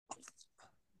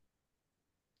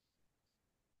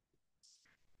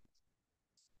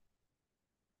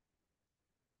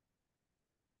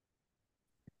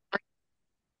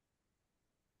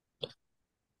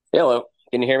Hello,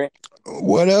 can you hear me?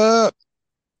 What up?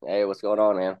 Hey, what's going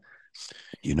on, man?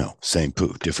 Same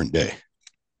poo, different day.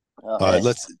 Oh, Uh, hey.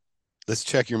 let's let's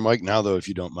check your mic now, though, if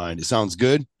you don't mind. It sounds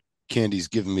good. Candy's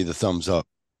giving me the thumbs up,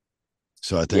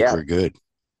 so I think Yeah, we're good.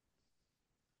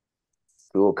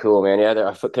 cool, cool, man.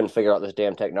 Yeah, couldn't figure out this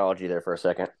damn technology there for a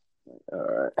second. All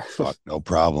right. Fuck, no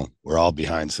problem. We're all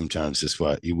behind sometimes. This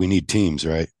what we need teams,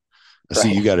 right? I see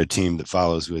you Right. got a team that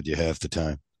follows with you half the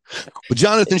time. Well,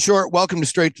 Jonathan Short, welcome to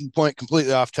Straight to the Point,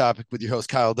 completely off topic with your host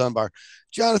Kyle Dunbar.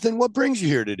 Jonathan, what brings you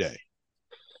here today?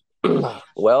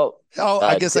 Well, Oh,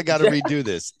 I guess I got to t- redo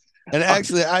this. And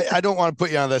actually, I don't want to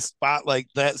put you on the spot like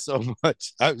that so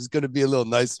much. I was going to be a little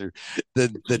nicer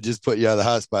than just put you on the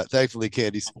hot spot. Thankfully,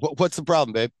 Candy's. What's the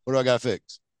problem, babe? What do I got to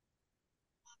fix?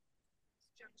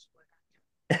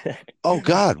 Oh,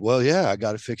 God. Well, yeah, I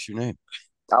got to fix your name.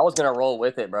 I was gonna roll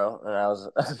with it, bro, and I was,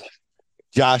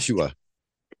 Joshua.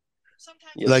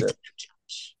 yes, Like, sir.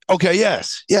 okay,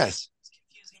 yes, yes.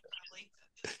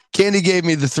 Candy gave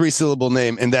me the three-syllable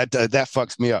name, and that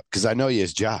fucks me up because I know you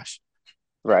as Josh.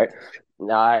 Right.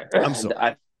 No, I'm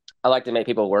sorry. I like to make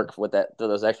people work with that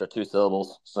those extra two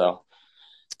syllables. So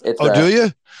it's Oh, do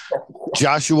you?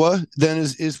 Joshua then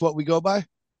is what we go by?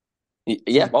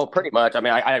 yeah, well, pretty much. I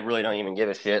mean, I really don't even give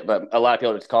a shit, but a lot of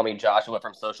people just call me Joshua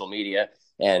from social media,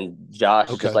 and Josh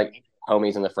just Okay. like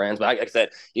homies and the friends. But like I said,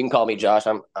 you can call me Josh.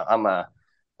 I'm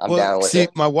Well, down with see,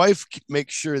 it. my wife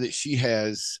makes sure that she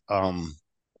has a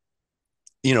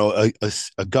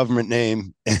government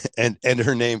name and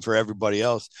her name for everybody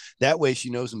else. That way she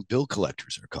knows when bill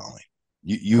collectors are calling.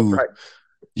 You you Right.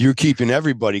 you're keeping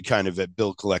everybody kind of at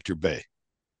bill collector bay.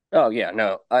 Oh yeah,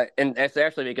 no. And it's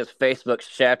actually because Facebook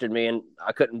shafted me, and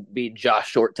I couldn't be Josh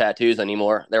Short Tattoos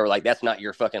anymore. They were like, "That's not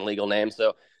your fucking legal name."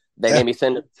 So they made me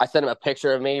send. I sent them a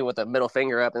picture of me with a middle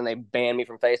finger up, and they banned me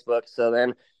from Facebook. So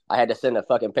then I had to send a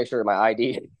fucking picture of my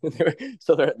ID.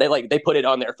 So they put it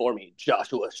on there for me,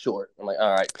 Joshua Short. I'm like,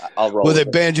 all right, I'll roll Well, they with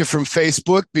it. banned you from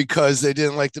Facebook because they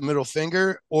didn't like the middle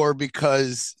finger, or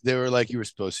because they were like, you were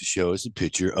supposed to show us a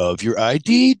picture of your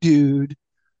ID, dude.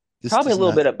 This Probably a does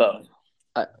little not. bit of both.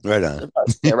 Uh, Right on.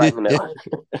 yeah, right in the middle.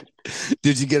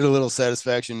 Did you get a little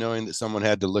satisfaction knowing that someone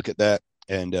had to look at that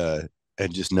and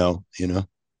just know?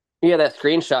 Yeah, that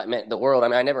screenshot meant the world. I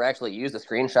mean, I never actually used a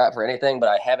screenshot for anything, but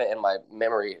I have it in my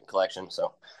memory collection.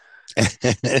 So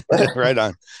Right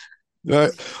on. All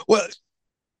right. Well,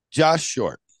 Josh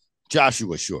Short,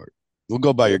 Joshua Short. We'll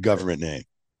go by yes, your sir. government name.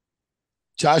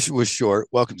 Joshua Short.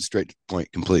 Welcome to Straight to the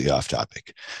Point, completely off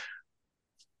topic.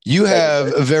 You Thank you, have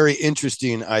sir. a very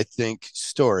interesting, I think,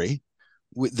 story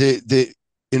that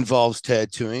involves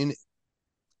tattooing,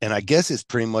 and I guess it's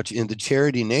pretty much in the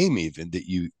charity name even that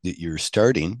you're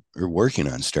starting or working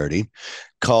on starting,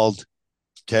 called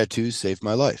Tattoos Saved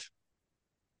My Life.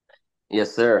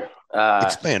 Yes, sir.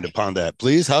 Expand upon that,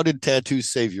 please. How did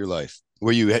tattoos save your life?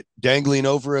 Were you dangling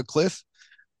over a cliff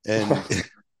and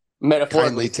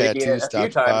Metaphorically kindly speaking, tattoo a few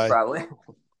stopped times by? probably.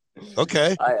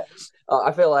 Okay.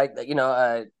 I feel like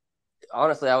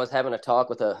honestly, I was having a talk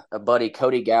with a buddy,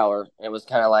 Cody Gower. And it was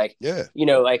kind of like, Yeah.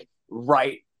 like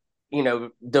right,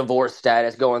 divorce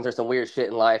status, going through some weird shit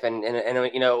in life, and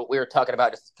we were talking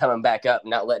about just coming back up,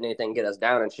 not letting anything get us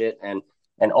down and shit, and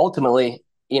ultimately,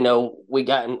 we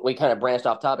kind of branched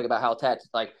off topic about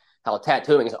how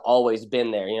tattooing has always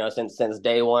been there, since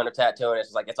day one of tattooing. It's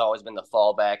just like it's always been the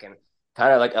fallback and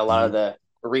kind of like a lot of Mhm. the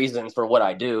reasons for what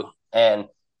I do, and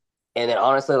then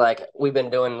honestly, like we've been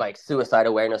doing like suicide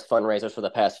awareness fundraisers for the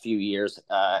past few years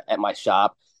at my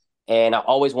shop, and I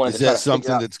always wanted Is to try that to figure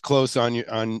something out. that's close on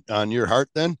your heart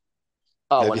then?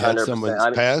 Oh, Have one you had hundred someone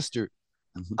percent. that's passed or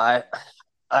Mhm.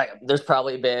 I, there's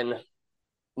probably been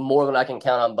more than I can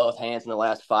count on both hands in the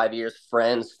last 5 years.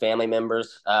 Friends, family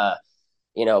members,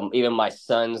 even my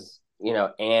son's,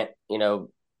 aunt,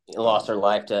 lost her Oh.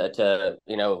 life to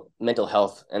mental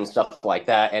health and stuff like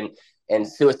that, and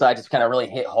suicide just kind of really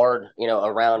hit hard,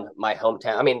 around my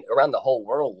hometown. I mean, around the whole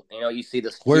world. You see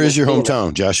this, Where you've been is your seeing this.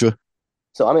 hometown, Joshua?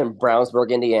 So I'm in Brownsburg,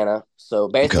 Indiana. So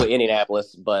Okay. basically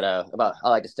Indianapolis, but I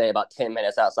like to stay about 10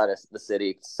 minutes outside of the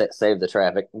city, save the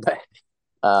traffic.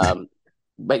 Um,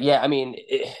 but yeah, I mean,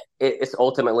 it's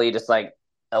ultimately just like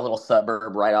a little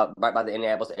suburb right by the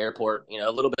Indianapolis airport.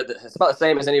 A little bit. It's about the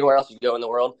same as anywhere else you go in the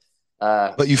world.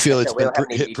 Uh, But you feel it's we been don't have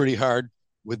any hit pretty beaches. hard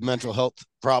with mental health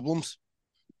problems?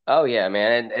 Oh yeah,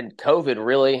 man, and COVID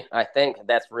really, I think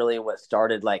that's really what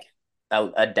started like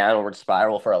a downward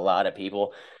spiral for a lot of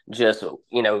people. Just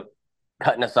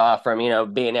cutting us off from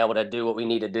being able to do what we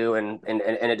need to do, and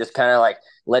it just kind of like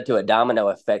led to a domino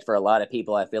effect for a lot of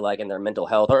people. I feel like in their mental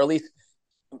health, or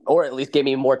at least gave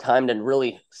me more time to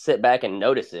really sit back and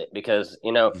notice it because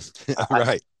I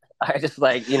Right. I just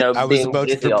like, I was being about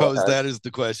to busy all the propose time. that as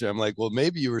the question. I'm like, well,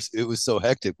 maybe you were. It was so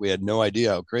hectic, we had no idea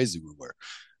how crazy we were.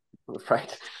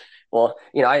 Right. Well,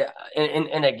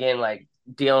 and again, like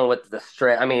dealing with the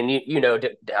stress. I mean, I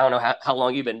don't know how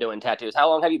long you've been doing tattoos. How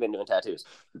long have you been doing tattoos?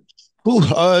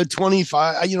 Ooh,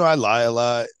 25. I lie a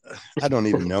lot. I don't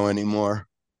even know anymore.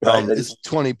 Right. It's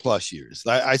 20 plus years.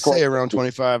 I say 20. around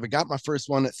 25. I got my first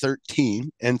one at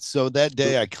 13. And so that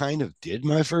day I kind of did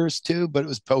my first two, but it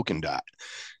was poke and dot.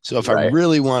 So if I Right.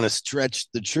 really want to stretch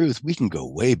the truth, we can go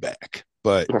way back.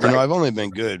 But, Right. I've only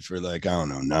been good for like, I don't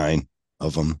know, 9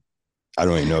 of them. I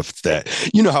don't even know if it's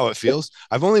that. You know how it feels?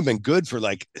 I've only been good for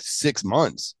like 6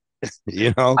 months,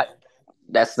 you know? I,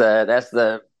 that's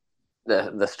the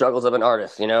struggles of an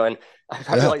artist, and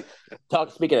I feel Yeah. like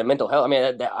speaking of mental health. I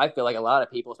mean, I feel like a lot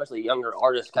of people, especially younger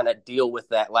artists, kind of deal with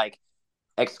that like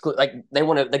they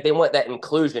want that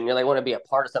inclusion. They want to be a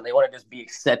part of something. They want to just be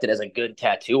accepted as a good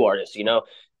tattoo artist.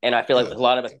 And I feel like Yeah. a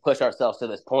lot of us push ourselves to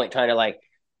this point, trying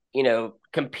to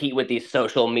compete with these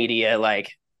social media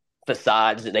like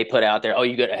facades that they put out there. Oh,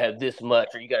 you got to have this much,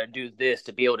 or you got to do this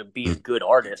to be able to be a good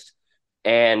artist.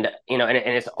 And and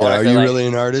it's Yeah. Are honestly you like, really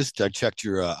an artist? I checked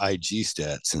your IG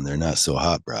stats and they're not so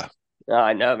hot, bro. oh,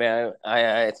 I know, man.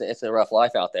 It's a rough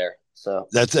life out there. So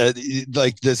That's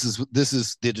like this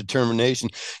is the determination.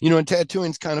 And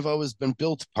tattooing's kind of always been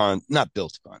built upon, not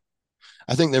built upon.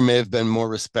 I think there may have been more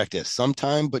respect at some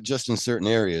time, but just in certain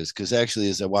areas. Because actually,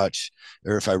 as I watch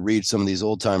or if I read some of these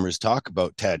old timers talk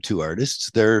about tattoo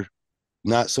artists, they're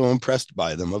not so impressed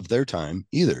by them of their time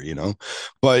either.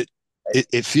 But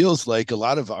it feels like a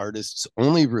lot of artists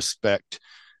only respect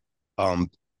um,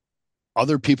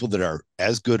 other people that are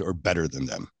as good or better than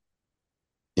them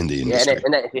in the yeah, and industry.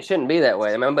 it shouldn't be that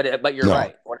way. I mean, but you're No,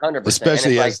 right, 100%. And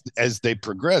it's especially like, as they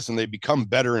progress and they become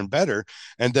better and better,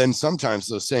 and then sometimes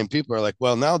those same people are like,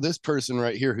 well, now this person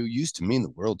right here who used to mean the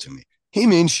world to me, he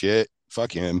means shit,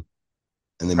 fuck him,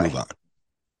 and they move right. on.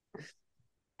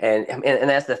 And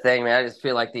that's the thing, man. I just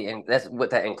feel like that's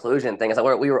what that inclusion thing is.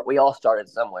 Like we all started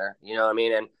somewhere, you know what I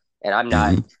mean? And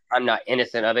Mm-hmm. I'm not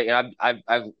innocent of it.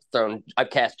 I've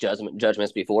cast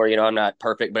judgments before. I'm not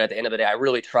perfect, but at the end of the day, I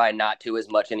really try not to as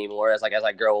much anymore as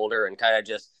I grow older and kind of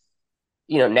just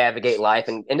navigate life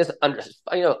and just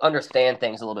understand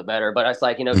things a little bit better. But it's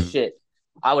like, Mm-hmm. shit.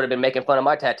 I would have been making fun of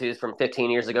my tattoos from 15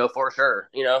 years ago for sure.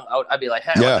 I'd be like,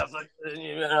 hey, what Yeah, the fuck,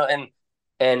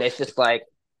 and it's just like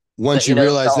once that. you It's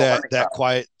realize all that learning that process.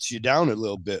 quiets you down a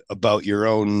little bit about your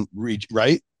own reach,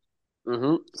 right?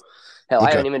 Hmm. Hell, I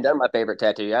Okay. haven't even done my favorite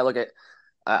tattoo.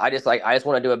 I just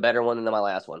want to do a better one than my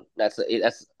last one. That's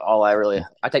all I really.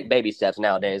 I take baby steps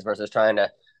nowadays versus trying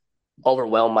to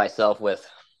overwhelm myself with,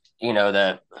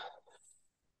 the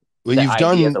Well, the you've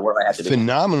ideas done of where I have to be.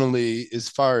 phenomenally as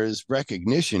far as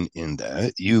recognition in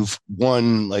that. You've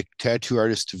won like Tattoo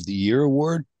Artist of the Year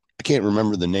award. I can't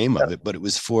remember the name of it, but it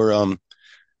was for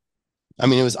I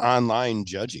mean it was online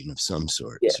judging of some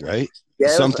Yeah, sorts, right? yeah.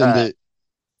 Something that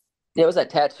It was that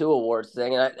tattoo awards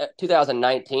thing, and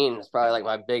 2019 is probably like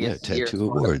my yeah, biggest year as Tattoo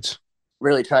far as Awards.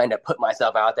 really trying to put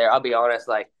myself out there. I'll be honest,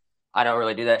 like I don't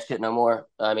really do that shit no more.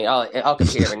 I mean, I'll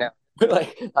compete every now.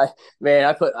 Like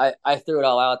I threw it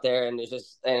all out there, and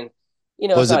it's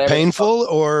Was not it everything. painful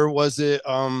or was it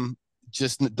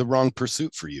just the wrong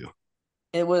pursuit for you?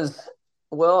 It was,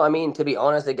 well, I mean, to be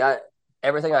honest, it got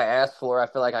everything I asked for. I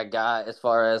feel like I got as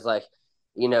far as like,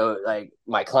 like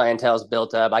my clientele's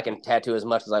built up. I can tattoo as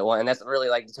much as I want, and that's really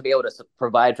like to be able to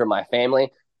provide for my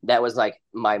family. That was like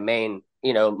my main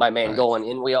Right. goal.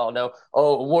 And we all know,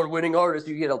 oh, award-winning artist,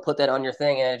 put that on your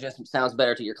thing, and it just sounds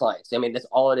better to your clients. I mean, that's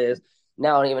all it is.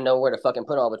 Now I don't even know where to fucking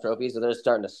put all the trophies, so they're just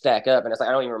starting to stack up, and it's like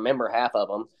I don't even remember half of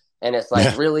them. And it's like,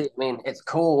 Yeah. really, I mean, it's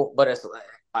cool, but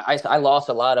I lost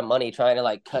a lot of money trying to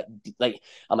like cut, like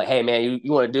I'm like, hey man,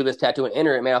 you want to do this tattoo and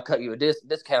enter it, man, I'll cut you a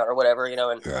discount or whatever,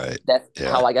 and Right. that's Yeah.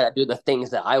 how I got to do the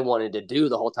things that I wanted to do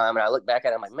the whole time. And I look back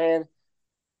at it, I'm like, man, it's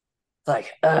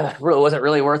like, really, was it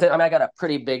really worth it? I mean, I got a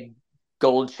pretty big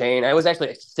gold chain. I was actually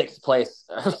like sixth place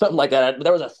or something like that.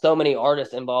 There was so many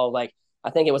artists involved. Like I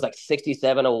think it was like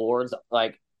 67 awards,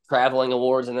 like traveling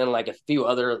awards, and then like a few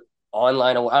other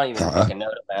online awards. I don't even Uh-huh. fucking know.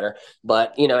 It don't matter.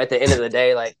 But at the end of the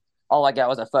day, like all I got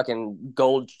was a fucking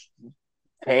gold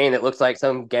chain that looks like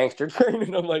some gangster chain,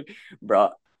 and I'm like, bro,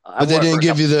 I But they wore it for didn't a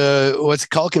give couple. you the what's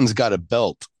Culkin's got a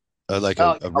belt, like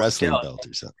Oh, a oh wrestling yeah, belt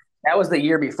or something. that was the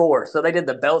year before. So they did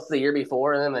the belts the year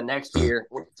before, and then the next Uh, year,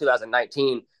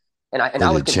 2019, and they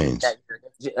I was did competing change. that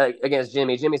year against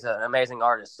Jimmy. Jimmy's an amazing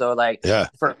artist. So like Yeah.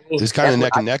 for It me, was kind that's of what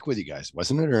neck and neck with you guys,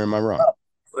 wasn't it? Or am I wrong?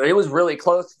 it was really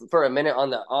close for a minute on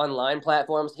the online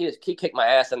platforms. He kicked my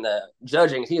ass in the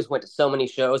judging. He just went to so many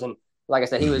shows and like I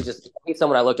said, he was Mhm. just he's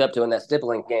someone I looked up to in that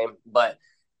stippling game. But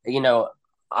you know,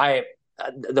 I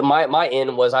my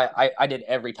end was I did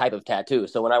every type of tattoo.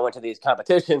 So when I went to these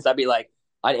competitions, I'd be like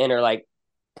I'd enter like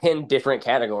 10 different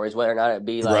categories, whether or not it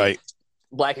be like Right.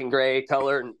 black and gray,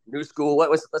 color, new school.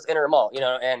 Let's enter them all,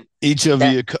 and Each of that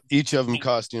you, each of them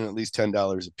costing at least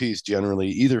 $10 a piece, generally,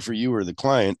 either for you or the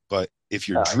client. But if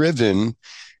you're uh, driven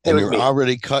it and was you're me.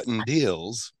 already cutting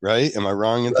deals, right? Am I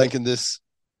wrong in Right. thinking this?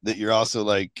 That you're also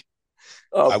like,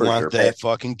 Oh, I for want sure, man. that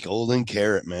fucking golden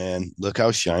carrot, man. Look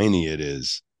how shiny it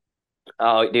is.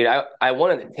 Oh, dude, I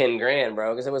wanted the 10 grand,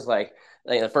 bro, because it was like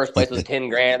the first place was 10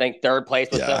 grand. I think third place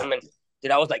was Yeah. something, and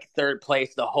dude, I was like third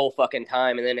place the whole fucking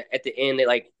time. And then at the end,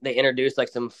 they introduced like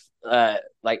some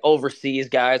like overseas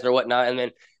guys or whatnot,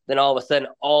 and then all of a sudden,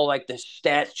 all like the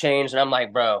stats changed, and I'm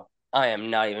like, bro, I am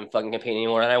not even fucking competing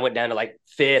anymore. And I went down to like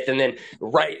fifth, and then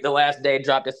right the last day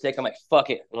dropped to sixth. I'm like, fuck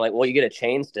it. I'm like, well, you get a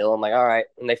chain still. I'm like, all right,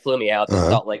 and they flew me out to Uh-huh.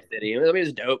 Salt Lake City. It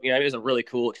was dope. It was a really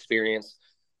cool experience,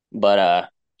 but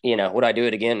would I do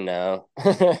it again? No.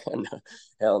 No.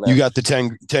 Hell You no. got the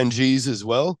 10 G's as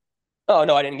well? Oh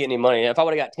no, I didn't get any money. If I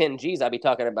would have got 10 G's, I'd be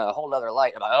talking about a whole nother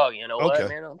light about, oh, you know what, Okay.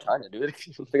 man, I'm trying to do it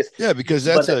because, Yeah, because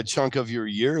but that's a chunk of your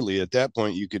yearly. At that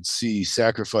point, you could see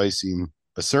sacrificing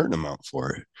a certain amount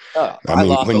for it. I I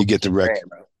mean, lost when you over get the 10 rec. grand,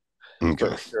 bro, Okay.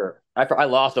 for sure. I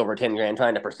lost over 10 grand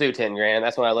trying to pursue 10 grand.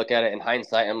 That's when I look at it in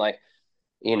hindsight. I'm like,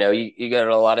 you go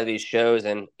to a lot of these shows,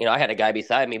 and I had a guy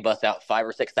beside me bust out $5,000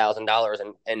 or $6,000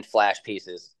 in flash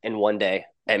pieces in one day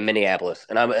in Minneapolis,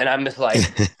 and I'm just like,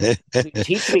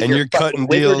 teach me And your you're fucking cutting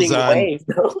deals wizarding on, ways,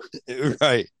 bro.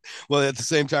 right. Well, at the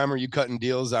same time, are you cutting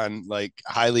deals on like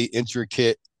highly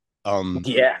intricate,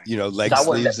 Yeah, leg because I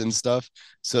wanted to. sleeves and stuff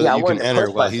so that Yeah, I you can wanted to enter push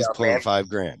while he's myself, pulling man. 5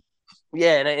 grand?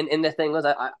 Yeah, and the thing was,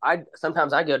 I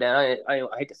sometimes I go down. I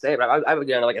hate to say it, but I would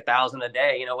go down to like 1,000 a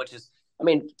day. Which is, I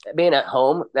mean, being at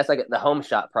home, that's like the home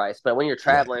shop price. But when you're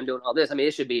Right. traveling and doing all this, I mean,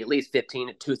 it should be at least 15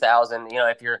 to 2,000.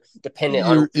 If you're dependent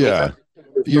on, Your I mean, some yeah,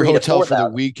 your 3 to hotel four for the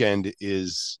thousand, weekend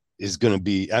is going to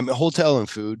be, I mean, hotel and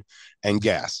food and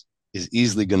gas is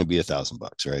easily going to be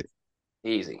 $1,000, right?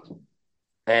 easy.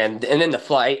 And then the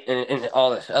flight and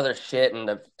all this other shit and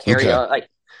the carry Okay. on, like,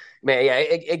 man, yeah,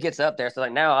 it gets up there. So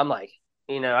like now I'm like,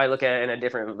 I look at it in a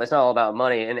different. It's not all about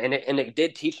money, and it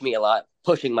did teach me a lot,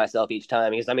 pushing myself each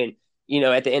time. Because I mean,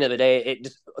 at the end of the day, it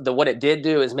just what it did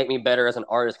do is make me better as an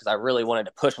artist because I really wanted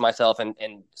to push myself and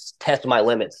test my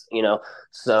limits.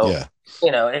 So Yeah.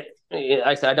 like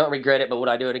I said, I don't regret it, but would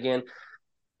I do it again?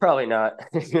 Probably not.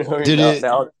 Did No, it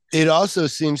no. it also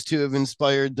seems to have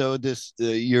inspired though this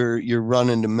your run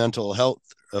into mental health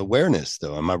awareness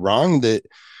though. Am I wrong that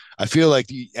I feel like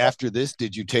after this,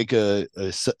 did you take a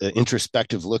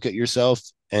introspective look at yourself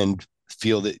and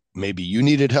feel that maybe you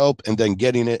needed help and then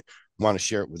getting it, want to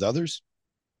share it with others?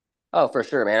 Oh, for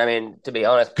sure, man. I mean, to be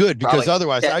honest, Good, because probably.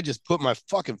 otherwise Yeah. I just put my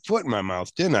fucking foot in my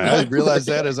mouth, didn't I realized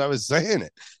that as I was saying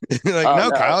it. Like, Oh no,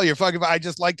 no. Kyle, you're fucking, I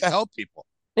just like to help people.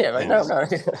 Yeah, but no,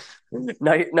 Anyways. no,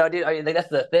 no, no, dude. I mean, that's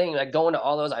the thing. Like going to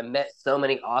all those, I met so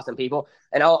many awesome people,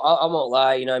 and I won't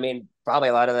lie. I mean, probably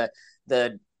a lot of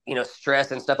the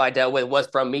stress and stuff I dealt with was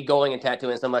from me going and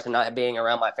tattooing so much and not being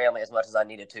around my family as much as I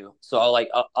needed to. So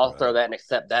I'll throw Right. that and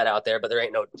accept that out there, but there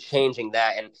ain't no changing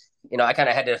that. And I kind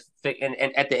of had to.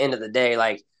 And at the end of the day,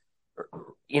 like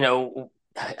you know,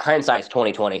 hindsight's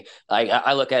 2020. Like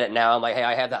I look at it now, I'm like, hey,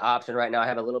 I have the option right now. I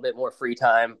have a little bit more free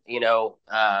time,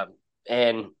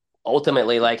 and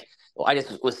ultimately, like, well, I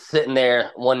just was sitting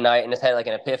there one night and just had like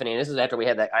an epiphany. And this is after I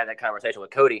had that conversation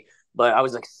with Cody. But I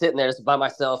was like sitting there just by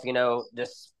myself,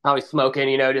 just probably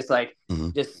smoking, just like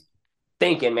Mhm. just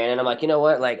thinking, man. And I'm like, you know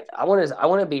what? Like, I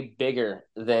want to be bigger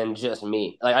than just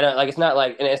me. Like, I don't like. It's not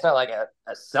like a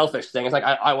selfish thing. It's like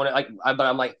I want to but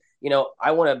I'm like,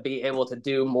 I want to be able to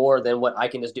do more than what I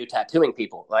can just do tattooing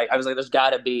people. Like, I was like, there's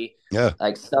got to be Yeah,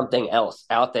 like something else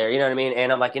out there. You know what I mean?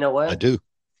 And I'm like, you know I what? do.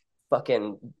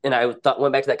 Fucking, and I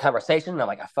went back to that conversation. And I'm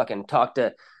like, I fucking talked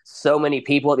to so many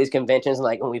people at these conventions, and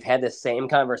like when we've had this same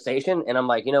conversation, and I'm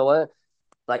like, you know what?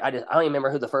 Like, I don't even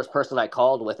remember who the first person I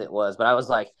called with it was, but I was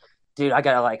like, dude, I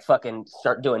gotta like fucking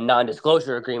start doing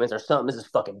non-disclosure agreements or something. This is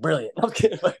fucking brilliant. I'm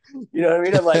kidding. You know what I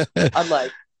mean? I'm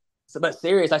like, so, but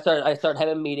serious. I started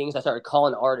having meetings. I started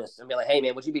calling artists and be like, hey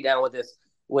man, would you be down with this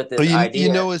Well,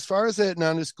 idea? as far as that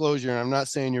non-disclosure, and I'm not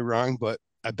saying you're wrong, but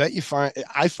I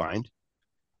find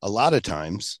a lot of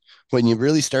times when you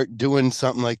really start doing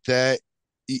something like that,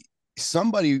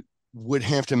 somebody would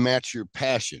have to match your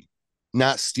passion,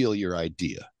 not steal your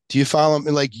idea. Do you follow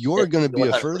me? Like, you're going to be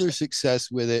a further 100%. success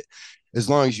with it as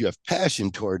long as you have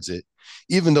passion towards it,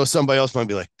 even though somebody else might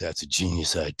be like, that's a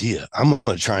genius idea. I'm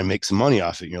going to try and make some money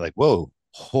off it. And you're like,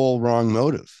 whole wrong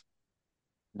motive.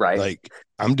 Right. Like,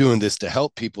 I'm doing this to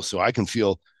help people so I can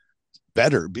feel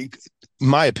better,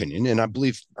 my opinion, and I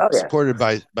believe Oh yeah. supported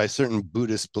by certain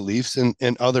Buddhist beliefs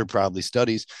and other probably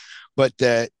studies, but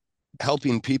that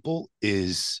helping people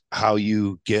is how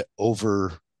you get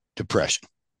over depression.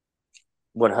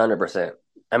 100%.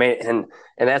 I mean, and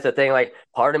that's the thing. Like,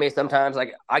 part of me sometimes,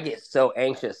 like, I get so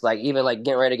anxious. Like, even like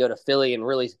getting ready to go to Philly and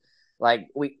really, like,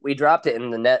 we dropped it in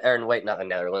the net, or wait, not the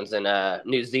Netherlands, in New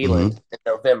Mm-hmm. Zealand in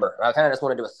November. I kind of just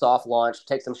want to do a soft launch,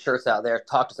 take some shirts out there,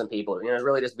 talk to some people.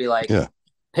 Really just be like, Yeah.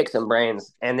 pick some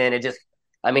brains. And then it just,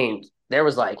 I mean, there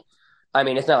was like, I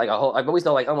mean, it's not like a whole, like, but we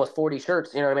sold like almost 40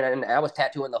 shirts. You know what I mean? And I was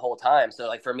tattooing the whole time. So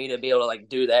like for me to be able to like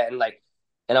do that and like,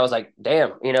 and I was like,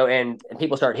 damn, and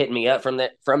people started hitting me up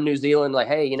from New Zealand, like,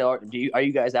 hey, are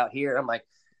you guys out here? I'm like,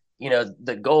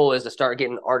 the goal is to start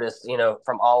getting artists,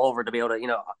 from all over to be able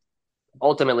to,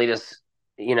 ultimately just,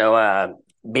 you know, uh,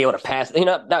 be able to pass,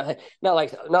 not like, no,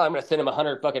 I'm going to send them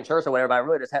 100 fucking shirts or whatever, but I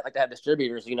really just like to have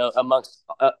distributors, amongst,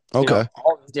 Okay.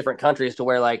 all these different countries to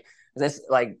where like this,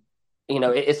 like,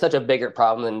 it's such a bigger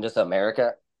problem than just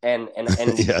America. And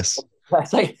Yes.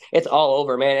 it's like, it's all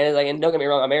over, man. And, like, and don't get me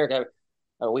wrong, America,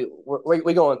 we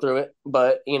going through it,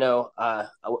 but I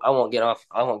won't get off.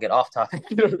 I won't get off topic.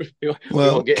 We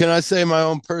Well, won't get. can I say my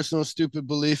own personal stupid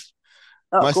belief?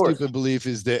 Oh, of My course. stupid belief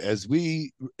is that as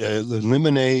we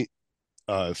eliminate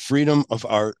freedom of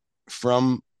art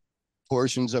from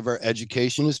portions of our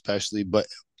education, especially, but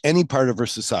any part of our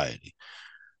society,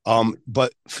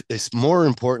 but it's more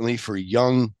importantly for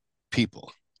young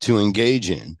people to engage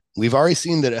in. We've already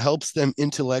seen that it helps them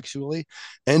intellectually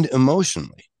and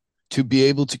emotionally to be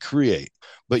able to create,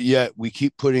 but yet we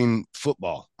keep putting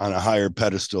football on a higher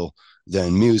pedestal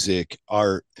than music,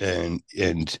 art, and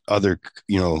other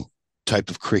type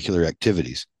of curricular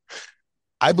activities.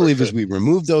 I For believe sure. as we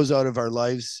remove those out of our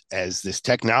lives, as this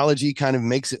technology kind of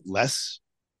makes it less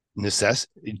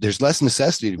there's less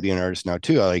necessity to be an artist now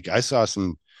too. Like I saw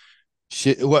some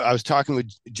shit. Well, I was talking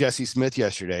with Jesse Smith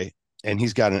yesterday, and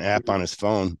he's got an app on his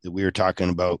phone that we were talking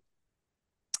about,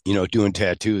 doing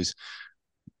tattoos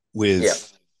Yeah.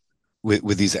 with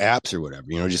with these apps or whatever,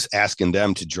 just asking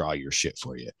them to draw your shit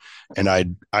for you. And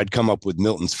I'd come up with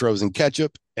Milton's frozen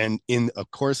ketchup, and in a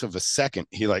course of a second,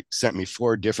 he like sent me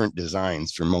 4 different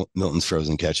designs for Milton's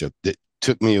frozen ketchup that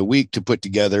took me a week to put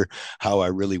together how I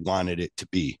really wanted it to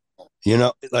be.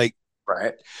 Like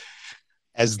Right.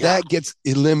 as Yeah. that gets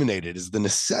eliminated, as the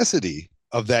necessity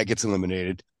of that gets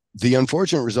eliminated, the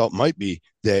unfortunate result might be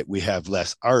that we have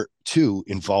less art too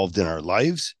involved in our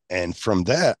lives. And from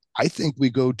that, I think we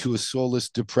go to a soulless,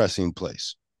 depressing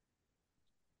place.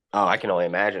 Oh, I can only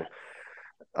imagine.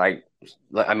 Like,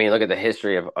 I mean, look at the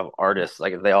history of artists.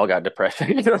 Like, they all got depression.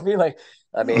 You know what I mean? Like,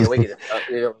 I mean, we could,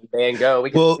 Van Gogh.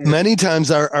 We could. Well, many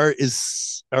times our art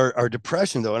is our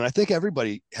depression though. And I think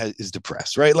everybody is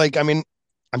depressed, right? Like, I mean,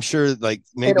 I'm sure like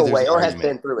In maybe a there's way, an or has argument,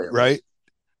 been through it at right? least.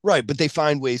 Right, but they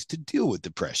find ways to deal with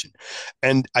depression.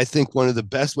 And I think one of the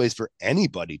best ways for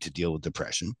anybody to deal with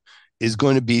depression is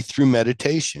going to be through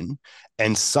meditation.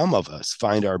 And some of us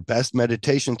find our best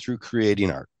meditation through creating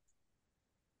art.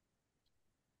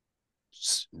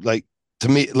 Like to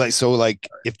me, like so, like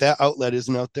if that outlet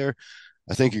isn't out there,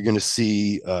 I think you're going to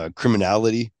see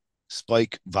criminality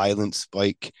spike, violence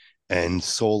spike, and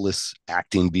soulless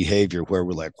acting behavior where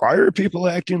we're like, why are people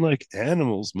acting like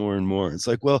animals more and more? It's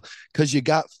like, well, because you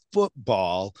got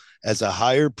football as a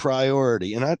higher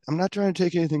priority. And I'm not trying to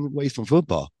take anything away from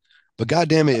football, but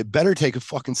goddamn it, it better take a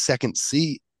fucking second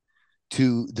seat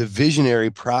to the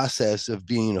visionary process of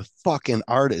being a fucking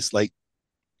artist. Like,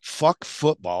 fuck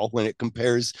football when it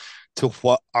compares to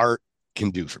what art can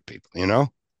do for people.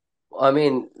 I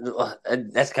mean,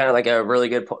 that's kind of like a really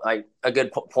good, like a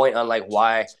good point on like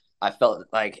why I felt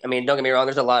like. I mean, don't get me wrong.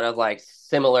 There's a lot of like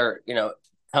similar,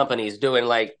 companies doing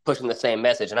like pushing the same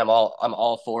message, and I'm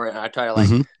all for it. And I try to like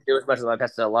Mm-hmm. do as much as my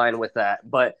best to align with that.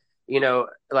 But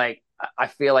like I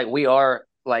feel like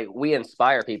we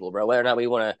inspire people, bro. Whether or not we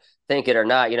want to think it or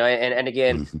not, and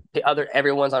again, Mm-hmm.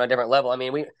 everyone's on a different level. I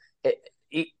mean,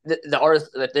 it, the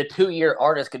artist, the 2 year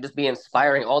artist could just be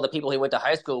inspiring all the people he went to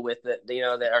high school with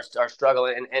that are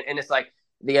struggling, and it's like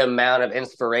the amount of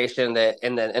inspiration that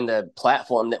in the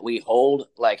platform that we hold,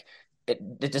 like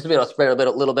it just be able to spread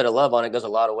little bit of love on it goes a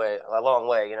long way.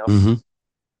 Mm-hmm.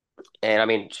 And I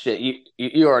mean, shit,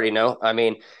 you already know. I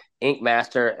mean, Ink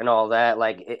Master and all that,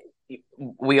 like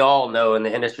we all know in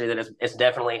the industry that it's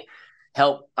definitely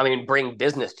helped. I mean, bring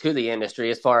business to the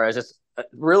industry as far as just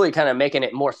really kind of making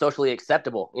it more socially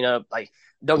acceptable. Like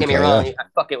don't get me Okay, yeah. wrong,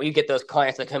 you get those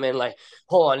clients that come in like,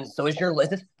 hold on, so is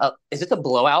this a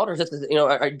blowout or is this do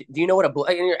you know what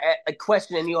and you're a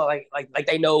question and like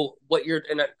they know what you're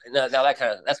in now that's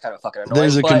kind of fucking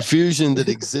There's annoying, a but confusion that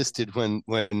existed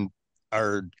when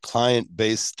our client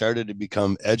base started to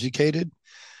become educated,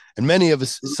 and many of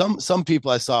us, some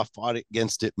people I saw fought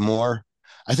against it more.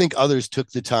 I think others took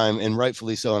the time, and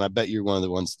rightfully so, and I bet you're one of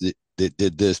the ones that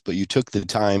did this, but you took the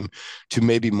time to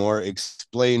maybe more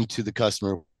explain to the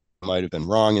customer might have been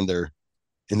wrong in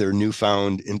their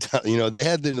newfound they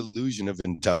had the illusion of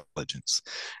intelligence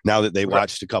now that they right,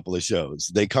 watched a couple of shows.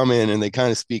 They come in and they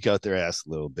kind of speak out their ass a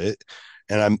little bit,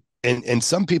 and and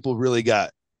some people really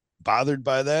got bothered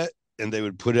by that, and they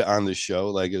would put it on the show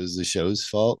like it was the show's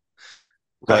fault.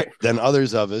 But right. then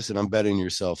others of us, and I'm betting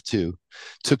yourself too,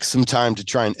 took some time to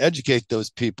try and educate those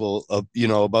people of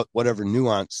about whatever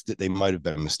nuance that they might have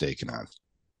been mistaken on.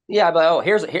 Yeah, but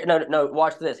no,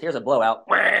 watch this. Here's a blowout.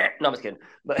 No, I'm just kidding.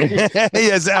 But Yeah,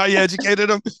 is that how you educated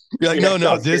them? You're like, yeah, no, no,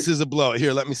 no, I'm this kidding. is a blow.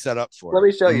 Here, let me set up for Let it.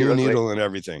 me show A you new real quick. needle and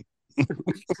everything.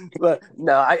 But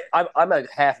no, I'm a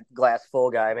half glass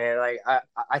full guy, man. Like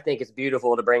I think it's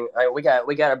beautiful to bring. We got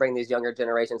to bring these younger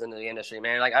generations into the industry,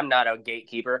 man. Like I'm not a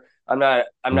gatekeeper. I'm not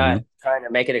Mm-hmm. trying to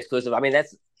make it exclusive. I mean,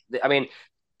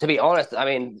 to be honest, I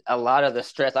mean a lot of the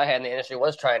stress I had in the industry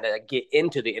was trying to get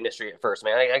into the industry at first,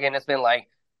 man. Like, again, it's been like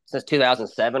since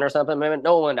 2007 or something, man.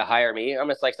 No one wanted to hire me. I'm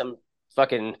just like some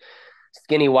fucking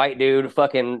skinny white dude,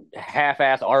 fucking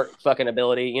half-ass art fucking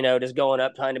ability, just going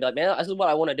up trying to be like, man, this is what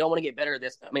I want to do. I want to get better at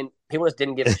this. I mean, people just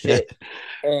didn't give a shit.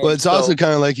 Well, And it's also so,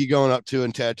 kind of like you going up to a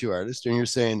tattoo artist and you're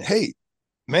saying, "Hey,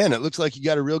 man, it looks like you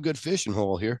got a real good fishing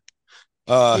hole here.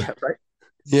 Uh, yeah, right.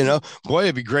 boy,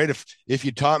 it'd be great if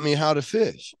you taught me how to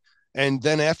fish. And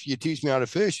then after you teach me how to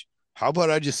fish, how about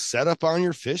I just set up on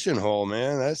your fishing hole,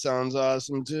 man? That sounds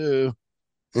awesome too."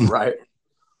 Right.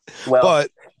 Well,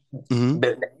 But mhm.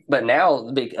 but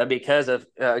now because of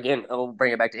again, I'll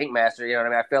bring it back to Ink Master. You know what I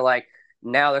mean? I feel like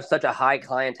now there's such a high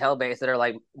clientele base that are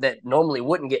like that normally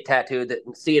wouldn't get tattooed that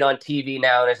see it on TV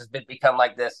now, and it's just become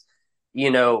like this.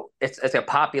 It's a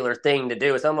popular thing to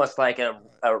do. It's almost like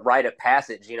a rite of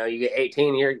passage. You get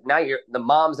 18, you're the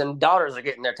moms and daughters are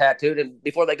getting their tattooed and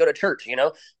before they go to church.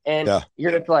 And Yeah,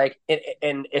 you're just like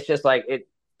and it's just like it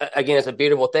again. It's a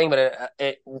beautiful thing, but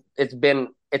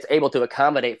it's able to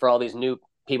accommodate for all these new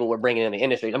people we're bringing in the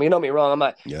industry. I mean, don't get me wrong.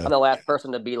 yeah. I'm the last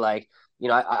person to be like,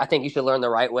 I think you should learn the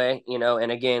right way.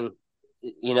 And again,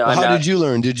 Well, I'm how not did you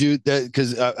learn? Did you that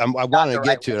because I not want to the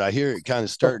right get to it. I hear it kind of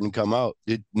way. starting to come out.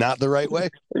 Not the right way,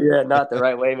 Yeah, not the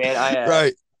right way, man.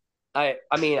 right?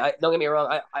 I mean, don't get me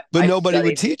wrong. But I nobody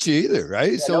would studied. teach you either,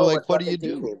 right? Yeah, So no one like, would what do you fucking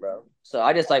teach do? me, bro. So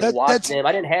I just like watched That's them.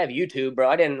 I didn't have YouTube, bro.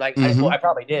 I didn't like. Well, mm-hmm. I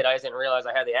probably did. I just didn't realize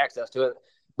I had the access to it.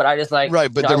 But I just like,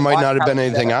 Right, but I there might watched not have how been they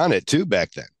set anything up. on it too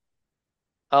back then.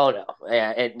 Oh no,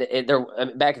 yeah.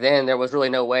 Back then there was really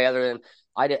no way other than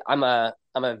I'm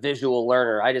a visual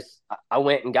learner. I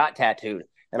went and got tattooed,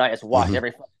 and I just watched Mm-hmm.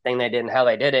 every thing they did and how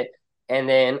they did it, and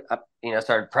then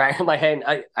started practicing my head.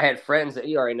 I had friends that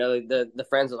you already know the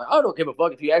friends are like, oh, I don't give a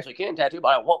fuck if you actually can tattoo, but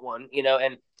I want one,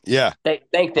 and Yeah, they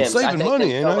thank I'm them. I saving thank them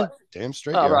money, ain't so I? much. Damn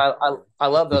straight Oh, you are. bro, I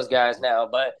love those guys now,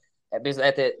 but because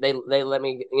they let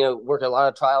me work a lot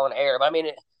of trial and error. But I mean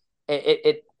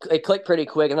it clicked pretty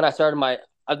quick, and then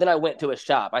then I went to a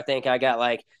shop. I think I got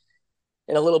like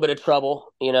in a little bit of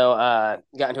trouble, got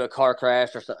into a car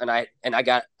crash or something, and I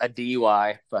got a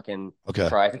DUI. Fucking Okay.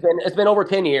 Christ, it's been over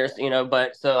 10 years,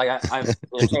 but so like I've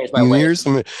changed my ways,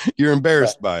 You're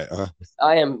but embarrassed by it, huh?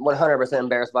 I am 100%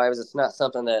 embarrassed by it. It's not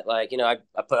something that like I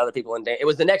put other people in danger. It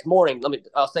was the next morning.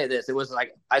 I'll say this. It was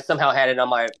like I somehow had it on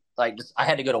my like just, I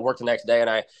had to go to work the next day, and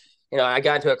I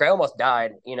got into a crash. I almost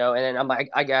died, and then I'm like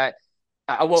I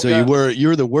So woke up.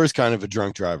 you're the worst kind of a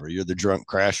drunk driver. You're the drunk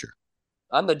crasher.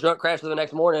 I'm the drunk crasher the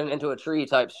next morning into a tree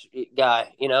type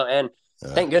guy, and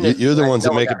thank goodness You're the ones that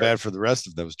no one make got it bad hurt. for the rest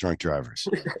of those drunk drivers.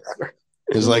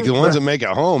 It's like the ones But that make it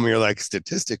home, you're like,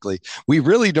 statistically, we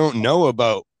really don't know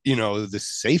about, the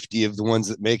safety of the ones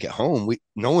that make it home.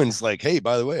 No one's like, hey,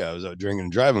 by the way, I was out drinking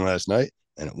and driving last night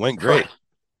and it went right. great.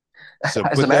 So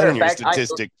As a put that matter in of your fact,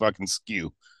 statistic fucking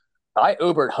skew. I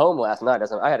Ubered home last night.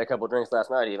 I had a couple of drinks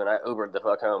last night. Even I Ubered the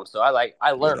fuck home. So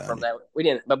I Good learned on from you. that. We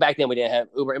didn't, but back then we didn't have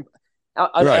Uber. And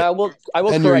Right. I will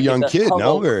And you're a correct it. young The kid,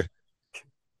 no? hungover. Or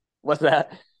What's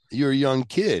that? you're a young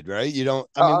kid, right? You don't,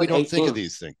 I Oh, mean, I we was don't think of 18.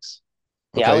 these things.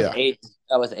 Yeah, I Okay. was Yeah. eight.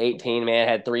 I was 18, man.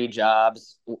 Had three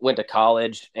jobs. Went to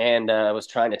college and was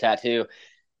trying to tattoo.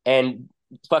 And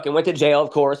fucking went to jail, of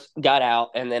course, got out,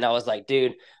 and then I was like,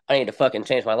 dude, I need to fucking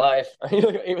change my life.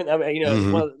 Even I mean,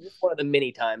 Mm-hmm. it's one of the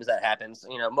many times that happens.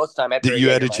 Most of the time after That a you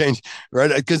year, had you're to like, change,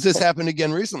 right? Because this happened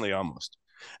again recently, almost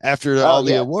after oh all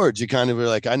the yeah, awards. You kind of were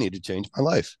like, I need to change my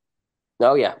life.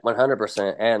 oh yeah,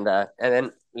 100%. And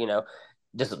then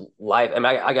just life. I mean,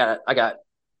 I got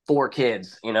four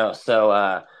kids,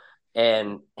 so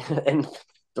and and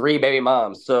three baby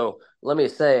moms. So let me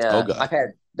say, Oh God. I've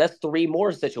had that's three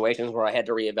more situations where I had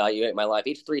to reevaluate my life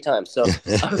each three times. So,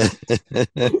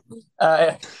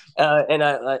 uh, and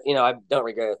I don't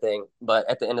regret a thing. But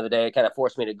at the end of the day, it kind of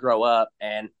forced me to grow up.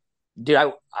 And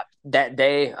dude, that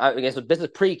day, I guess this is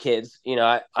pre kids.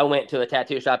 I went to a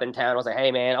tattoo shop in town. I was like,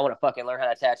 hey man, I want to fucking learn how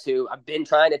to tattoo. I've been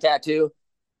trying to tattoo.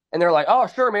 And they're like, "Oh,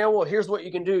 sure, man. Well, here's what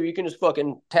you can do. You can just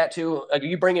fucking tattoo. Like,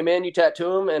 you bring him in, you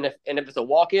tattoo him, and if it's a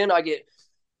walk in, I get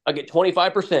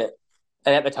 25%."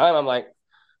 And at the time, I'm like,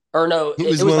 or no, He it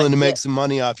was was willing like, to yeah, make some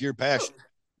money off your passion.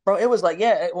 bro. It was like,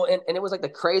 yeah, well, and it was like the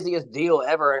craziest deal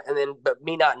ever. And then, but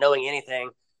me not knowing anything,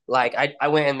 like I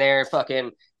went in there,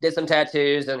 fucking did some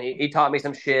tattoos, and he taught me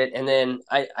some shit. And then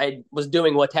I was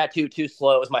doing what tattoo too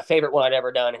slow. It was my favorite one I'd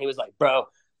ever done. And he was like, bro,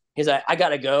 he's like, I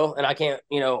gotta go, and I can't,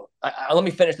 let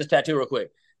me finish this tattoo real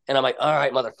quick. And I'm like, all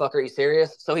right, motherfucker, are you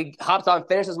serious? So he hops on,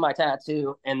 finishes my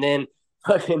tattoo, and then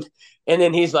fucking, and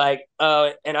then he's like,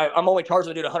 and I'm only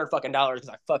charging the dude $100 because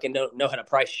I fucking don't know how to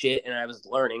price shit, and I was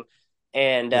learning.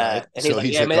 And Right. he's So like,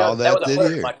 he yeah, took man, all that that, was a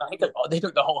did hundred. he? They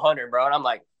took the whole hundred, bro. And I'm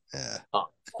like, Yeah. oh,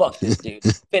 fuck this dude.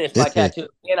 Finish my tattoo,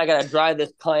 and I gotta drive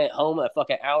this client home in a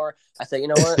fucking hour. I said, you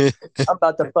know what? I'm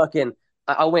about to fucking.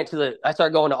 I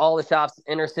started going to all the shops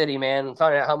inner city, man, and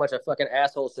finding out how much a fucking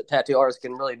asshole tattoo artist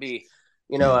can really be.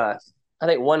 You know, Hmm. uh, I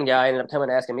think one guy ended up coming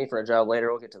and asking me for a job later.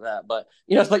 We'll get to that, but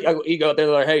it's like you go up there,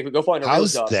 like, hey, go find a real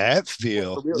How's job. that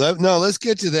feel? A real, No, let's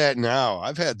get to that now.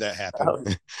 I've had that happen. oh,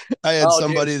 I had oh, dude,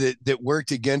 somebody that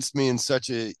worked against me in such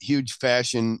a huge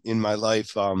fashion in my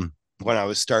life when I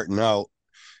was starting out,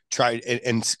 tried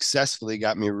and successfully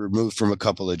got me removed from a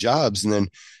couple of jobs. And then,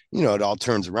 it all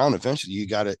turns around. Eventually you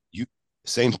got to,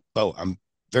 same boat. I'm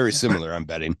very similar. I'm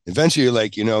betting. Eventually you're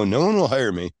like, no one will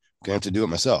hire me. I'm going to have to do it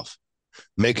myself.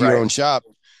 Make your right, own shop.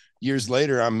 Years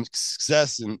later, I'm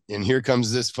success. And here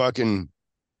comes this fucking,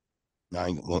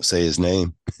 I won't say his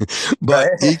name, but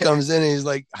right. he comes in and he's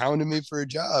like hounding me for a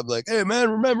job. Like, hey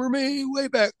man, remember me?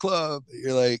 Wayback Club.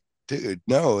 You're like, dude,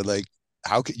 no, like,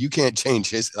 how could you can't change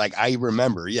his like I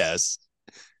remember, yes.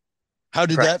 How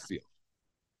did Right. that feel?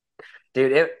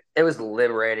 Dude, it was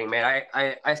liberating, man.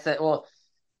 I said, well,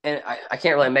 and I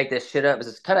can't really make this shit up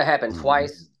because it's kind of happened Mm-hmm.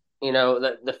 twice.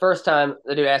 The first time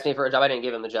the dude asked me for a job, I didn't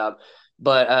give him the job,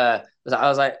 but I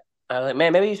was like,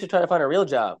 man, maybe you should try to find a real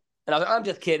job. And I was like, I'm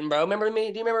just kidding, bro. Remember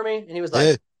me? Do you remember me? And he was like,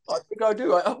 Eh, I think I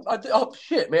do. Oh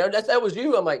shit, man, that was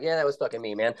you. I'm like, yeah, that was fucking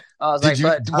me, man. I was did like,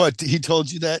 you but what he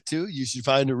told you that too? You should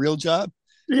find a real job.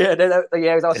 yeah, yeah,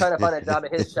 because I was trying to find a job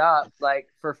at his shop like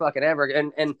for fucking ever,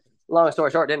 and long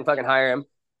story short, didn't fucking hire him.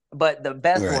 But the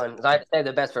best Right. one, I saved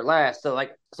the best for last. So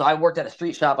I worked at a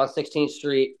street shop on 16th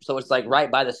Street, so it's like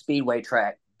right by the Speedway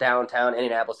track, downtown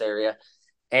Indianapolis area.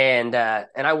 And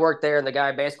I worked there, and the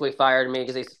guy basically fired me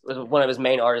because one of his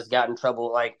main artists got in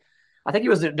trouble. Like, I think he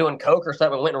was doing coke or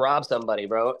something, went and robbed somebody,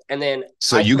 bro. And then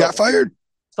So I you got smoked fired?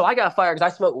 so I got fired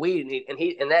because I smoked weed,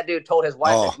 and that dude told his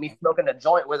wife that Oh, me smoking a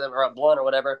joint with him or a blunt or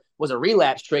whatever was a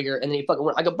relapse trigger, and then he fucking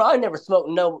went. I go, bro, I never smoked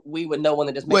no weed with no one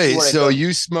that just makes you wait, want to so go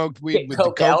you smoked weed get with the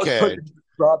coked out, cokehead fucking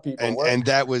rob people. and What? and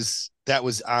that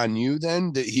was on you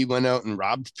then that he went out and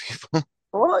robbed people?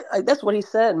 Well, that's what he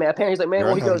said, man. Apparently, he's like, man.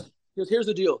 Well, Right on. here's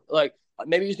the deal. Like,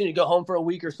 maybe you just need to go home for a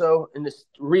week or so and just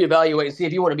reevaluate and see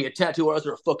if you want to be a tattoo artist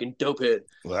or a fucking dopehead.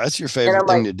 Well, that's your And favorite I'm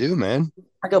thing like, to do, man.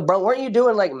 I go, bro, weren't you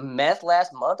doing like meth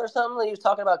last month or something? He was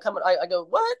talking about coming. I go,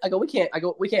 what? We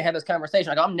can't have this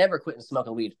conversation. I go, I'm never quitting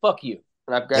smoking weed. Fuck you.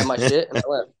 And I grabbed my shit and I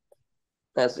left.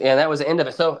 That was the end of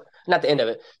it. So not the end of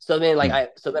it. So then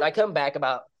I come back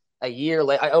about a year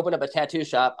later. I opened up a tattoo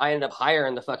shop. I ended up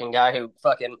hiring the fucking guy who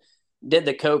fucking did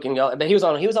the coke and go, but he was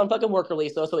on fucking work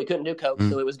release though, so he couldn't do coke,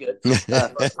 so it was good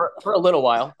for a little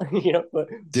while, But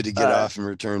Did he get uh, off and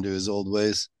return to his old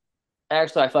ways?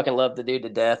 actually, I fucking love the dude to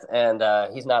death, and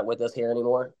he's not with us here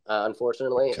anymore,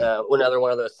 unfortunately. Okay. Another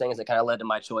one of those things that kind of led to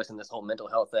my choice in this whole mental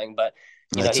health thing. But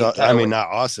That's he kind I of mean went. not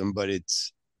awesome, but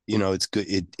it's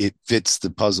good. It fits the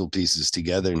puzzle pieces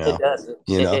together It now, does.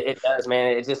 you know. It does,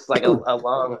 man. It's just like a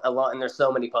long, and there's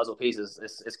so many puzzle pieces.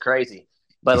 It's crazy,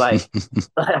 but like,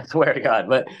 I swear to God.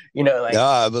 But Yeah, like,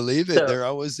 I believe it. so There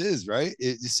always is, right?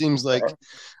 It seems like, right,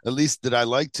 at least that I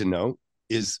like to know,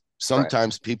 is right,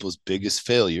 sometimes people's biggest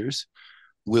failures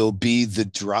will be the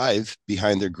drive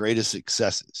behind their greatest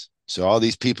successes. So all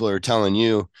these people are telling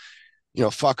you,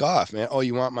 fuck off, man. Oh,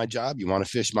 you want my job? You want to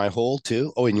fish my hole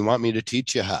too? Oh, and you want me to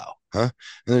teach you how? Huh?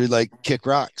 And they're like, kick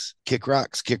rocks, kick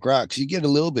rocks, kick rocks. You get a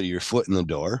little bit of your foot in the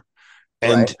door,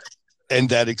 Right. and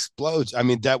that explodes. I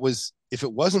mean, that was, if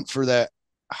it wasn't for that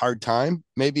hard time,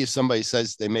 maybe if somebody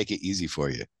says they make it easy for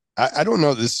you. I don't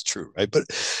know if this is true, right? But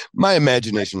my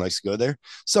imagination likes to go there.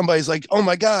 Somebody's like, oh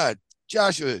my God,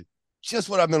 Joshua, just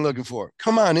what I've been looking for.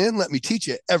 Come on in. Let me teach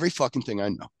you every fucking thing I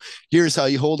know. Here's how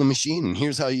you hold a machine, and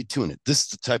here's how you tune it. This is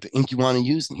the type of ink you want to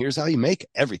use, and here's how you make it.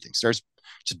 Everything starts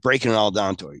just breaking it all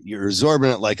down to it. You're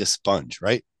absorbing it like a sponge,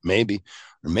 right? Maybe.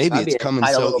 Or maybe I'd be it's an coming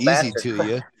entitled so little easy bastard. to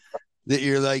you that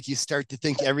you're like, you start to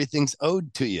think everything's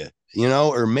owed to you,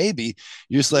 or maybe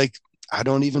you're just like, I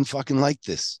don't even fucking like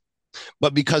this.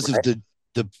 But because of Right.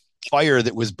 the fire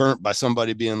that was burnt by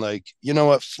somebody being like, you know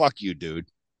what, fuck you, dude.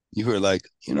 You were like,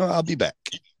 I'll be back.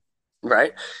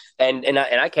 Right. And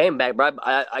I came back, bro.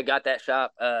 I got that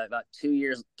shop about 2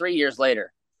 years, 3 years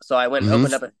later. So I went and Mm-hmm.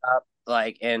 opened up a shop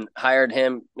like and hired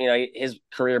him. His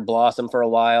career blossomed for a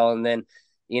while, and then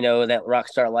that rock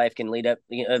star life can lead up.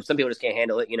 Some people just can't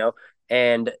handle it.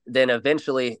 And then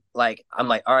eventually, like I'm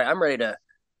like, all right, I'm ready to.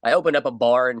 I opened up a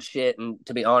bar and shit, and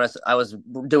to be honest, I was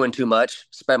doing too much,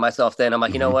 spread myself thin. I'm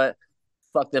like, you know Mm-hmm. what?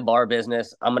 Fuck the bar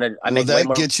business. I Well, make way that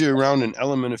more. gets you around an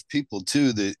element of people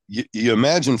too that you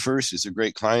imagine first is a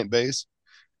great client base,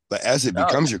 but as it Oh,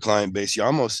 becomes your client base,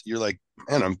 you're like,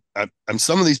 man, I'm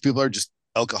some of these people are just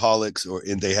alcoholics,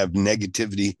 and they have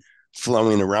negativity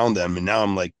flowing around them, and now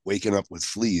I'm like waking up with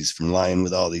fleas from lying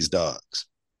with all these dogs.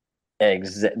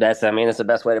 That's, I mean, that's the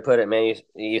best way to put it, man.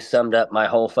 You summed up my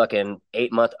whole fucking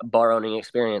 8 month bar owning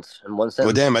experience in one Well,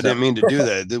 sentence. damn, I So, didn't mean to do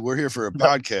that. We're here for a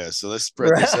podcast, so let's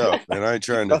spread this out. right. And I ain't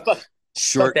trying to fuck, fuck that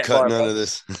shortcut bar, none bro. of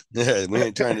this. Yeah, we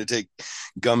ain't trying to take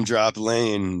gumdrop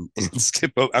lane and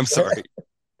skip over. I'm sorry.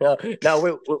 No,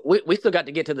 no, we still got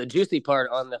to get to the juicy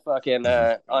part on the fucking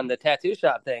Mhm. on the tattoo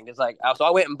shop thing. It's like, so I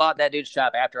went and bought that dude's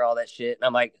shop after all that shit, and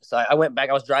I'm like, so I went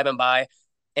back. I was driving by,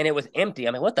 and it was empty.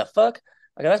 I'm like, what the fuck?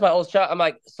 Like, that's my old shop. I'm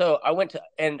like, so I went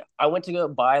to go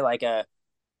buy like I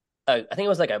think it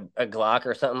was like a Glock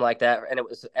or something like that, and it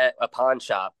was at a pawn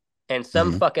shop. And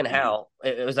some Mhm. fucking how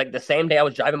it was like the same day I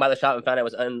was driving by the shop and found it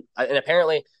was and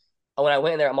apparently when I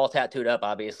went in there, I'm all tattooed up,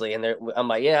 obviously, and I'm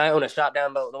like, yeah, I own a shop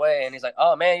down the way, and he's like,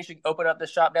 oh man, you should open up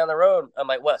this shop down the road. I'm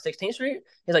like, what, 16th Street?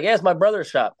 He's like, yeah, it's my brother's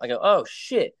shop. I go, oh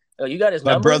shit, oh, you got his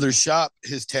My number? brother's shop,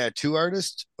 his tattoo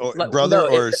artist or Like, brother, no,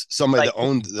 or it's somebody that like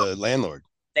owned the landlord.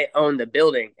 they own the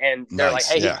building, and they're like, Nice.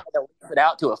 "Hey, he Yeah. tried to lease it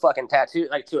out to a fucking tattoo,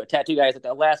 like to a tattoo guy." He's like,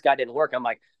 "The last guy didn't work." I'm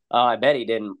like, "Oh, I bet he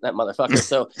didn't, that motherfucker."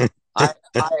 So I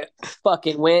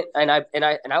fucking went, and I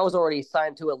was already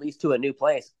signed to a lease to a new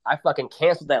place. I fucking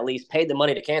canceled that lease, paid the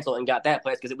money to cancel, and got that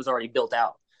place because it was already built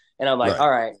out. And I'm like, Right. "All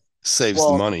right, Saves the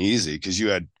well, money easy because you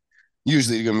had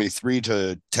usually going to be $3,000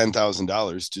 to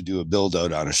 $10,000 to do a build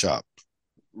out on a shop.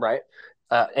 right."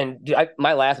 And dude,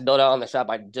 my last build out on the shop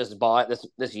I just bought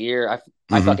this year. I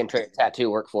Mm-hmm. fucking traded tattoo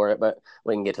work for it, but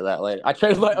we can get to that later. I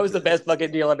traded. It was the best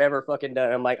fucking deal I've ever fucking done.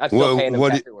 I'm like, I'm still What paying them what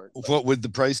tattoo work. But, what would the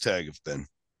price tag have been?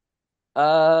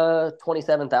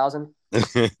 27,000.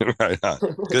 Right on.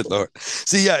 Good Lord.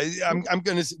 See, yeah, I'm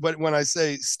gonna. But when I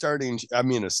say starting, I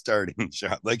mean a starting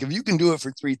shop. Like if you can do it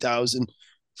for 3,000,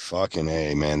 fucking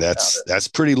a man, that's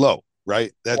pretty low,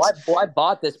 right? That's I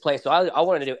bought this place, so I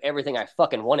wanted to do everything I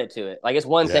fucking wanted to it. Like it's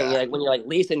one thing, yeah, like when you're like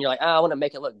leasing, you're like, I want to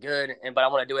make it look good, but I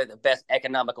want to do it at the best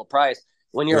economical price.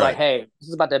 When you're like, right, hey, this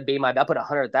is about to be I put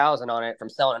 100,000 on it from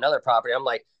selling another property. I'm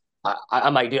like,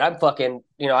 I'm like, dude, I'm fucking,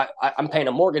 I'm paying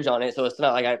a mortgage on it, so it's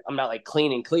not like I'm not like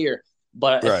clean and clear,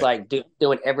 but it's right. like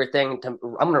doing everything to.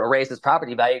 I'm gonna raise this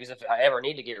property value because if I ever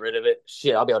need to get rid of it,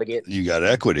 shit, I'll be able to get You got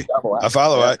equity. double I out of it.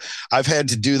 follow. Yeah. I've had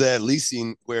to do that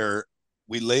leasing where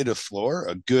we laid a floor,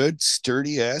 a good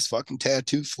sturdy ass fucking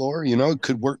tattoo floor. It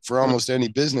could work for almost any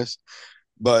business.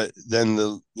 But then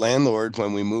the landlord,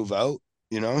 when we move out,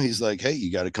 he's like, hey,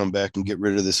 you got to come back and get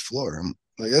rid of this floor. I'm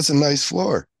like, that's a nice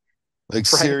floor. Like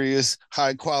Right. serious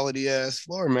high quality ass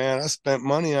floor, man. I spent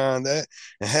money on that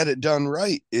and had it done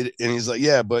right. And he's like,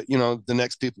 yeah, but the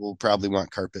next people will probably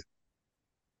want carpet.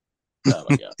 Oh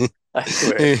my god. I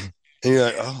swear. And you're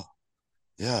like, oh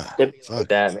yeah, It'd be like fuck.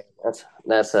 that, man.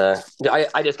 That's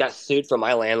I just got sued from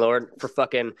my landlord for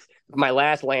fucking my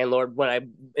last landlord when I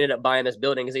ended up buying this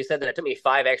building because he said that it took me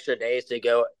 5 extra days to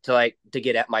go to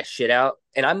get at my shit out.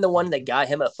 And I'm the one that got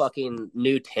him a fucking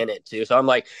new tenant too. So I'm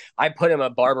like, I put him a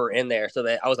barber in there so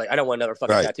that I was like, I don't want another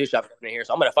fucking Right. tattoo shop coming in here.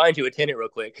 So I'm gonna find you a tenant real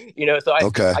quick. So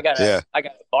Okay. Yeah. I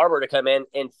got a barber to come in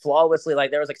and flawlessly,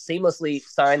 like there was like seamlessly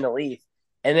sign the lease.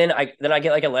 And then I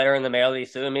get like a letter in the mail that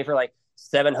he's suing me for like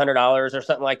 $700 or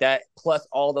something like that, plus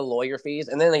all the lawyer fees,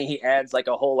 and then he adds like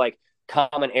a whole like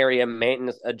common area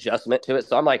maintenance adjustment to it.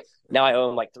 So I'm like, now I owe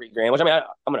him like $3,000, which I mean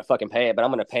I'm gonna fucking pay it, but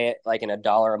I'm gonna pay it like in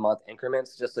 $1 a month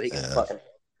increments just so he can Yeah. fucking,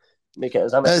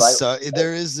 because I'm just like,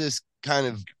 There is this kind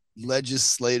of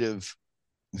legislative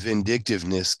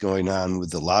vindictiveness going on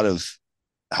with a lot of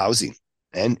housing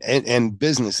and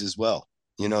business as well.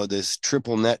 You know, this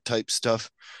triple net type stuff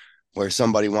where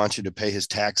somebody wants you to pay his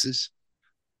taxes,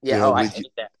 you yeah, know, oh, I with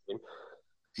hate that, dude.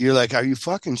 you're like, are you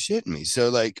fucking shitting me? So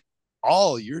like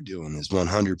all you're doing is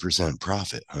 100%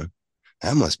 profit, huh?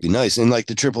 That must be nice. And like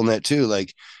the triple net too,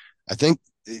 like I think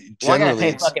Well, I gotta generally pay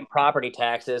it's fucking property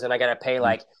taxes, and I gotta pay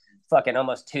like fucking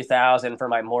almost 2,000 for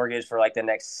my mortgage for like the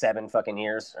next 7 fucking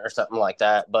years or something like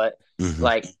that. But mm-hmm.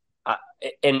 like, I,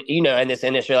 and you know, in this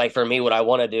industry, like for me, what I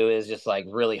want to do is just like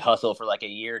really hustle for like a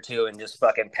year or two and just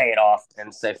fucking pay it off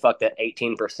and say fuck that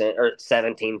 18% or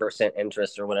 17%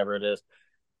 interest or whatever it is.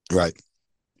 Right.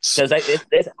 Because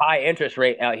it's high interest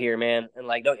rate out here, man. And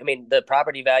like, don't, I mean, the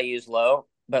property value is low,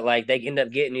 but like they end up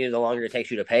getting you the longer it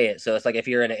takes you to pay it. So it's like if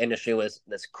you're in an industry with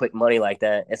this quick money like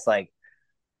that, it's like,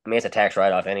 I mean, it's a tax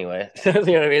write off anyway. You know what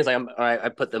I mean? It's like all right, I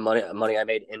put the money I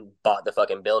made and bought the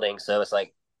fucking building, so it's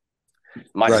like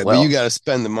might as Right, but you well. got to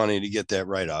spend the money to get that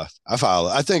write off. I follow.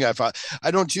 I think I follow. I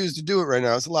don't choose to do it right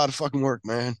now. It's a lot of fucking work,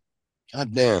 man.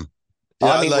 God damn. I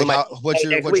Yeah, mean, with like my how? What's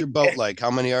next your week, boat like?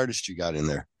 How many artists you got in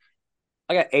there?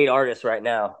 I got 8 artists right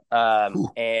now,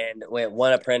 Whew. and we have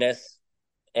one apprentice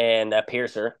and a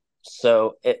piercer.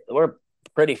 So we're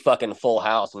pretty fucking full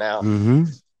house now, Mm-hmm. and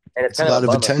it's It's a kind of a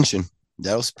lot of bummer. attention.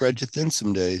 That'll spread you thin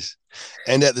some days,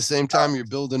 and at the same time, you're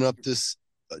building up this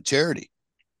charity.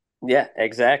 Yeah,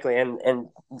 exactly. And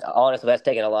honestly, that's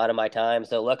taken a lot of my time.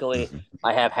 So luckily, Mm-hmm.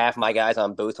 I have half my guys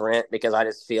on booth rent because I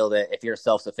just feel that if you're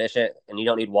self-sufficient and you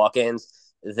don't need walk-ins,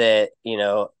 that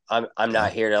I'm Yeah.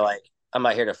 not here to like I'm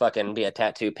not here to fucking be a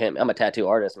tattoo pimp. I'm a tattoo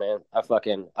artist, man.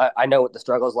 I know what the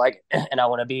struggle is like, and I Right.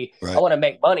 want to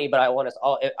make money, but I want us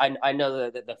all. I know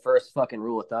that the first fucking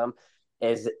rule of thumb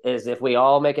is if we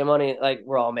all making money, like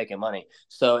we're all making money.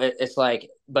 So it's like,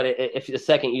 but if the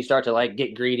second you start to like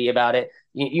get greedy about it,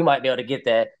 you might be able to get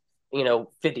that,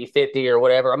 50-50 or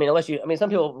whatever. I mean, I mean, some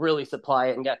people really supply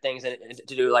it and got things to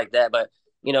do like that. But,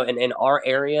 in our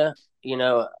area,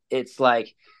 it's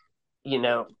like, you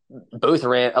know, booth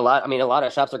rent a lot. I mean, a lot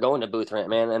of shops are going to booth rent,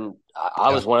 man. And I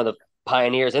Yeah. was one of the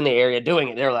pioneers in the area doing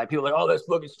it. They're like, people are like, oh, that's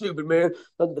fucking stupid, man.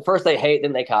 But the first they hate,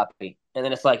 then they copy. And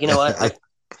then it's like, you know what?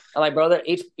 I'm like, brother,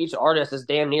 each artist is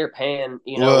damn near paying,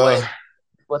 Well,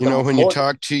 what you the know, when you more.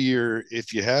 talk to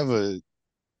if you have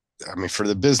I mean, for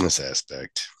the business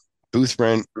aspect, booth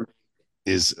rent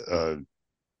is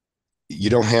you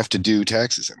don't have to do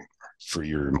taxes anymore for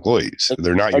your employees.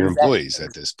 They're not your Exactly. employees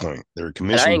at this point. They're a And I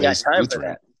commission ain't got based time booth for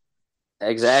rent. that.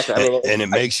 Exactly. I mean, And it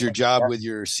I, makes your job yeah. with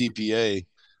your CPA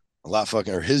a lot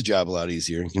fucking, or his job a lot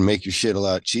easier. You can make your shit a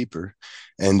lot cheaper.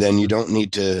 And then you don't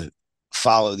need to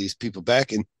follow these people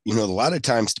back. And, you know, a lot of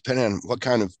times, depending on what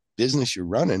kind of business you're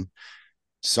running,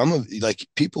 some of like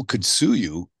people could sue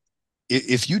you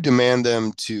if you demand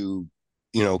them to,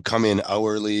 you know, come in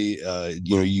hourly.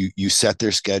 You know, you set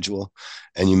their schedule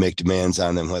and you make demands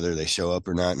on them whether they show up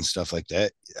or not and stuff like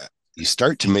that. You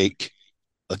start to make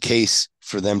a case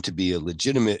for them to be a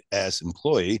legitimate ass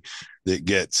employee that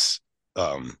gets,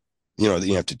 um you know, that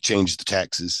you have to change the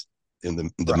taxes and the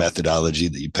Right. methodology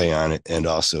that you pay on it, and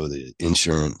also the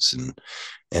insurance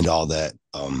and all that,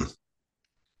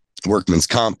 workman's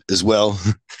comp as well.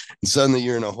 And suddenly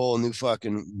you're in a whole new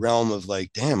fucking realm of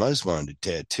like, damn, I just wanted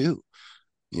to tattoo.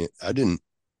 Yeah, I didn't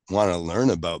want to learn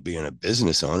about being a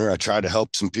business owner. I tried to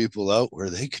help some people out where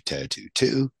they could tattoo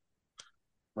too.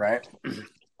 Right.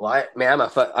 Well, man, I'm a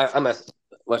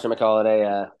whatchamacallit,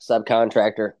 a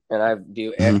subcontractor, and I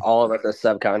view Mhm. all of us as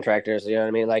subcontractors. You know what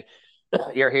I mean? Like,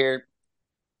 you're here,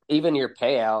 even your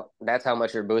payout, that's how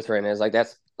much your booth rent is. Like,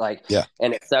 that's like, Yeah.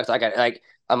 and it sucks.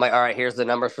 I'm like, all right, here's the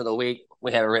numbers for the week.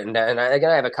 We have it written down. And again,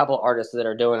 I have a couple artists that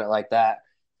are doing it like that.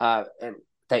 And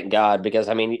thank God, because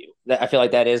I mean, I feel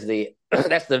like that is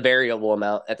that's the variable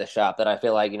amount at the shop that I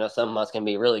feel like, some months can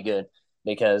be really good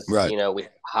because, Right. we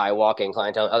have high walk-in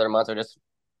clientele. Other months are just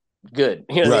good.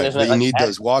 You know what I mean? Right. There's But not you like need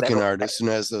those walk-in never. artists. And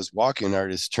as those walk-in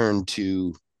artists turn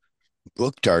to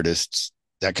booked artists,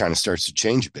 that kind of starts to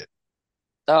change a bit.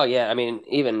 Oh yeah, I mean,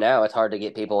 even now it's hard to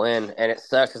get people in, and it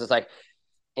sucks because it's like,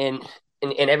 and,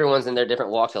 and everyone's in their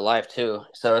different walks of life too.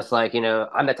 So it's like,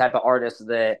 I'm the type of artist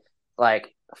that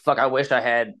like, fuck, I wish I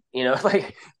had,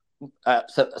 like,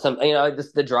 some,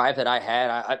 this the drive that I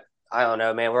had. I don't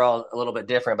know, man. We're all a little bit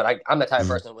different, but I'm the type of Mhm.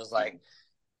 person who was like,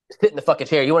 sit in the fucking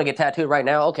chair. You want to get tattooed right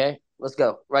now? Okay. let's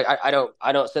go. Right. I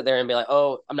don't sit there and be like,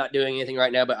 oh, I'm not doing anything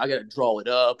right now, but I got to draw it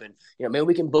up. And, maybe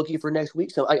we can book you for next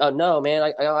week. So no,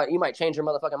 man, you might change your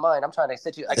motherfucking mind. I'm trying to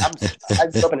sit you like, I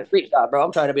grew up in a street shop, bro.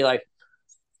 I'm trying to be like,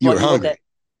 You well, were hungry.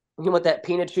 you want that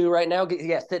peanut chew right now?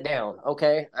 Yeah, sit down.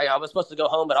 Okay. I was supposed to go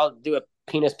home, but I'll do a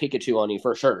penis Pikachu on you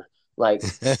for sure. Like,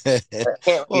 I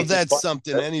can't Well, refuse this that's one.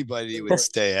 something anybody would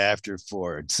stay after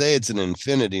for. Say it's an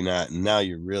infinity knot, and now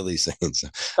you're really saying so.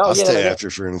 Oh I'll yeah, stay after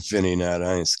for an infinity knot.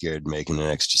 I ain't scared making an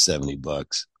extra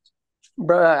 $70.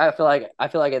 bro. I feel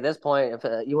like at this point, if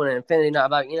you want an infinity, not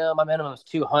about my minimum is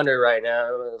 200 right now.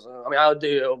 I mean, I'll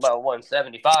do about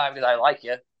 175 because I like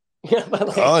you. Yeah, but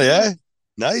Oh like, yeah,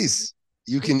 nice.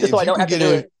 You can just so if I you don't can have to get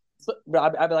do in. it.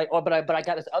 But I'd be like, oh, but I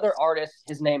got this other artist.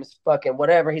 His name's fucking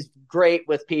whatever. He's great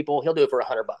with people. He'll do it for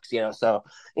 $100. So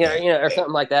Yeah, or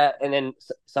something like that. And then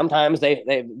sometimes they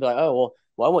be like, oh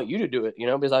well, I want you to do it.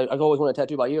 Because I've always wanted a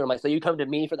tattoo by you. I'm like, so you come to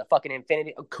me for the fucking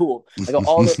infinity? Oh, cool. I go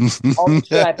all this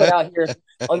shit I put out here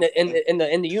on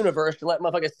the universe to let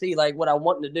motherfuckers see like what I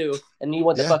want to do, and you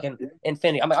want the yeah. fucking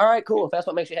infinity. I'm like, all right, cool. If that's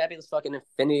what makes you happy, let's fucking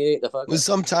infinity the fuck Well, up.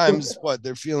 sometimes what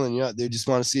they're feeling, they just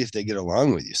want to see if they get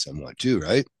along with you somewhat too,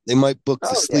 right? They might book the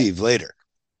Oh yeah. sleeve later.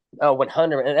 Oh,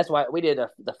 100. And that's why we did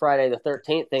the Friday the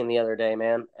 13th thing the other day,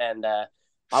 man. And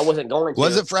I wasn't going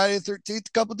Was to. it Friday the 13th?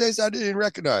 A couple days I didn't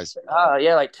recognize.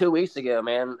 Yeah, like 2 weeks ago,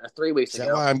 man, or 3 weeks Is that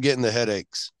ago. why I'm getting the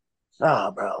headaches?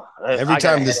 Oh, bro, Every I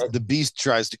got a time this headache. the beast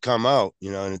tries to come out,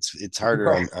 and it's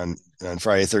harder on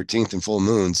Friday 13th and full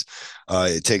moons.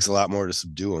 It takes a lot more to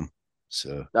subdue them.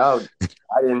 So No,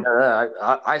 I didn't know that.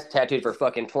 I tattooed for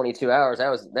fucking 22 hours. That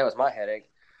was my headache.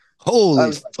 I holy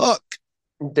was like, fuck.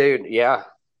 dude, yeah.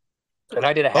 And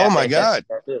I did a Oh half my day session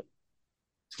god. too.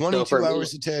 So for 22 me,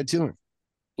 hours of tattooing.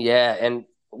 yeah, and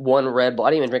one Red Bull. I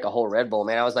didn't even drink a whole Red Bull,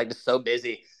 man. I was like just so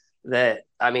busy that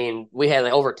I mean, we had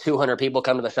like over 200 people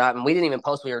come to the shop, and we didn't even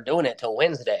post we were doing it till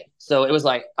Wednesday. So it was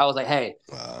like I was like, hey,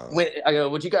 Wow. I go,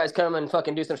 would you guys come and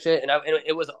fucking do some shit? And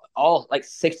it was all like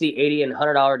 60, 80, and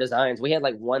 $100 designs. We had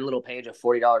like one little page of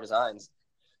 $40 designs,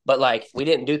 but like we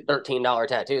didn't do $13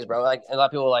 tattoos, bro. Like a lot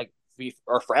of people like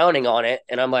are frowning on it,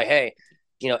 and I'm like, hey,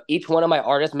 each one of my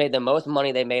artists made the most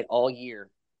money they made all year.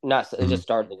 Not it Mhm. just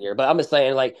started the year, but I'm just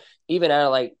saying, like, even out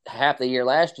of like half the year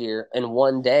last year in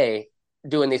one day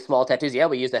doing these small tattoos. Yeah,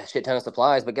 we used a shit ton of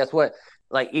supplies, but guess what?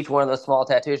 Like each one of those small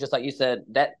tattoos, just like you said,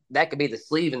 that could be the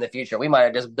sleeve in the future. We might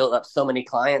have just built up so many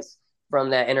clients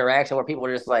from that interaction where people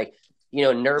are just like,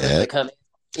 nervous Yeah. to come in.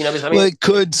 Because I Well, mean, it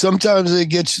could. Sometimes it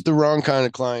gets the wrong kind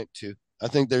of client too. I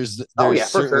think oh there's yeah,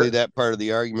 for certainly sure. that part of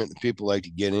the argument that people like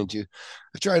to get into.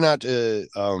 I try not to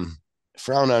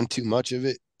frown on too much of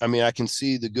it. I mean, I can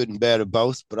see the good and bad of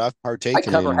both, but I've I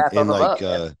partaken cover half of in them like up,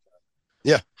 man.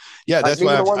 yeah, yeah. Like That's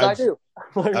these are why the I've ones I I've do.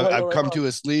 Like, I've, I've come oh, to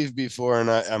a sleeve before, and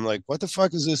I'm like, what the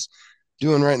fuck is this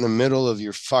doing right in the middle of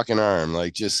your fucking arm?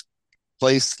 Like just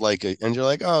placed like and you're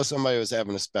like, oh, somebody was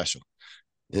having a special.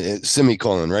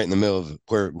 Semicolon right in the middle of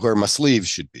where my sleeve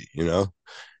should be, You're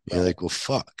right. like, well,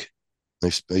 fuck.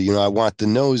 I want the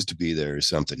nose to be there or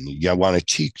something. I want a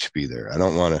cheek to be there. I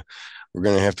don't want to. We're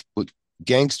gonna have to put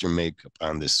gangster makeup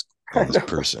on this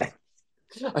person.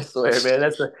 I swear, man.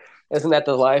 Isn't that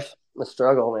the life, the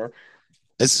struggle, man?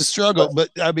 It's a struggle, But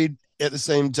but I mean, at the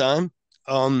same time,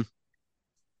 um,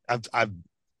 I've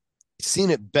seen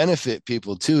it benefit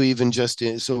people too. Even just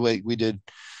so wait, we did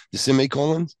the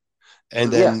semicolons,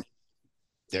 and yeah, then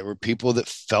there were people that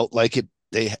felt like it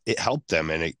helped them,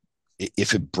 and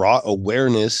if it brought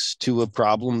awareness to a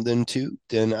problem,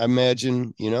 then I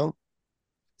imagine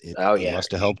oh it yeah,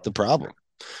 must have helped the problem.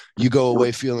 You go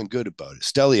away feeling good about it.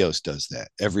 Stelios does that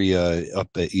every up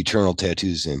at Eternal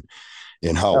Tattoos in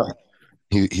oh, Howell.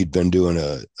 He'd been doing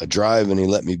a drive, and he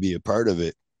let me be a part of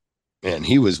it. And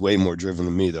he was way more driven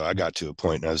than me, though. I got to a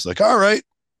point and I was like, all right,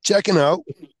 checking out.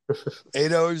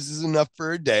 8 hours is enough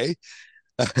for a day.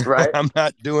 right. I'm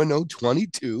not doing no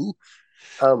 22.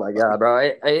 Oh my god, bro!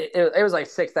 It was like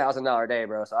 $6,000 day,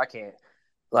 bro. So I can't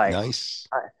like Nice.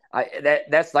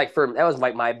 that's like that was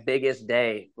like my biggest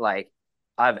day like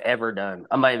I've ever done.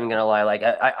 I'm not even gonna lie. Like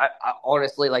I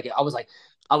honestly like I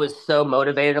was so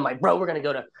motivated. I'm like, bro, we're gonna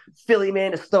go to Philly,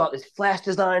 man, to throw out these flash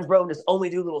designs, bro, and just only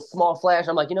do little small flash.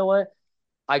 I'm like, you know what?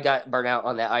 I got burnt out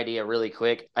on that idea really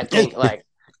quick. I think like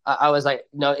I was like,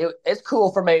 no, it's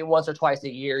cool for maybe once or twice a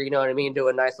year. You know what I mean? Do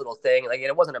a nice little thing. Like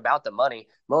it wasn't about the money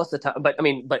most of the time. But I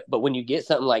mean, but when you get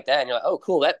something like that, and you're like, oh,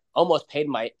 cool, that almost paid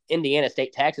my Indiana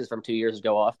state taxes from 2 years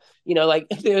ago off. Like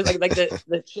it was like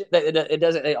the shit that it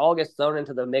doesn't. It all gets thrown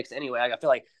into the mix anyway. Like, I feel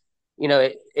like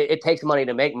it takes money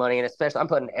to make money, and especially I'm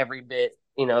putting every bit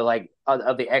like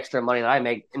of the extra money that I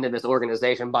make into this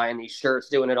organization, buying these shirts,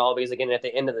 doing it all because again, at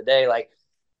the end of the day, like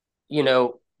you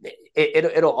know,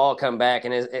 it'll all come back,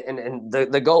 and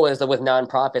the goal is that with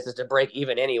nonprofits is to break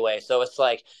even anyway. So it's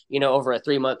like, over a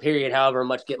 3 month period, however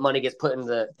much money gets put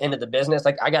into the business,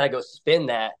 like I gotta go spend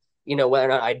that. Whether or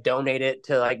not I donate it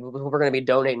to, like, we're going to be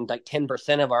donating like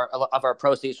 10% of our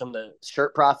proceeds from the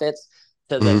shirt profits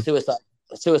to the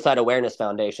Mm-hmm. suicide awareness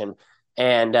foundation.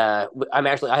 And I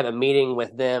have a meeting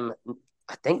with them.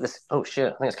 I think this oh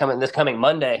shit I think it's coming this coming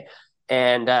Monday.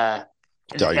 And Thought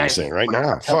you were I, saying right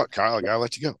now. Fuck, Kyle, I gotta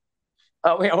let you go.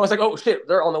 oh yeah, I was like, oh shit,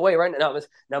 they're on the way right now.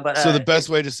 No, but So the best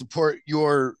way to support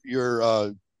your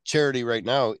charity right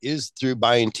now is through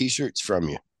buying T-shirts from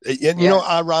you. And yeah,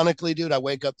 ironically, dude, I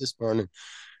wake up this morning.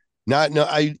 Not no,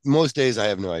 I most days I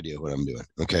have no idea what I'm doing.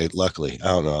 Okay, luckily, I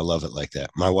don't know. I love it like that.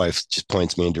 My wife just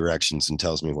points me in directions and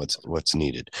tells me what's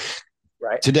needed.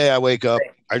 right. Today I wake up,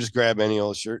 I just grab any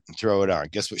old shirt and throw it on.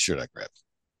 Guess what shirt I grab?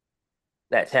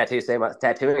 That tattooing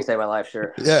saved my life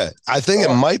shirt. Yeah, I think it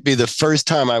Oh, might be the first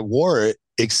time I wore it,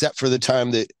 except for the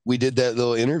time that we did that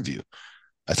little interview.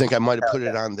 I think I might have put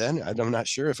it on then. I'm not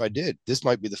sure if I did. This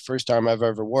might be the first time I've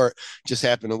ever wore it. Just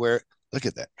happened to wear it. Look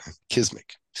at that.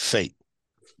 Kismic. Fate.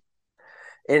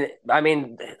 and I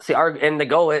mean, see, the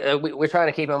goal is, we're trying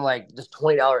to keep them like just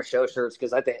 $20 show shirts,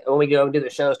 because I think when we go and do the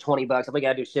shows, $20. If we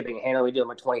gotta do shipping and handling, we do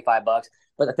them at $25.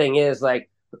 But the thing is, like,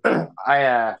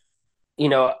 my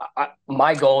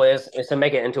goal is to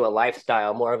make it into a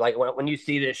lifestyle, more of like, when you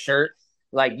see this shirt,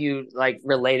 like, you like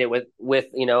relate it with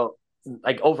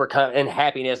like overcome and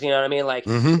happiness. You know what I mean? Like,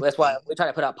 Mm-hmm. that's why we try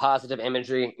to put out positive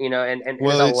imagery. And there's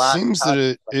Well, a it lot seems that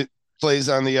of it plays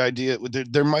on the idea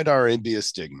there might already be a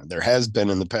stigma. There has been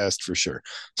in the past for sure.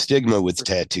 Stigma with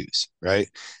tattoos, right?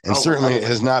 And oh, certainly it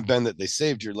has 100%. not been that they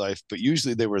saved your life, but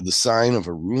usually they were the sign of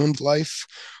a ruined life,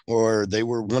 or they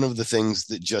were one of the things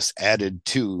that just added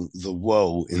to the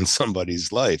woe in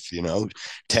somebody's life. Right.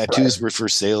 Tattoos were for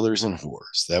sailors and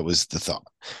whores. That was the thought.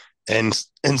 And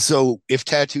so if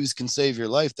tattoos can save your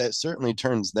life, that certainly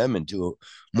turns them into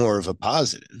more of a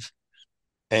positive,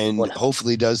 and One,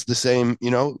 hopefully does the same,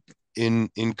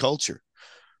 in culture.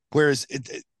 Whereas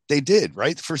they did,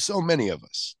 right, for so many of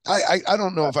us. I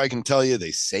don't know if I can tell you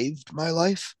they saved my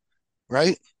life,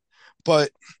 right, but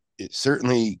it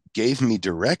certainly gave me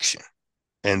direction,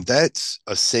 and that's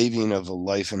a saving of a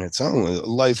life in its own. A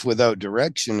life without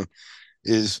direction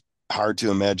is hard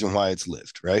to imagine why it's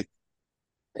lived, right?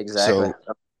 exactly.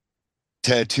 So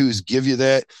tattoos give you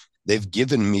that. They've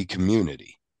given me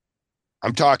community.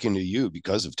 I'm talking to you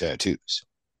because of tattoos,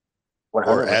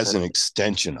 or as 100%. an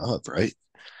extension of, right?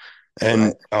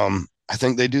 And Right. I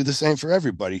think they do the same for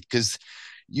everybody, because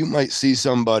you might see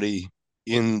somebody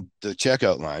in the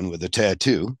checkout line with a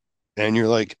tattoo, and you're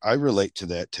like, I relate to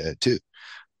that tattoo.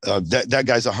 That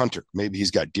guy's a hunter. Maybe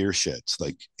he's got deer sheds,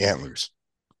 like antlers,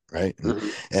 right? And,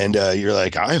 Mm-hmm. and you're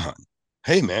like, I hunt.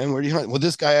 Hey man, where do you hunt? Well,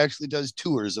 this guy actually does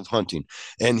tours of hunting,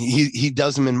 and he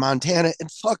does them in Montana.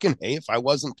 And fucking hey, if I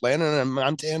wasn't planning on a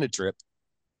Montana trip,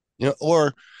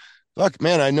 or fuck,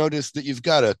 man, I noticed that you've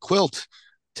got a quilt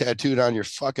tattooed on your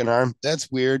fucking arm. That's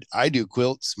weird. I do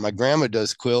quilts. My grandma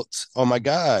does quilts. Oh my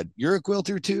God, you're a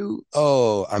quilter too?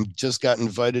 Oh, I'm just got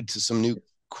invited to some new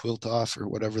quilt off or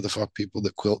whatever the fuck people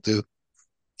that quilt do.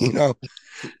 You know,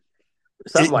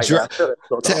 Something like that. I'm sure that's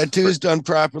built off. tattoos done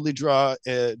properly draw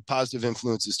positive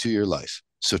influences to your life.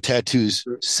 So tattoos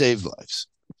save lives.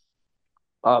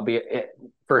 I'll be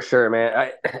for sure,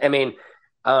 man. I mean,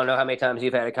 I don't know how many times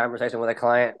you've had a conversation with a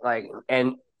client, like,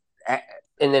 and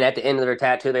then at the end of their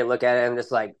tattoo, they look at it and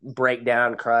just like break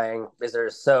down crying because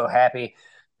they're so happy,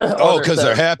 or Oh, they're because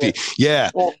they're so, happy. Yeah.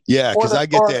 or Yeah. or Because they're I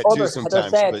get that or too they're sometimes.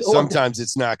 sad. But sometimes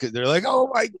it's not because they're like, oh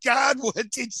my God, what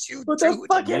did you What the do to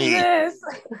fuck is me? this?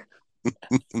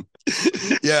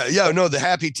 Yeah. Yeah. No, the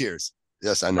happy tears.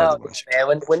 Yes, I know Oh the ones you're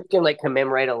man, talking when you can like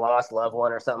commemorate a lost loved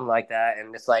one or something like that,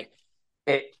 and it's like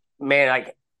it, man.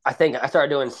 Like, I think I started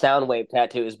doing sound wave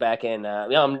tattoos back in.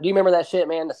 Do you remember that shit,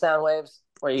 man? The sound waves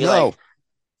where you about. like,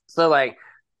 so like,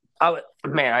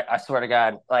 man, I swear to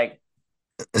God, like,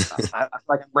 I feel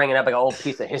like I'm bringing up like an old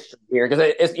piece of history here,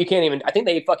 because you can't even. I think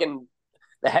they fucking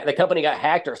the company got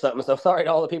hacked or something. So sorry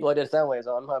to all the people I did sound waves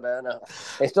on. My bad. No,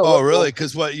 they still Oh, look really? cool.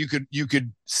 Because what you could You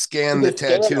scan the could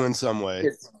scan tattoo them. in some way,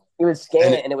 You would and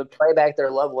scan it, and it would play back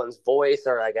their loved one's voice,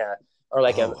 or like oh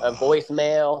a wow.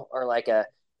 voicemail, or like a,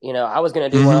 I was gonna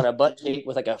do one Mm-hmm. on a butt cheek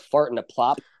with like a fart and a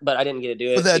plop, but I didn't get to do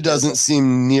Well, it that because doesn't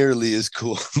seem nearly as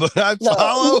cool, but I no.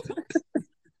 follow.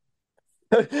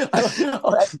 I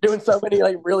was doing so many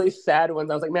like really sad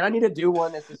ones. I was like, man, I need to do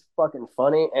one that's just fucking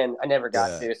funny, and I never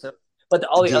got Yeah, to. So, but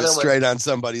all the do it other ones, straight on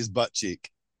somebody's butt cheek.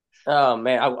 oh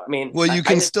man, I mean, Well, you I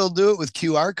can did. still do it with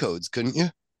QR codes, couldn't you?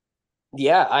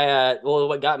 Yeah, well,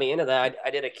 what got me into that,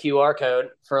 I did a QR code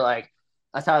for like.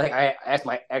 that's how I asked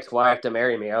my ex-wife to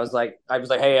marry me. I was like,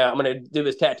 hey, I'm gonna do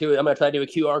this tattoo. I'm gonna try to do a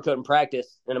QR code in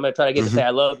practice, and I'm gonna try to get to Mm-hmm. say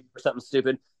I love you or something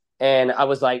stupid. And I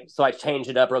was like, so I changed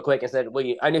it up real quick and said, well,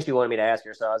 I knew she wanted me to ask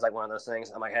her, so I was like one of those things.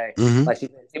 I'm like, hey, Mm-hmm. like she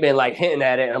been like hinting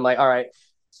at it, and I'm like, all right.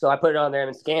 So I put it on there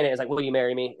and scanned it. It's like, will you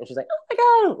marry me? And she's like, oh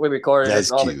my god. We recorded it That's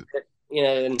and all this cute. shit,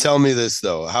 and Tell me this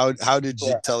though. How did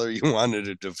you yeah. tell her you wanted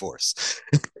a divorce?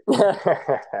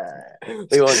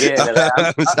 We won't get into that.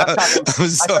 I'm talking. I'm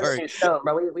My son sorry. is stone,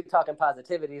 bro. We talking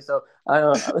positivity, so I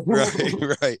Right, don't.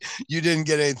 right. You didn't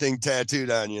get anything tattooed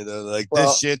on you though. Like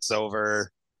this Well, shit's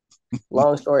over.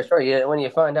 long story short, when you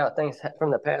find out things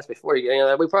from the past before we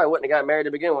probably wouldn't have got married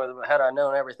to begin with had I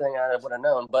known everything I would have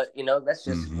known. But that's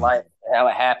just Mm-hmm. life, how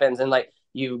it happens, and like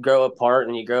you grow apart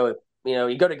and you grow,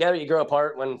 you go together, you grow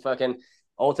apart when fucking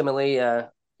ultimately,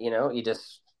 you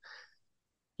just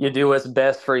you do what's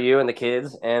best for you and the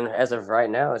kids. And as of right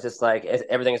now, it's just like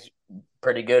everything's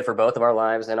pretty good for both of our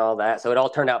lives and all that. So it all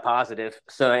turned out positive.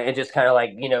 So it just kind of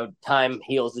like time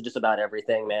heals just about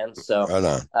everything, man. So. Right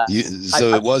on. Uh,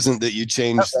 So I it wasn't that you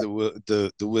changed okay.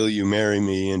 the will you marry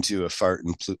me into a fart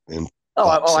and Oh,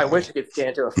 plop I wish sound. you could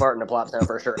scan to a fart and a plop sound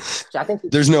for sure. So I think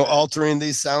There's no altering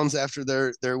these sounds after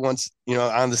they're once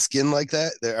on the skin like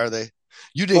that. Are they?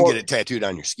 You didn't get well, it tattooed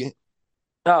on your skin.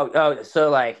 so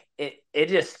like it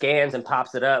just scans and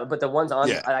pops it up. But the ones on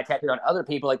Yeah. I tattooed on other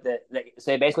people, like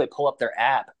so they basically pull up their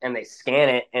app and they scan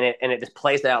it and it just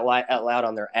plays it out loud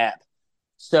on their app.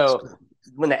 That's So cool.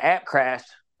 when the app crashed,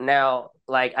 now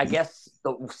like I guess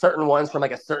the certain ones from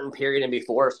like a certain period and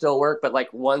before still work, but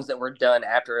like ones that were done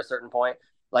after a certain point,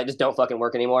 like just don't fucking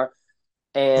work anymore.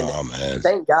 And Oh man.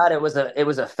 thank God it was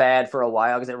a fad for a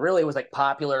while because it really was like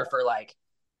popular for like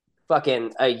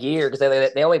fucking a year because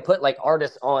they only put like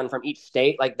artists on from each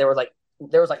state. Like there was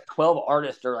like 12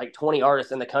 artists or like 20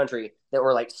 artists in the country that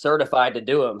were like certified to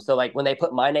do them. So like when they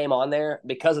put my name on there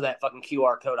because of that fucking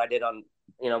QR code I did on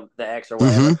the X or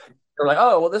Mm-hmm. whatever, they're like,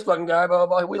 oh well, this fucking guy, blah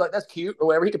blah blah. We like that's cute or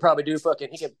whatever. He could probably do fucking.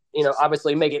 He could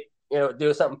obviously make it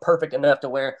do something perfect enough to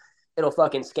where it'll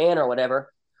fucking scan or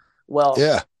whatever. Well,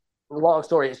 Yeah. long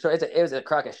story short, it was a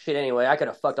crock of shit anyway. I could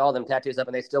have fucked all them tattoos up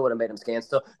and they still would have made them scans.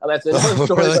 So that's another Oh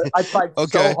story. really? But I tried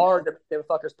so Okay. hard to make them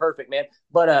fuckers perfect, man.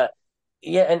 But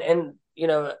yeah, and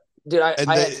dude, I, And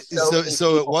I had so many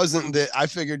so it people. wasn't that I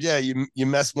figured, yeah, you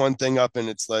mess one thing up and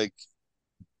it's like,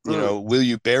 Mm, will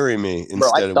you bury me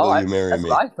bro, I instead of will thought you marry that's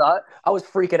what me? I thought. I was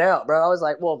freaking out, bro. I was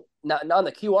like, well, not on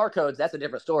the QR codes. That's a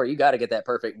different story. You got to get that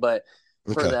perfect. But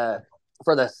for Okay. the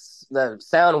for the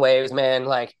sound waves, man,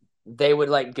 like they would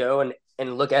like go and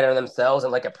look at it themselves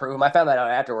and like approve them. I found that out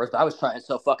afterwards, but I was trying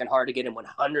so fucking hard to get him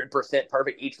 100%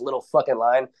 perfect each little fucking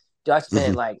line. Dude, I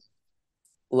spent Mm-hmm. like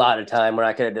a lot of time when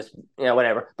I could have just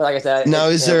whatever. But like I said, Now,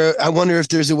 is there? I wonder if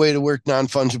there's a way to work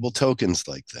non-fungible tokens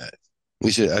like that. I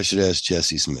should ask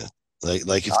Jesse Smith.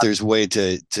 Like if there's a way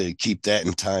to keep that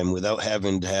in time without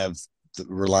having to have the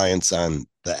reliance on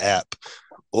the app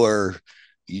or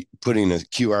putting a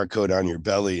QR code on your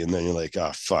belly and then you're like,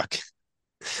 oh fuck,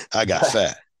 I got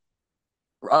fat.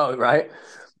 oh right.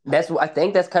 I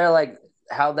think that's kind of like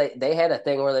how they had a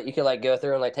thing where that you could like go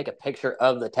through and like take a picture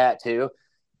of the tattoo,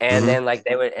 and Mm-hmm. then like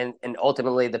they would and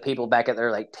ultimately the people back at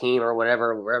their like team or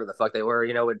whatever wherever the fuck they were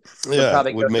would Yeah,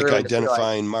 probably go would make through and just be like,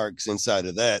 identifying marks inside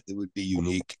of that that would be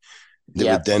unique. That yeah,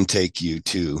 would then take you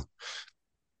to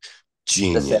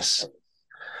the same. genius.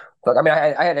 Fuck, I mean,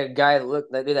 I had a guy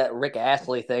that did that Rick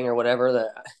Astley thing or whatever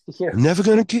that Never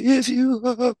gonna give you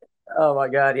up. oh my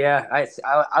god, yeah,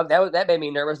 that made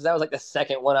me nervous. That was like the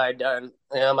second one I'd done.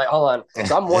 And I'm like, hold on.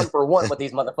 So I'm one for one with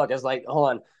these motherfuckers. Like, hold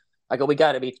on. I go, we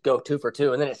got to be go two for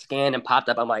two, and then it scanned and popped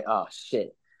up. I'm like, oh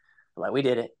shit. I'm like, we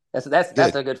did it. That's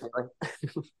Good. a good feeling.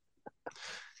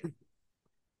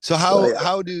 So So yeah,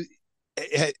 how do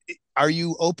are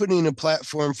you opening a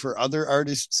platform for other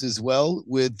artists as well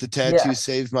with the tattoo yeah,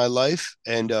 saved my life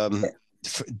and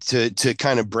to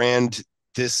kind of brand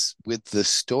this with the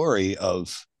story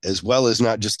of as well as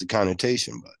not just the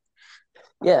connotation but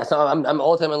yeah. So I'm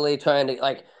ultimately trying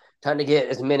to get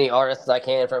as many artists as I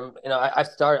can from I've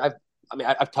started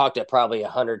I've talked to probably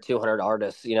 100, 200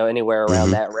 artists anywhere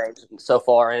around mm-hmm, that range so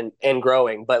far and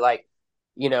growing. But like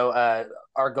you know uh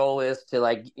our goal is to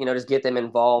like just get them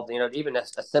involved. Even a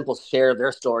simple share of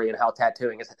their story and how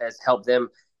tattooing has helped them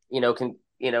can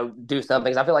do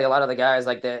something. 'Cause I feel like a lot of the guys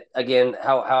like that again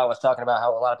how I was talking about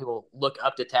how a lot of people look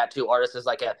up to tattoo artists as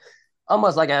like a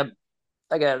almost like a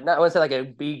not I want to say like a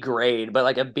B grade, but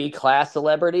like a B class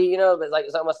celebrity, But like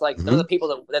it's almost like those are mm-hmm. the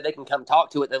people that they can come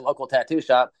talk to at the local tattoo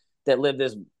shop that live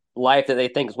this life that they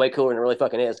think is way cooler than it really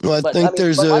fucking is. Well, I But I think mean,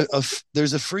 but like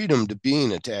there's a freedom to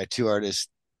being a tattoo artist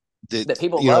that, that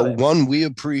people love it. one, we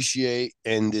appreciate,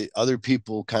 and that other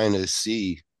people kind of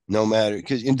see, no matter,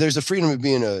 because there's a freedom of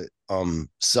being a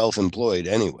self-employed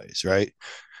anyways, right?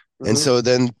 And Hmm. so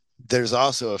then there's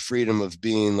also a freedom of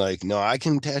being like, no, I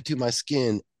can tattoo my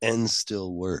skin and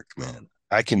still work, man.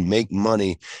 I can make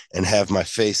money and have my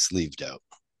face sleeved out.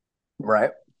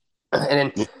 Right.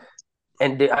 And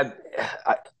then I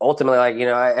ultimately, like,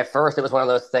 at first it was one of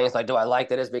those things like, do I like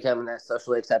that it's becoming that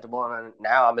socially acceptable? And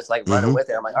now I'm just like running Mm-hmm. with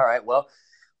it. I'm like, all right, well,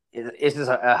 it's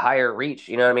just a higher reach,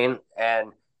 you know what I mean?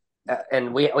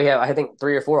 And we have, I think,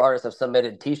 3 or 4 artists have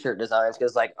submitted T-shirt designs,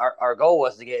 because like our goal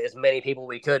was to get as many people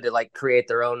we could to like create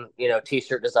their own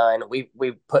T-shirt design. We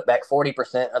put back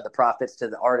 40% of the profits to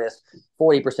the artist,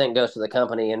 40% goes to the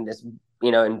company, and just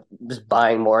and just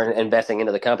buying more and investing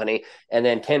into the company, and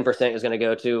then 10% is going to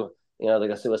go to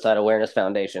the Suicide Awareness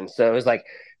Foundation. So it was like,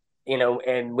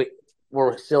 and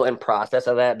we're still in process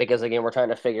of that, because again, we're trying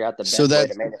to figure out the So best way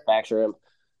that, to manufacture them.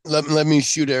 let me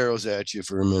shoot arrows at you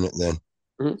for a minute then.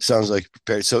 Mm-hmm. Sounds like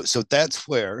prepared. So that's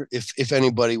where, if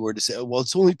anybody were to say, oh, well,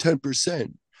 it's only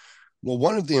 10%. Well,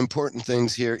 one of the important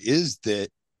things here is that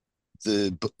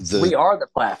the We are the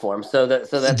platform, so that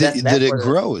that's it where the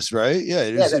grows, right? Yeah,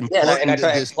 it is and I important try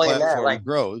that to this explain that, platform like,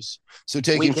 grows. So we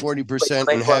taking can forty put percent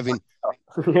and into our having,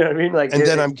 you know what I mean, like and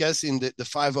then I'm guessing that the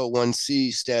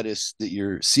 501c status that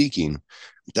you're seeking,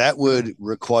 that would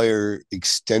require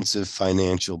extensive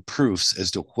financial proofs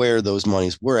as to where those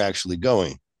monies were actually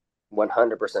going.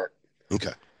 100%.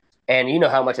 Okay. And you know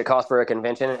how much it costs for a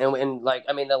convention, and like,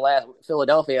 I mean, the last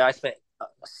Philadelphia, I spent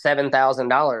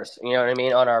 $7,000, you know what I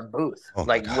mean, on our booth, Oh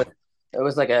my like God. with it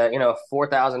was like a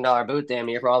 $4,000 booth damn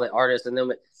near for all the artists, and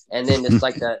then just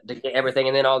like to get everything,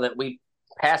 and then all that we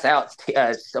pass out.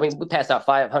 I mean, we passed out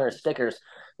 500 stickers,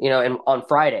 and on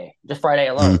Friday, just Friday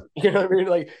alone, you know what I mean,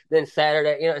 like then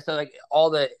Saturday, so like all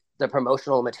the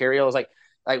promotional materials, like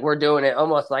we're doing it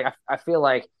almost like I feel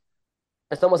like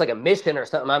it's almost like a mission or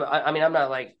something. I mean, I'm not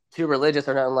like too religious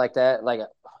or nothing like that. Like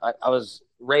I was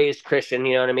raised Christian,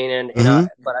 you know what I mean?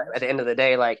 Mm-hmm. At the end of the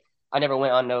day, like I never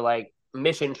went on no like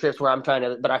mission trips where I'm trying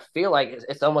to, but I feel like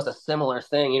it's almost a similar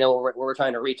thing, where we're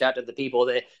trying to reach out to the people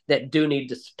that do need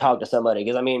to talk to somebody.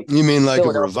 Because I mean, You mean like a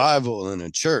Philadelphia, revival in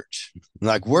a church?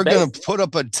 Like we're going to based. put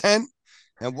up a tent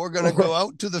and we're going to go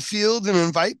out to the field and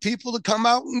invite people to come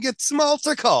out and get some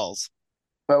altar calls.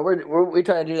 But we're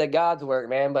trying to do that God's work,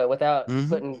 man, but without Mm-hmm.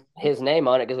 putting His name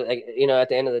on it, because like, at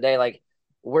the end of the day, like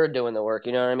we're doing the work.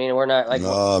 You know what I mean? We're not like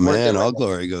Oh we're man, doing all it,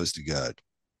 glory goes to God.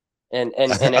 and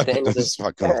at the end I'm of the just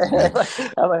fucking with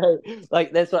you, man.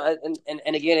 like that's what,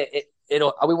 and again,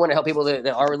 it'll we want to help people that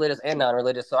are religious and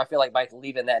non-religious. So I feel like by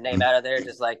leaving that name out of there,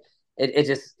 just like it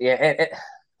just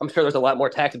I'm sure there's a lot more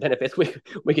tax benefits we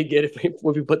could get if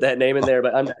we put that name in there,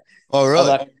 but Oh, I'm really?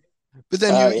 not. But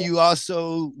then you Yeah, you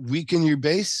also weaken your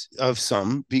base of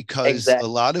some, because a exactly.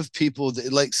 lot of people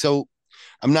like, so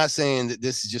I'm not saying that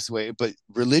this is just the way, but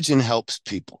religion helps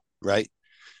people, right?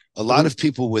 A lot Mm-hmm. of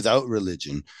people without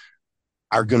religion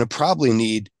are going to probably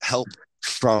need help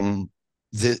from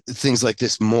things like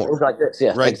this Things more, like this,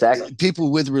 yeah, right? exactly. People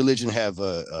with religion have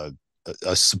a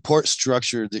support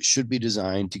structure that should be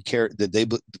designed to care, that they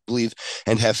believe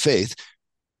and have faith,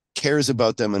 cares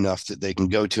about them enough that they can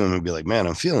go to him and be like, man,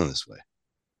 I'm feeling this way.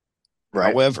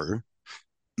 Right. However,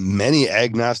 many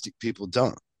agnostic people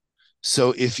don't.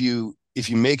 So if you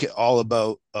make it all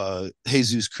about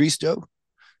Jesus Christo,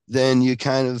 then you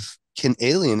kind of can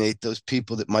alienate those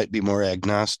people that might be more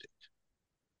agnostic.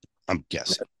 I'm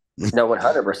guessing. No,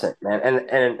 100%, man.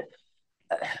 And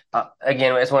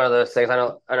again, it's one of those things.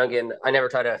 I never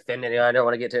try to offend anyone. I don't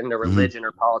want to get into Mm-hmm. religion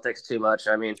or politics too much.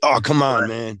 I mean, Oh, come on, but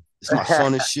man. It's my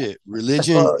funnest shit.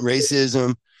 Religion, well,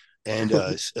 racism, and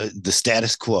the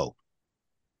status quo.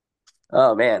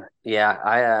 oh man,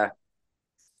 I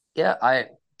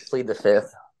plead the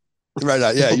fifth. Right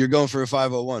on. Yeah, you're going for a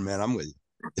 501, man. I'm with you.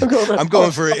 I'm going I'm for- going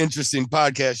oh, for an interesting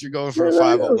podcast. You're going for a no,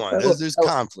 no, no. 501. There's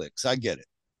conflicts. I get it.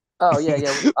 Oh, yeah,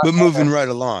 yeah. But moving right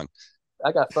along.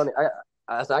 I got funny.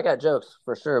 I got jokes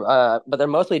for sure. But they're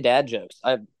mostly dad jokes.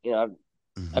 I've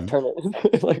Mm-hmm. turned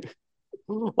it like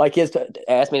my kids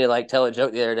asked me to like tell a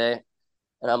joke the other day,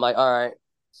 and I'm like, all right.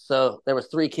 So there was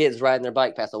 3 kids riding their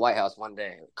bike past the White House one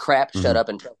day. Crap, shut Mm-hmm. up,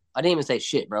 and I didn't even say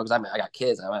shit, bro, because I got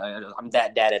kids. I'm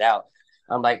that dadded out.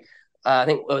 I'm like, I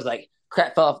think it was like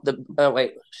crap fell off the.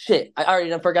 Wait, shit! I already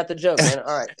done forgot the joke, man.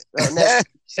 All right,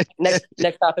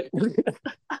 next topic.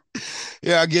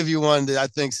 Yeah, I'll give you one that I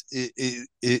think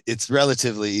it's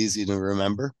relatively easy to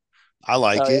remember. I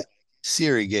like Oh yeah. it.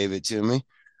 Siri gave it to me.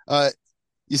 Uh,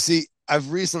 you see,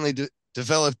 I've recently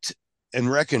developed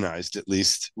and recognized, at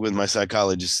least with my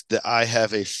psychologist, that I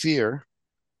have a fear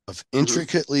of Mm-hmm.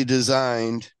 intricately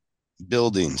designed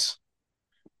Buildings.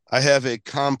 I have a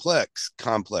complex.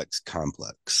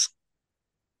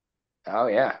 Oh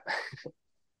yeah.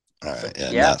 All So right,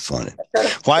 yeah, yeah, not funny.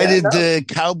 Why yeah. did No, the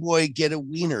cowboy get a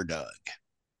wiener dog?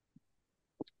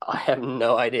 I have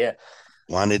no idea.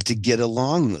 Wanted to get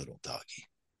along, little doggy.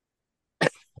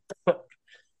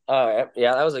 All right.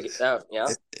 Yeah, that was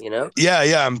yeah.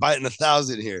 Yeah, I'm biting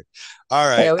 1,000 here. All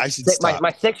right, Hey, I should my stop.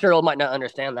 my 6 year old might not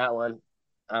understand that one.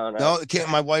 I don't know. No, can't.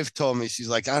 My wife told me, she's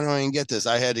like, I don't even get this.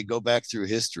 I had to go back through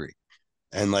history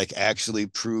and like actually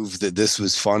prove that this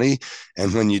was funny.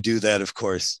 And when you do that, of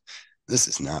course, this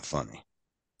is not funny.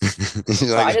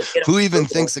 I Like, just get who them even from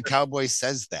thinks a cowboy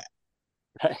says that?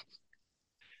 Google.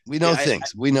 We know Yeah,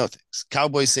 things. We know things.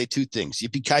 Cowboys say two things: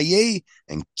 yippee ki yay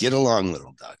and get along,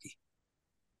 little doggy.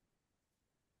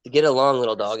 get along,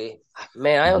 little doggy.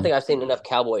 Man, I don't Mm-hmm. think I've seen enough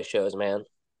cowboy shows, man.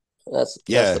 That's the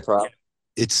Yeah, problem.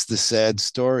 it's the sad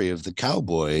story of the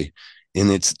cowboy in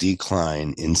its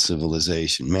decline in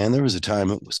civilization. Man, there was a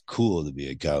time it was cool to be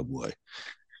a cowboy.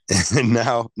 And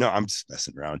now, no, I'm just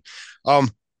messing around.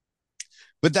 Um,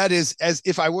 but that is as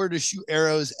if I were to shoot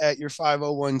arrows at your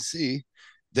 501c,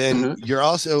 then Hmm. you're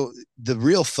also the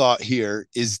real thought here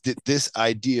is that this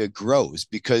idea grows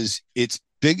because its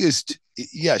biggest,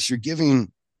 yes, you're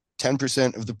giving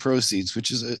 10% of the proceeds,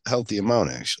 which is a healthy amount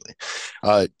actually,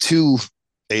 to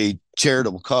a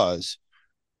charitable cause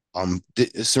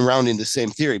surrounding the same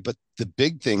theory. But the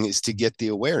big thing is to get the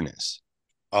awareness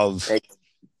of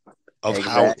how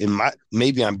Exactly. in my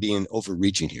maybe I'm being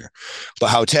overreaching here, but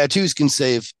how tattoos can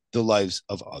save the lives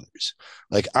of others.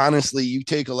 Like honestly, you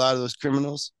take a lot of those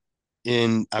criminals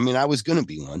in, I mean, I was gonna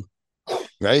be one,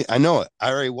 right? I know it.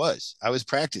 I already was. I was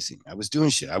practicing. I was doing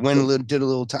shit. I went and did a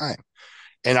little time.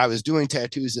 And I was doing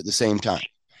tattoos at the same time.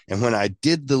 And when I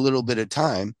did the little bit of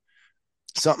time,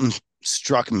 something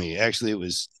struck me. Actually, it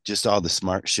was just all the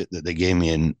smart shit that they gave me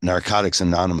in Narcotics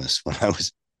Anonymous when I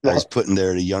was put in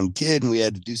there as a young kid and we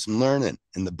had to do some learning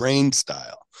in the brain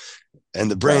style. And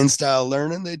the brain style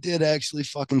learning they did actually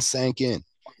fucking sank in.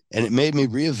 And it made me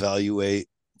reevaluate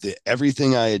that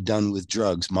everything I had done with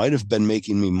drugs might have been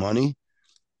making me money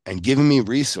and giving me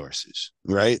resources,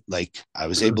 right? Like I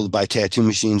was able to buy tattoo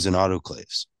machines and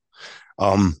autoclaves.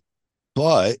 Um,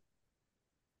 but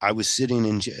I was sitting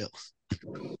in jail.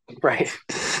 Right.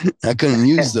 I couldn't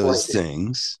use And those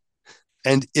things.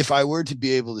 And if I were to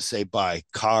be able to say buy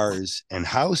cars and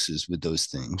houses with those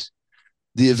things,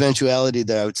 the eventuality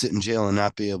that I would sit in jail and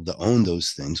not be able to own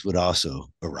those things would also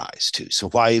arise too. So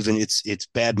why even it's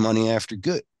bad money after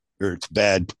good, or it's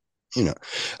bad, you know.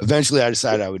 Eventually I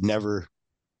decided I would never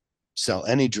sell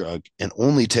any drug and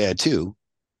only tattoo,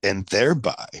 and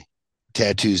thereby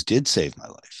tattoos did save my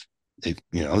life.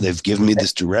 They've given me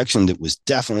this direction that was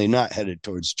definitely not headed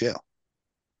towards jail.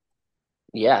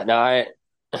 yeah, no,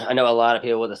 I know a lot of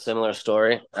people with a similar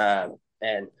story, and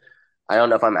I don't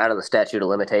know if I'm out of the statute of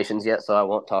limitations yet, so I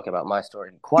won't talk about my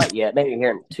story quite yet. Maybe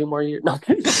here in 2 more years. No,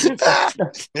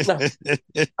 no,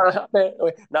 man,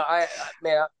 no.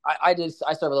 Man,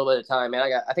 I served a little bit of time, man.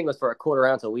 I think it was for a quarter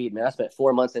ounce of weed, man. I spent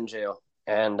 4 months in jail,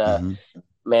 and Mm-hmm.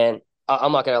 man,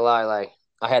 I'm not gonna lie, like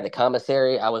I had the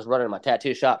commissary. I was running my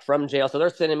tattoo shop from jail, so they're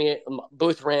sending me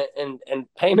booth rent and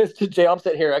payments to jail. I'm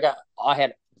sitting here.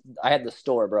 I had the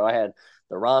store, bro. I had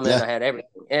the ramen. Yeah, I had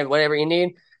everything, whatever you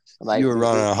need. I'm you like, were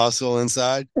running a hustle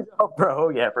inside. oh, bro,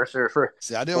 yeah, for sure. For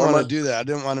See, I didn't four want to months. do that. I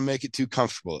didn't want to make it too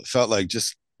comfortable. It felt like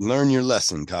just learn your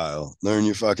lesson, Kyle. Learn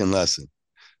your fucking lesson.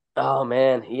 Oh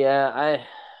man, yeah,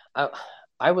 I,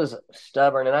 I was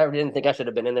stubborn, and I didn't think I should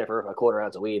have been in there for a quarter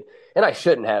ounce of weed, and I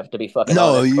shouldn't have, to be fucking No,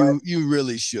 honest. But you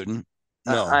really shouldn't.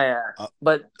 uh, No. I, uh, Uh,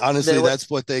 but Honestly, there was. that's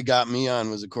what they got me on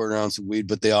was a quarter ounce of weed,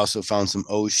 but they also found some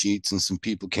O sheets and some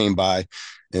people came by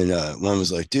and one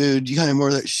was like, dude, you got any more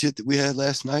of that shit that we had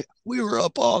last night? We were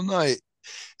up all night.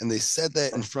 And they said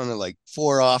that in front of like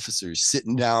four officers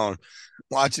sitting down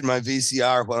watching my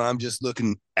VCR while I'm just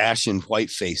looking ashen white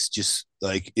face, just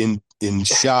like in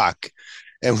shock.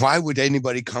 And why would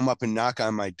anybody come up and knock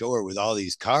on my door with all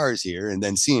these cars here and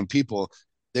then seeing people,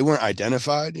 they weren't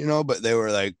identified, but they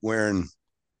were like wearing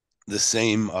the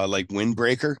same like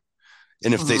windbreaker.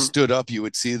 And if they Mhm. stood up, you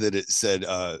would see that it said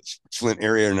Flint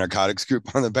Area Narcotics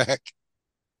Group on the back.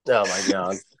 Oh my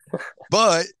god.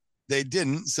 But they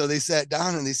didn't. So they sat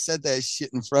down and they said that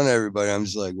shit in front of everybody. I'm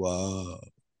just like, wow,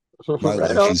 my Right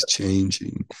life on. is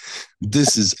changing.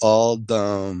 This is all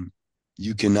dumb.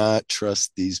 You cannot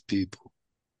trust these people.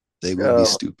 They will be Oh,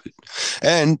 stupid.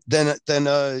 And then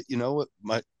you know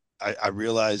what? I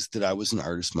realized that I was an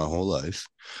artist my whole life.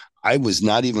 I was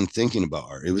not even thinking about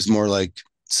art. It was more like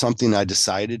something I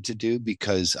decided to do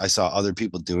because I saw other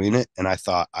people doing it and I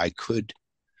thought I could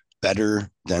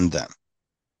better than them.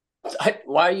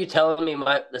 Why are you telling me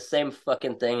the same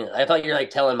fucking thing? I thought you're like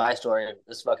telling my story.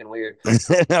 It's fucking weird.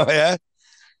 Oh yeah.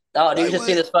 Oh, dude, you Like should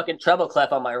see what? this fucking treble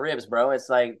clef on my ribs, bro. It's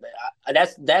like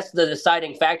that's the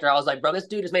deciding factor. I was like, bro, this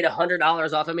dude just made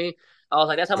 $100 off of me. I was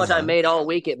like, that's how much I Uh-huh. made all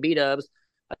week at B Dubs.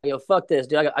 I go, fuck this,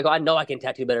 dude. I know I can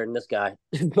tattoo better than this guy.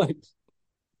 Like,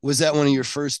 Was that one of your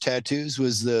first tattoos?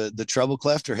 Was the treble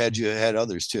cleft, or had you had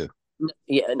others too?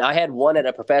 yeah, and I had one at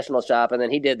a professional shop, and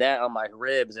then he did that on my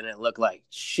ribs, and it looked like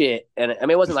shit. And I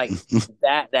mean, it wasn't like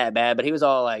that bad, but he was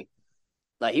all like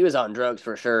he was on drugs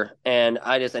for sure. And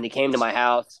he came to my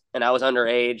house, and I was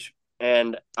underage,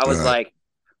 and I was Right. like,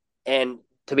 and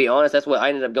to be honest, that's what I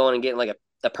ended up going and getting like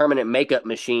a permanent makeup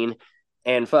machine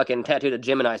and fucking tattooed a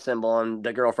Gemini symbol on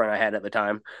the girlfriend I had at the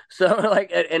time. So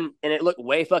like, and it looked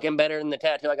way fucking better than the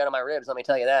tattoo I got on my ribs. Let me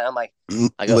tell you that. I'm like,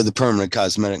 I go, With a permanent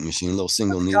cosmetic machine, a little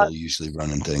single needle usually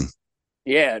running thing.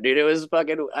 yeah, dude, it was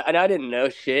fucking, and I didn't know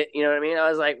shit. You know what I mean? I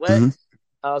was like, what? Mm-hmm.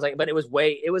 I was like, but it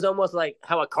was almost like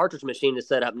how a cartridge machine is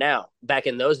set up now. Back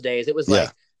in those days, it was Yeah.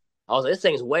 like, I was like, this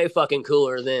thing's way fucking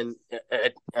cooler than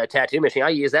a tattoo machine. I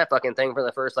used that fucking thing for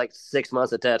the first like 6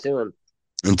 months of tattooing.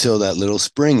 Until that little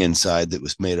spring inside that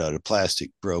was made out of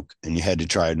plastic broke, and you had to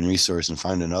try it in resource and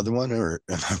find another one. Or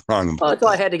am I wrong about Until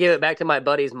I that? had to give it back to my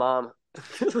buddy's mom.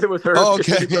 It was hers Oh,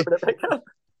 because she okay. opened it back up.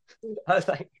 I was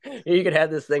like, you could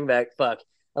have this thing back. Fuck.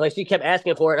 I'm like, she kept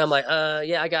asking for it. And I'm like,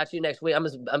 yeah, I got you next week.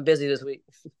 I'm busy this week.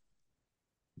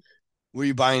 Were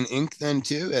you buying ink then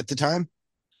too at the time?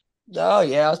 Oh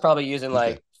yeah, I was probably using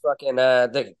Okay. like fucking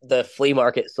the flea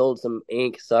market sold some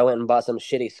ink, so I went and bought some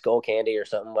shitty skull candy or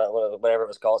something, whatever it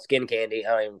was called, skin candy.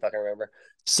 I don't even fucking remember.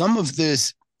 Some of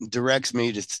this directs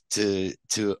me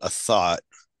to a thought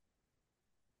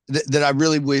that I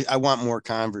really I want more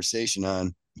conversation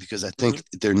on, because I Hmm. think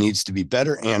there needs to be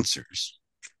better answers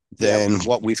Yep. than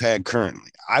what we've had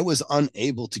currently. I was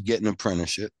unable to get an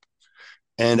apprenticeship,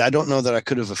 and I don't know that I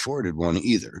could have afforded one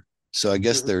either. So I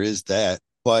guess Hmm. there is that.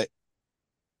 But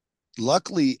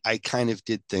luckily, I kind of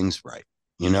did things right.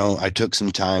 I took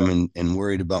some time Yep. and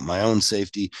worried about my own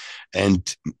safety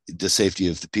and the safety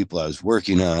of the people I was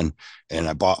working on. And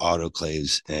I bought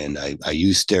autoclaves, and I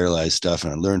used sterilized stuff,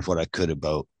 and I learned what I could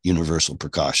about universal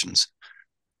precautions.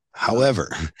 Hmm. However,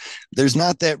 there's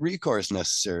not that recourse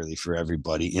necessarily for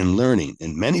everybody in learning.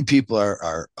 And many people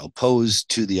are opposed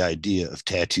to the idea of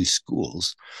tattoo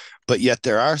schools, but yet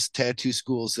there are tattoo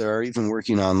schools that are even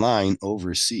working online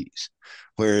overseas.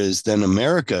 Whereas then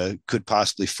America could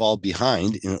possibly fall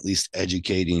behind in at least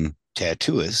educating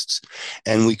tattooists,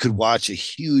 and we could watch a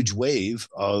huge wave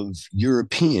of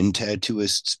European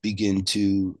tattooists begin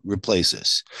to replace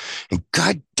us. And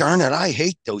God darn it, I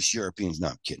hate those Europeans. No,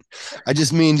 I'm kidding. I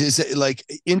just mean, is it like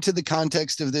into the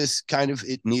context of this kind of,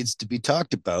 it needs to be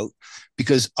talked about,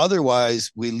 because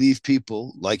otherwise we leave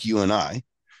people like you and I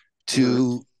Hmm.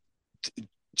 to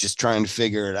just trying to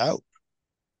figure it out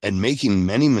and making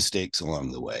many mistakes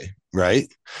along the way,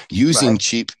 right? Using Right.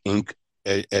 cheap ink,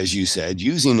 as you said,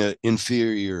 using an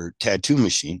inferior tattoo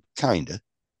machine, kind of,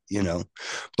 you know,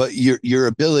 but your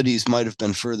abilities might have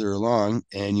been further along,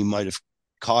 and you might have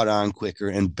caught on quicker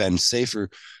and been safer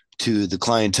to the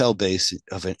clientele base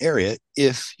of an area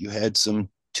if you had some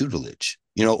tutelage,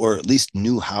 or at least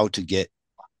knew how to get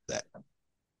that.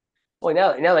 Well,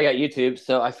 now they got YouTube,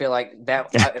 so I feel like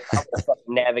that if I would have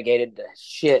fucking navigated the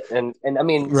shit, and I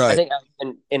mean, I Right. think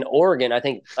in Oregon, I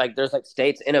think like there's like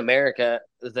states in America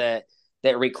that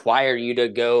require you to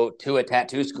go to a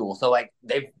tattoo school. So like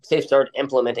they've started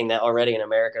implementing that already in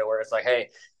America, where it's like, hey,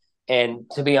 and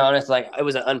to be honest, like it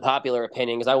was an unpopular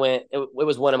opinion because it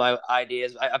was one of my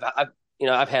ideas.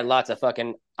 I've had lots of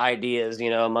fucking ideas,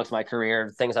 amongst my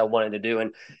career, things I wanted to do,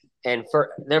 and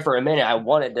for a minute I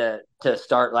wanted to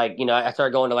start like I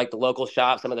started going to like the local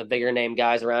shops, some of the bigger name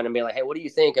guys around, and being like, hey, what do you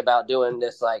think about doing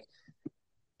this like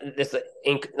this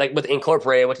like with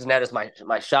Incorporated, which is now just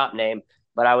my shop name.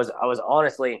 But I was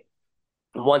honestly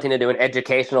wanting to do an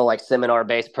educational like seminar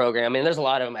based program. I mean, there's a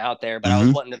lot of them out there, but I was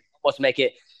Mm-hmm. wanting to almost make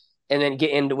it and then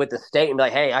get into with the state and be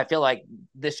like, hey, I feel like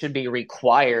this should be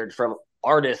required from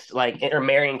artists like in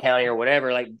Marion County or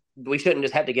whatever. Like we shouldn't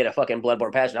just have to get a fucking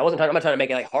bloodborne passion. I'm not trying to make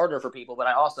it like harder for people, but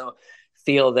I also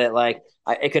feel that like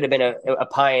it could have been a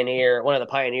pioneer, one of the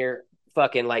pioneer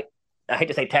fucking like I hate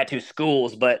to say tattoo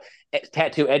schools, but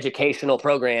tattoo educational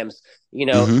programs,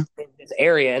 Mm-hmm. in this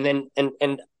area. And then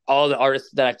and all the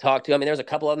artists that I've talked to, I mean, there's a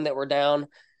couple of them that were down,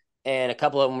 and a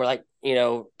couple of them were like,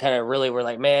 kind of really were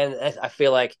like, man, I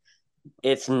feel like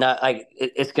it's not like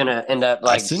it's gonna end up I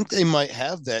like think they might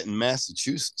have that in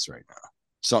Massachusetts right now.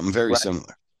 Something very right.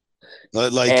 similar.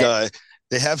 Like And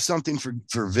they have something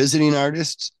for visiting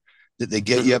artists that they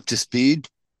get you mhm. up to speed,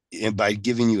 and by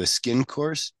giving you a skin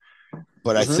course.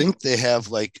 but I Hmm. think they have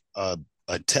like a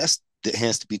test that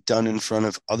has to be done in front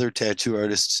of other tattoo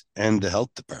artists and the health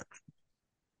department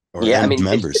or Yeah, I and mean,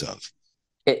 members of.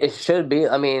 it should be.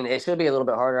 I mean, it should be a little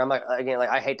bit harder. I'm like, again, like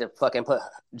I hate to fucking put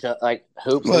like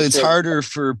hoops Well, and it's shit. harder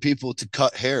for people to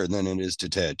cut hair than it is to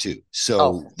tattoo. So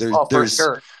Oh, oh, for there's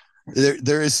sure.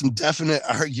 there is some definite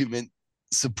argument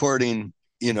supporting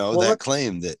Well, that look,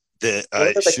 claim that look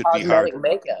it at the should be cosmetic harder.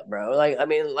 makeup, bro. Like, I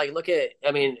mean, like, look at,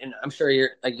 I mean, and I'm sure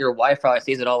your wife probably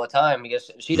sees it all the time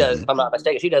because she does. Mm-hmm. If I'm not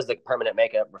mistaken, she does the permanent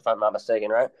makeup. If I'm not mistaken,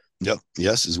 right? Yep.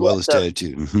 Yes, as Yeah. well as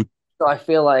tattoo. Mm-hmm. So I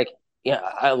feel like, yeah,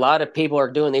 a lot of people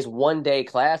are doing these 1 day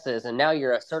classes, and now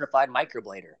you're a certified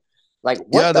microblader. Like,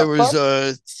 Yeah, what the there was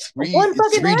fuck? One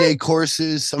fucking three day day?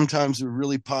 courses. Sometimes were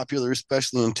really popular,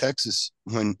 especially in Texas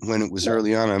when it was Yeah.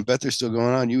 early on. I bet they're still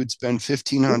going on. You would spend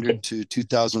 $1,500 to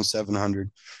 $2,700,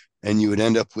 and you would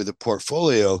end up with a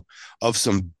portfolio of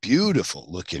some beautiful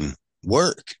looking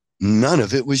work. None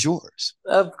of it was yours.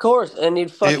 Of course, and you'd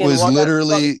It fucking was walk out and fucking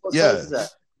literally, put yeah, faces up.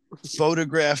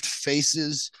 photographed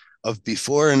faces of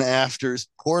before and afters,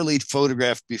 poorly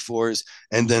photographed befores,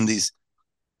 and then these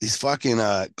fucking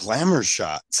glamour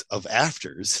shots of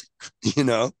afters. You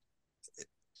know,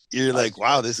 you're I like,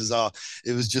 wow, swear. this is all.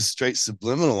 It was just straight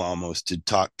subliminal almost to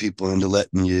talk people into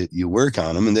letting you work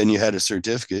on them, and then you had a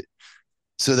certificate,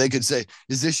 so they could say,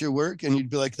 "Is this your work?" And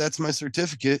you'd be like, "That's my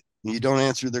certificate." And you don't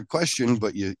answer their question,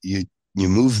 but you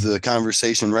move the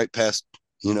conversation right past.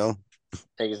 You know,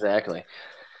 Exactly.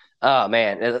 Oh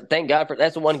man, thank God for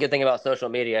that's the one good thing about social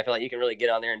media. I feel like you can really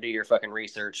get on there and do your fucking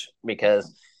research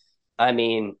because, I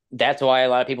mean, that's why a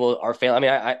lot of people are failing. I mean,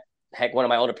 I heck, one of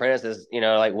my old apprentices,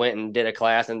 like went and did a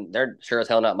class, and they're sure as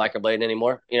hell not microblading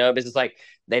anymore. Because it's like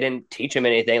they didn't teach them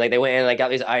anything. Like they went in and they got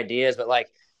these ideas, but like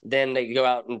then they go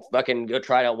out and fucking go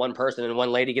try it out one person, and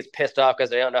one lady gets pissed off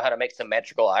because they don't know how to make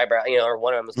symmetrical eyebrow, or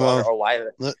one of them is longer, well, or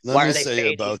let why me are they say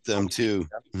fading? about them too,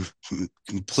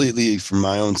 completely from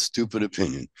my own stupid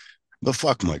opinion. But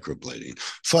fuck microblading.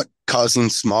 Fuck causing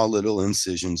small little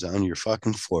incisions on your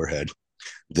fucking forehead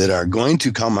that are going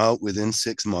to come out within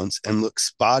 6 months and look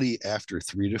spotty after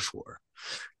 3 to 4.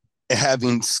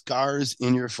 Having scars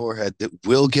in your forehead that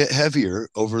will get heavier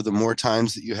over the more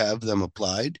times that you have them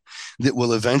applied, that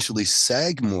will eventually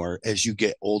sag more as you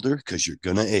get older because you're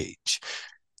going to age.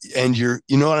 And you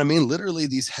know what I mean? Literally,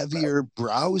 these heavier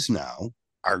brows now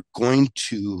are going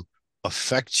to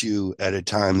affect you at a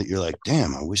time that you're like,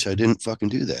 damn, I wish I didn't fucking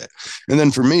do that. And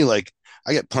then for me, like,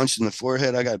 I get punched in the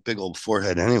forehead. I got a big old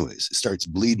forehead, anyways. It starts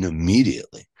bleeding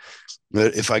immediately.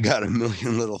 But if I got a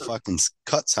million little fucking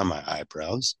cuts on my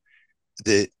eyebrows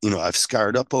that, I've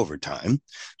scarred up over time,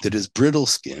 that is brittle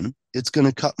skin, it's going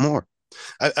to cut more.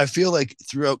 I feel like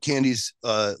throughout Candy's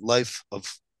life of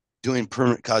doing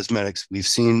permanent cosmetics, we've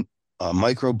seen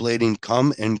microblading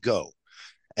come and go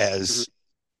Mhm.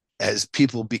 as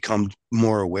people become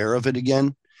more aware of it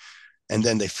again, and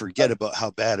then they forget about how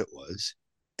bad it was,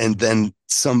 and then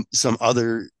some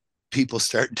other people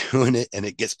start doing it, and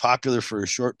it gets popular for a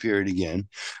short period again,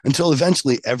 until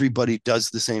eventually everybody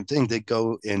does the same thing. They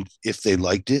go, and if they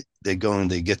liked it, they go and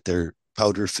they get their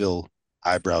powder fill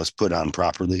eyebrows put on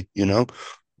properly,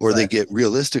 or they Right. get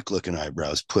realistic looking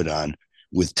eyebrows put on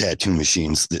with tattoo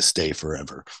machines that stay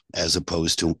forever, as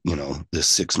opposed to this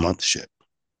 6 month shit.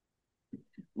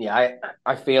 Yeah,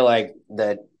 I feel like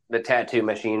that the tattoo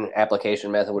machine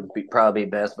application method would probably be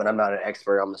best, but I'm not an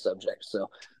expert on the subject, so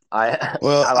I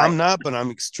Well, I I'm like not, but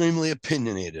I'm extremely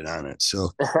opinionated on it.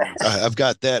 So I've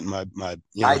got that in my.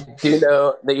 I do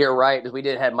know that you're right because we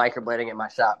did have microblading at my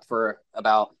shop for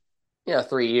about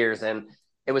 3 years, and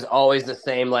it was always the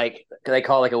same. Like they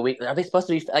call like a week. Are they supposed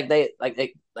to be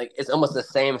like it's almost the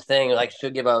same thing? Like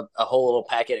should give a whole little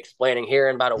packet explaining here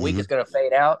in about a week Mhm. it's going to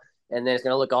fade out, and then it's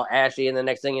going to look all ashy, and the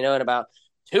next thing you know, in about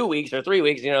 2 weeks or 3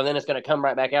 weeks, then it's going to come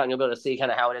right back out, and you'll be able to see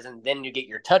kind of how it is, and then you get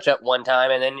your touch up one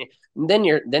time, and then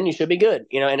you should be good.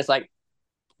 And it's like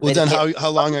Well, they just then can't. how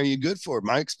long are you good for?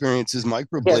 My experience is Yeah, so I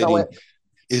microblading went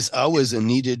is always a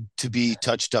needed to be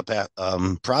touched up at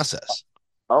process.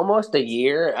 almost a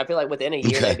year. I feel like within a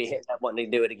year they'd Okay. be hitting up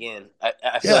wanting to do it again.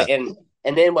 I feel Yeah. like,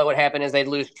 and then what would happen is they'd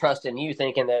lose trust in you,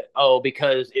 thinking that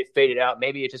because it faded out,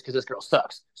 maybe it's just because this girl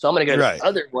sucks. So I'm gonna go to this Right.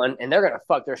 other one, and they're gonna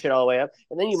fuck their shit all the way up.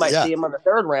 And then you might Yeah. see them on the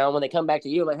third round when they come back to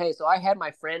you, like, hey, so I had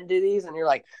my friend do these, and you're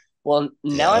like, well,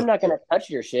 now Yeah. I'm not gonna touch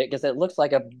your shit because it looks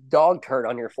like a dog turd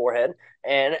on your forehead,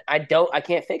 and I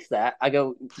can't fix that. I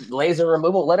go laser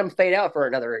removal, let them fade out for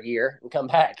another year and come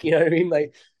back. You know what I mean?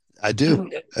 Like, I do.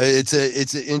 It's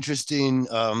an interesting,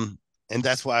 and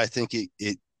that's why I think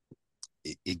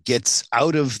it gets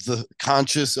out of the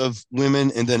conscious of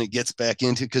women, and then it gets back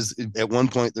into, because at one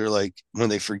point they're like, when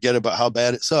they forget about how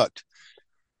bad it sucked,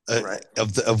 Right.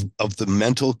 of the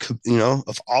mental,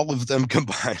 of all of them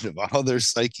combined, of all their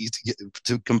psyches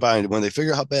to combine. When they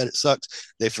figure out how bad it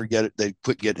sucks, they forget it. They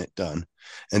quit getting it done,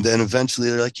 and then eventually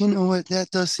they're like, you know what, that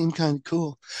does seem kind of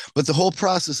cool. But the whole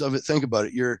process of it, think about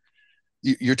it.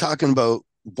 You're talking about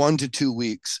 1 to 2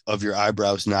 weeks of your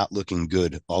eyebrows not looking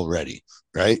good already,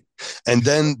 right? And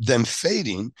then them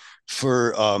fading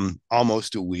for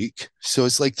almost a week. So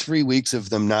it's like 3 weeks of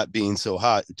them not being so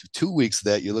hot. 2 weeks of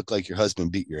that you look like your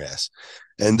husband beat your ass,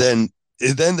 and then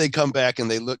they come back and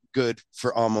they look good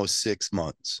for almost 6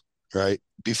 months, right?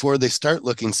 Before they start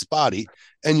looking spotty,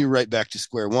 and you're right back to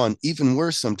square one. Even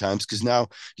worse sometimes because now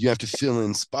you have to fill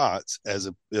in spots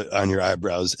on your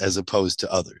eyebrows as opposed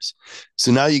to others.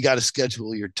 So now you got to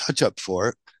schedule your touch up for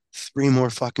it 3 more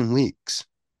fucking weeks.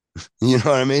 You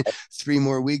know what I mean? 3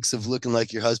 more weeks of looking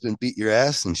like your husband beat your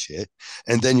ass and shit.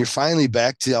 And then you're finally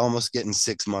back to almost getting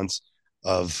 6 months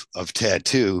of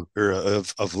tattoo or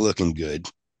of looking good.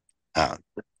 Uh,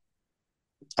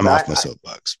 I'm But off my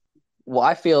soapbox. well,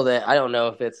 I feel that I don't know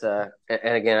if it's and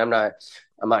again,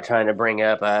 I'm not trying to bring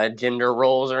up gender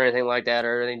roles or anything like that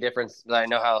or any difference. I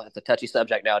know how it's a touchy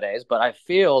subject nowadays, but I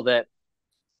feel that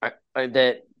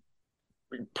that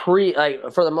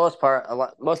like for the most part,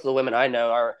 most of the women I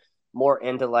know are more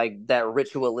into like that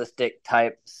ritualistic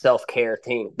type self care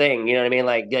thing. You know what I mean?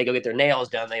 Like they go get their nails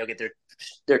done, they go get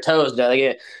their toes done, they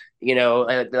get they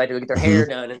like to go get their Mm-hmm. hair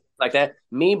done and like that.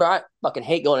 Me, bro, I fucking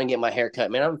hate going and get my hair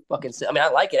cut, man. I mean, I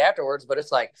like it afterwards, but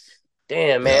it's like,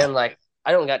 damn, Yeah. man, like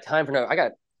I don't got time for no. I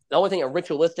got the only thing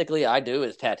ritualistically I do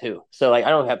is tattoo. So like I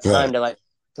don't have Right. time to like.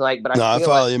 But I No, I feel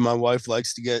like follow you. My wife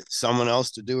likes to get someone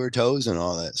else to do her toes and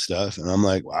all that stuff. And I'm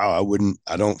like, wow,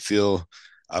 I don't feel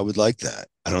I would like that.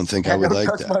 I don't think I would don't like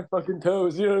touch that. my fucking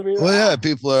toes. You know what I mean? Well, yeah,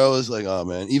 people are always like, oh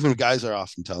man, even guys are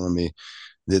often telling me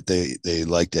that they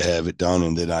like to have it done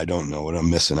and that I don't know what I'm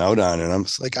missing out on. And I'm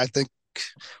just like, I think,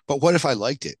 but what if I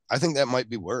liked it? I think that might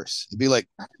be worse. It'd be like,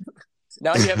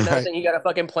 Now you have another right? thing you got to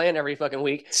fucking plan every fucking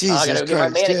week. I got to Jesus go get my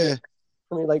Christ. manicure. Yeah.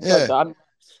 I mean, like, fuck, Yeah. I'm,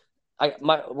 I,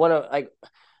 my, one of, like,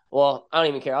 well, I don't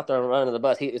even care. I'll throw him under the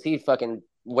bus. He fucking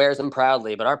wears them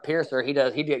proudly. But our piercer, he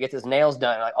gets his nails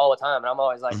done like all the time. And I'm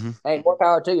always like, Mm-hmm. hey, more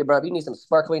power to you, bro. If you need some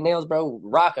sparkly nails, bro,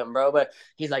 rock them, bro. But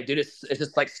he's like, dude, it's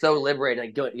just like so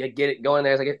liberating. Like, you get it going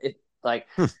there. It's like,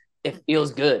 like, it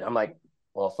feels good. I'm like,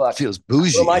 well, fuck. Feels What am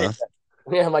bougie, I huh?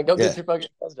 doing? Yeah, I'm like, go get Yeah. your fucking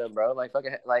nails done, bro. Like,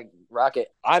 fucking, like, rock it.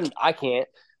 I can't.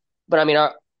 But I mean,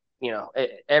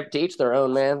 to each their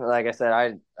own, man. Like I said,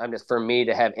 I'm just for me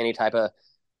to have any type of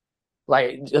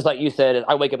like, just like you said,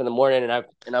 I wake up in the morning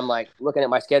and I'm like looking at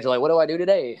my schedule, like, what do I do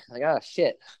today? Like, oh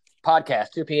shit,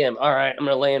 podcast 2 p.m. All right, I'm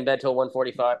gonna lay in bed till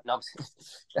 1:45. No,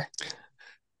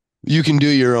 You can do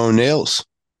your own nails.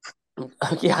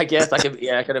 yeah, I guess I could.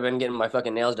 Yeah, I could have been getting my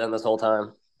fucking nails done this whole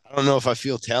time. I don't know if I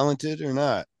feel talented or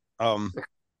not. Um,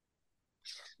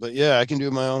 But yeah, I can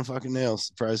do my own fucking nails.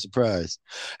 Surprise, surprise.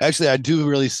 Actually, I do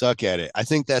really suck at it. I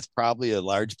think that's probably a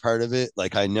large part of it.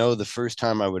 Like I know the first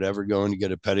time I would ever go in to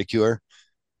get a pedicure,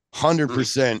 Mm.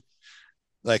 100%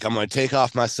 like I'm gonna take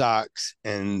off my socks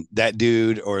and that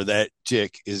dude or that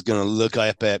chick is gonna look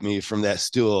up at me from that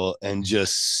stool and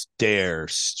just stare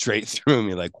straight through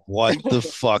me like, what the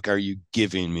fuck are you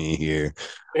giving me here?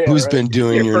 Yeah, Who's right. been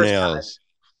doing Your your first time. nails?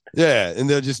 Yeah, and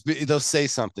they'll say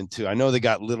something too. I know they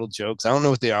got little jokes. I don't know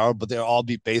what they are, but they'll all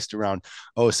be based around,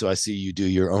 oh, so I see you do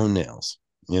your own nails.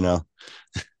 You know,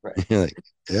 Right. you're like,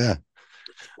 yeah.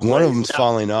 One What of is them's now?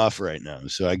 falling off right now,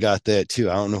 so I got that too.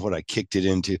 I don't know what I kicked it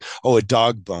into. Oh, a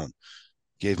dog bone.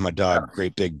 Gave my dog a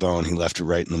great big bone. He left it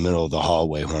right in the middle of the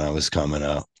hallway when I was coming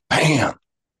out. Bam!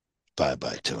 Bye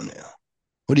bye toenail.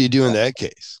 What do you do in that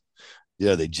case?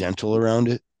 Yeah, are they gentle around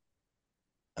it?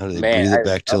 How do they Man, breathe it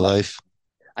back to life?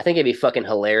 I think it'd be fucking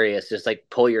hilarious. Just like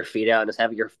pull your feet out and just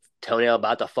have your toenail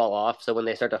about to fall off. So when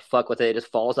they start to fuck with it, it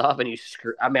just falls off and you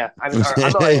screw. I mean, I'm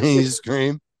already. You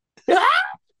scream.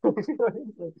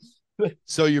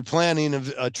 So you're planning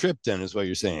a trip then, is what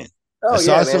you're saying. I Oh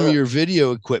saw yeah, some of man. your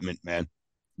video equipment, man.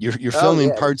 You're Oh filming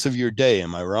yeah, parts of your day.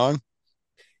 Am I wrong?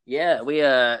 yeah.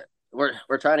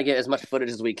 We're trying to get as much footage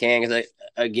as we can because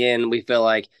again we feel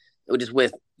like just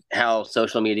with how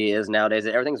social media is nowadays,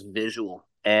 everything's visual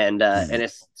Hmm. and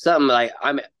it's something like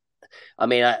I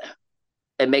mean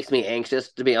it makes me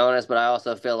anxious to be honest, but I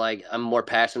also feel like I'm more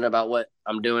passionate about what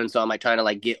I'm doing, so I'm like trying to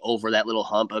like get over that little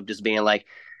hump of just being like,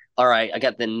 all right, I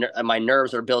got my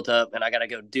nerves are built up, and I got to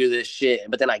go do this shit.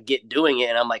 But then I get doing it,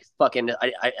 and I'm like, fucking,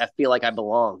 I feel like I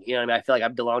belong. You know what I mean? I feel like I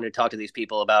belong to talk to these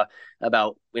people about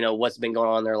what's been going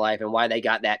on in their life and why they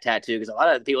got that tattoo. Because a lot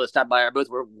of the people that stopped by our booth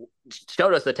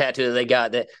showed us the tattoo that they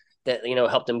got that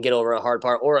helped them get over a hard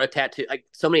part, or a tattoo. Like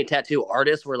so many tattoo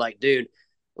artists were like, dude.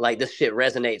 like this shit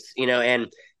resonates,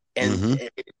 and Mm-hmm.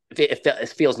 it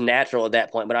feels natural at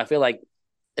that point. But I feel like,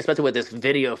 especially with this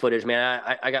video footage, man,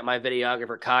 I got my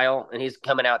videographer Kyle, and he's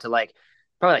coming out to like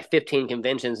probably like 15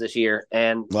 conventions this year,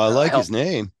 and Well, I like help. his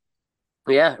name.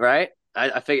 Yeah, right.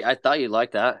 I thought you'd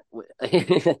like that.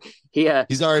 he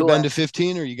He's already cool. been to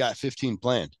 15, or you got 15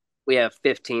 planned? We have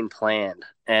 15 planned,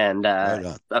 and Right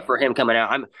on. for him coming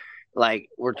out, I'm like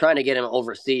we're trying to get him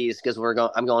overseas because we're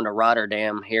going. I'm going to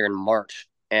Rotterdam here in March,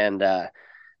 and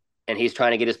he's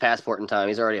trying to get his passport in time.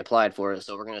 He's already applied for it,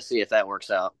 so we're going to see if that works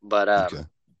out. Okay.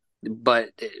 But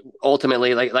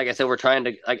ultimately, like I said, we're trying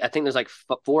to. Like, I think there's like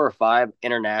 4 or 5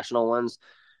 international ones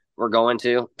we're going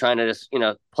to, trying to just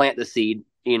plant the seed.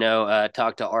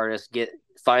 Talk to artists,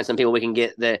 find some people we can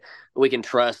get that we can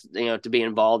trust. To be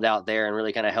involved out there and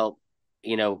really kind of help.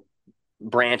 You know,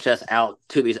 branch us out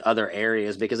to these other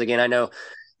areas because again, I know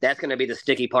that's going to be the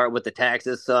sticky part with the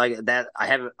taxes. So I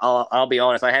haven't. I'll be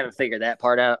honest, I haven't figured that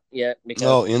part out yet because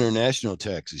Oh, international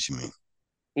taxes, you mean?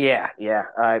 yeah,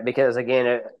 yeah. Because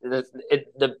again,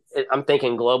 I'm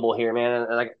thinking global here, man.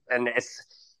 And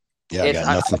Yeah, I it's got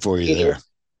nothing for you there.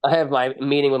 I have my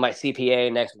meeting with my CPA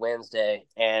next Wednesday,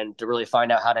 and to really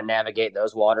find out how to navigate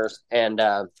those waters. And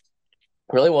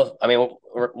really, I mean,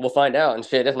 we'll find out. And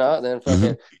shit, if not, then Hmm.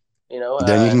 fucking, you know,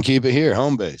 Then you uh, can keep it here,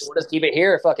 home base. we'll just keep it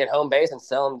here, fucking home base, and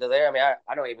sell them to there. I mean,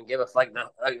 I don't even give a fuck.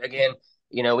 Again,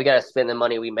 we got to spend the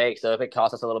money we make. So if it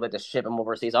costs us a little bit to ship them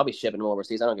overseas, I'll be shipping them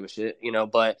overseas. I don't give a shit.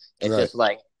 But it's Right. just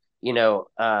like, you know,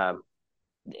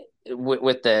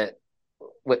 with the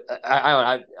with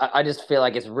I just feel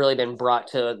like it's really been brought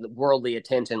to worldly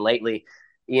attention lately.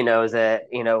 That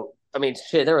I mean,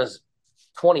 shit, there was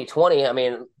 2020. I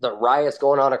mean, the riots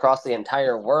going on across the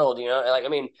entire world. Like I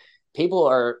mean, people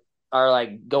are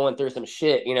like going through some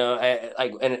shit.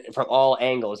 Like and from all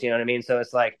angles. You know what I mean? So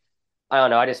it's like I don't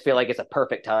know. I just feel like it's a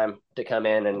perfect time to come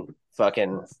in and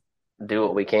fucking do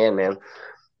what we can, man.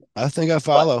 I think I But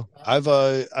follow. I've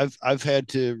had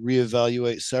to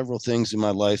reevaluate several things in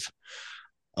my life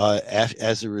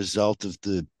as a result of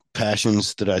the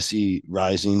passions that I see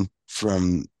rising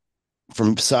from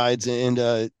sides. And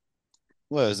I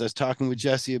was talking with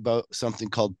Jesse about something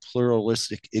called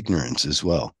pluralistic ignorance as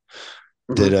well.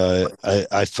 That mhm.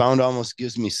 I found almost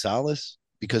gives me solace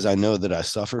because I know that I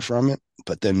suffer from it,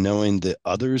 but then knowing that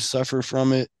others suffer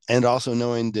from it, and also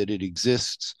knowing that it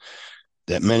exists,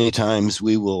 that many times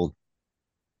we will,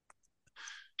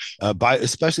 by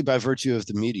especially by virtue of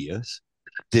the media,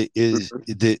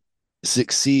 that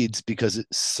succeeds because it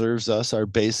serves us our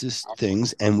basest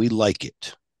things and we like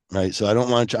it, right? So I don't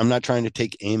want to. I'm not trying to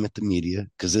take aim at the media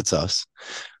because it's us,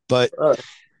 but Uh,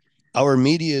 our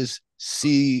medias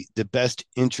see the best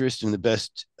interest and the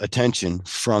best attention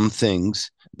from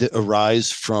things that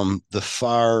arise from the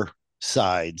far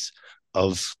sides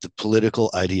of the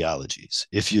political ideologies.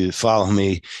 If you follow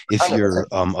me, if you're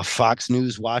 100%. a Fox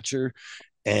News watcher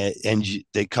and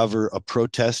they cover a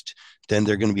protest, then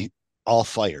they're going to be all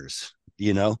fires,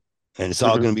 and it's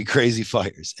all Mhm. going to be crazy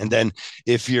fires. And then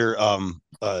if you're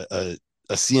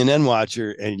a CNN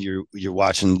watcher and you're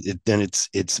watching it, then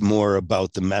it's more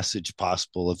about the message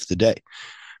possible of the day.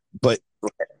 But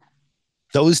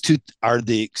those two are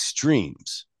the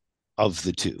extremes of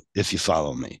the two, if you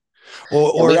follow me.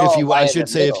 Or, And or we if all you, I lie in the should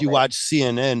say, if middle, you man. watch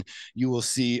CNN, you will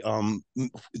see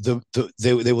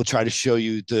they will try to show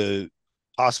you the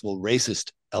possible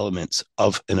racist elements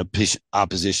of an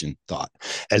opposition thought,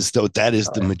 as though that is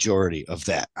the majority of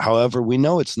that. However, we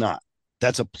know it's not.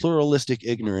 That's a pluralistic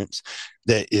ignorance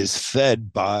that is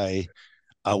fed by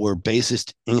our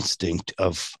basest instinct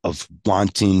of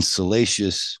wanting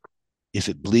salacious, if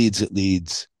it bleeds, it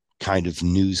leads kind of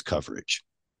news coverage.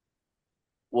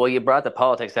 Well, you brought the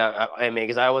politics out. I mean,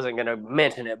 because I wasn't going to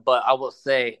mention it, but I will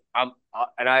say, I'm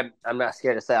not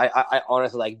scared to say, I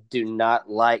honestly like do not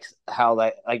like how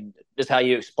like just how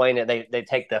you explain it. They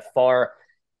take the far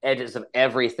edges of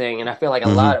everything, and I feel like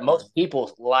Mm-hmm. most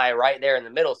people lie right there in the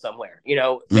middle somewhere.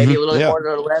 Mm-hmm. Maybe a little bit Yeah. more to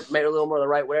the left, maybe a little more to the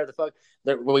right, whatever the fuck.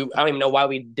 I don't even know why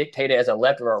we dictate it as a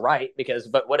left or a right,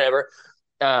 but whatever.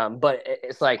 But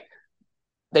it's like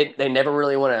they never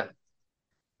really want to.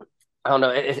 I don't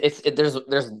know.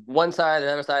 There's one side,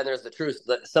 the other side. There's the truth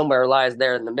that somewhere lies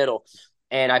there in the middle,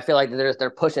 and I feel like they're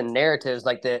pushing narratives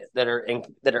like that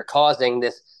are causing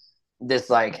this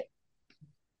like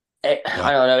I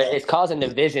Yeah. don't know. It's causing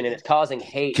division and it's causing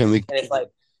hate, Can we and it's like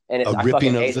and it's a I fucking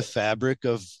ripping of hate the it. fabric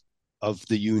of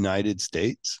the United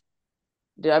States?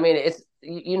 Dude, I mean, it's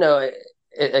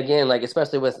again like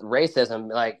especially with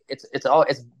racism, like it's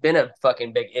been a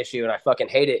fucking big issue, and I fucking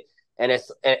hate it.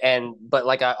 But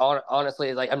like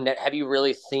honestly like have you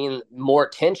really seen more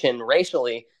tension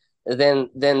racially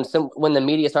then some when the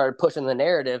media started pushing the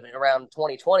narrative around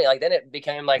 2020, like then it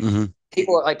became Mm-hmm.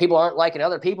 like people aren't liking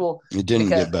other people It didn't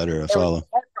because get better. I they follow.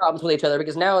 had problems with each other,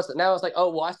 because now it's like, oh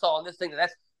well, I saw this thing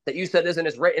that you said this and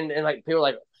it's written, and like people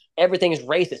are like everything is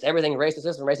racist, everything racist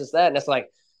this and racist that, and it's like,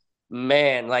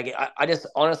 man, like I just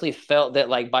honestly felt that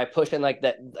like by pushing like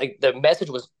that, like the message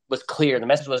was clear, the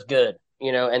message was good,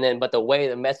 you know, and then but the way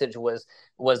the message was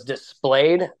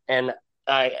displayed, and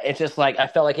it's just like I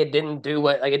felt like it didn't do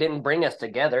what, like it didn't bring us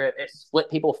together. It split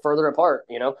people further apart,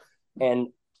 you know, and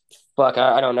fuck,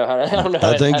 I don't know how to, I don't know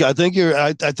how to,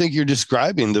 I think you're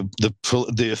describing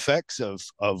the effects of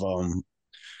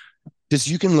because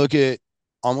you can look at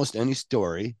almost any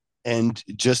story, and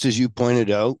just as you pointed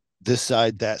out, this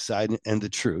side, that side, and the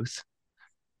truth,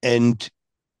 and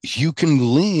you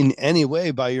can lean any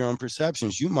way by your own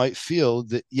perceptions. You might feel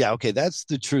that, yeah, okay, that's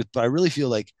the truth, but I really feel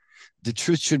like the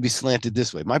truth should be slanted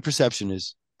this way. My perception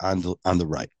is on the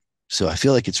right, so I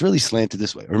feel like it's really slanted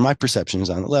this way, or my perception is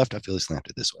on the left. I feel it's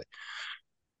slanted this way.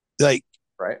 Like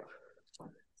right.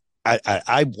 I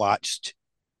I've watched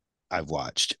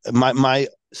my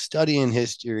study in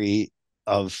history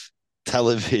of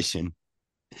television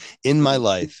in my Mm-hmm.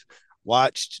 life,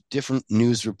 watched different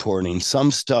news reporting.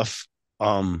 Some stuff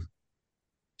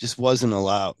just wasn't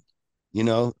allowed. It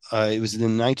was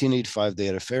in 1985. They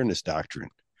had a fairness doctrine,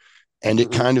 and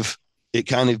Mm-hmm. it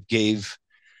kind of gave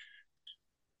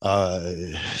uh,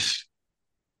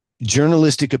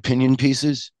 journalistic opinion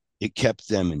pieces. It kept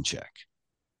them in check.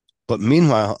 But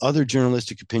meanwhile, other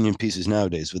journalistic opinion pieces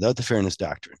nowadays, without the fairness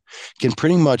doctrine, can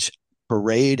pretty much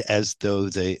parade as though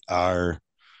they are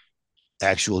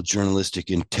actual journalistic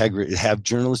integrity, have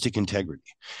journalistic integrity,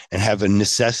 and have a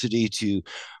necessity to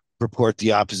report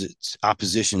the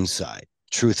opposition side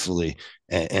truthfully,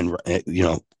 and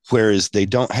whereas they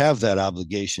don't have that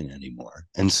obligation anymore,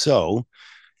 and so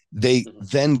they Mm-hmm.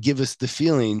 then give us the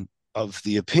feeling of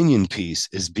the opinion piece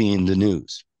as being the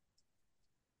news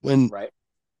when Right.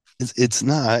 it's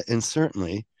not. And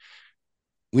certainly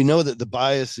we know that the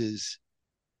biases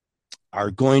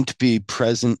are going to be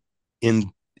present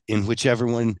in whichever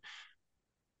one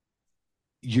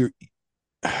you're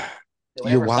you're Whatever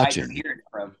side you're watching. hearing it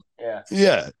from. Yeah.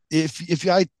 Yeah, if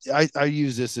I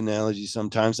use this analogy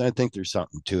sometimes, and I think there's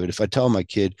something to it. If I tell my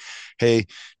kid, "Hey,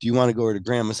 do you want to go over to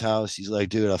grandma's house?" He's like,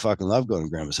 "Dude, I fucking love going to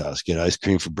grandma's house. Get ice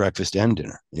cream for breakfast and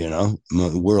dinner. The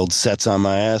world sets on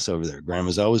my ass over there.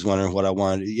 Grandma's always wondering what I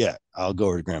wanted. Yeah, I'll go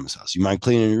over to grandma's house. You mind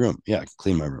cleaning your room? Yeah, I can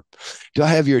clean my room. Do I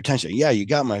have your attention? Yeah, you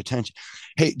got my attention.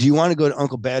 Hey, do you want to go to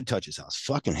Uncle Bad Touch's house?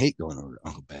 Fucking hate going over to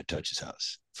Uncle Bad Touch's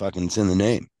house. Fucking, it's in the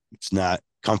name. It's not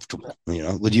comfortable.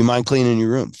 Would you mind cleaning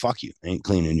your room? Fuck you. I ain't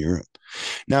cleaning your room.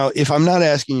 Now, if I'm not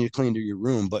asking you to clean your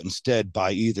room, but instead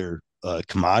buy either a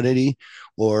commodity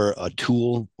or a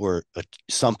tool or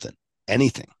something,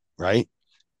 anything, right?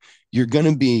 You're going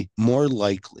to be more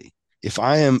likely, if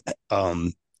I am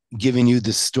giving you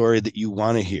the story that you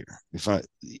want to hear,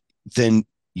 then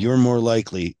you're more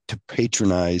likely to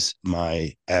patronize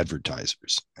my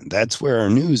advertisers. And that's where our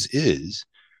news is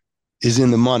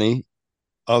in the money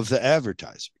of the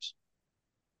advertisers.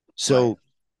 Right. So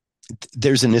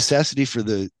there's a necessity for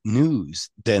the news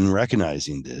then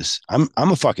recognizing this. I'm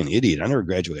a fucking idiot. I never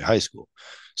graduated high school.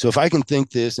 So if I can think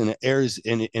this and it airs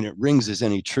and it rings as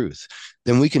any truth,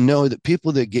 then we can know that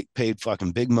people that get paid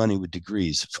fucking big money with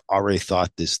degrees have already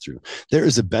thought this through. There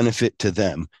is a benefit to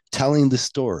them telling the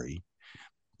story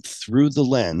through the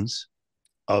lens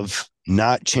of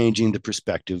not changing the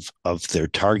perspective of their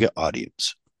target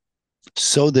audience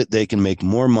so that they can make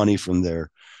more money from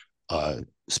their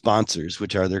sponsors,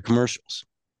 which are their commercials,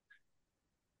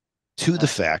 to the Uh-huh.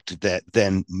 fact that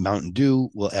then Mountain Dew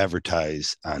will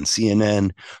advertise on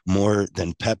CNN more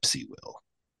than Pepsi will.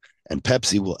 And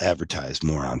Pepsi will advertise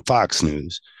more on Fox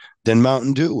News than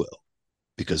Mountain Dew will,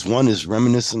 because one is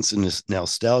reminiscence and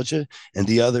nostalgia, and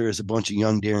the other is a bunch of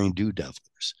young, daring do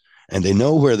devils. And they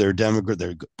know where they're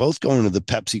both going to the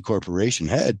Pepsi Corporation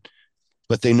head,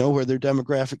 but they know where their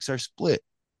demographics are split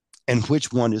and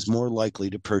which one is more likely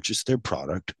to purchase their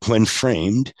product when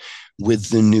framed with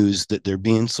the news that they're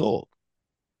being sold.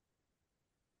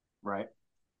 Right.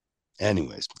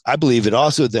 Anyways, I believe it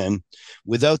also then,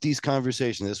 without these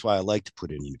conversations, that's why I like to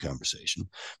put it in a conversation,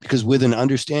 because with an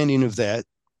understanding of that,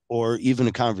 or even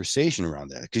a conversation around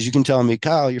that, because you can tell me,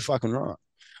 Kyle, you're fucking wrong.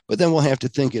 But then we'll have to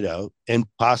think it out and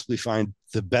possibly find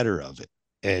the better of it,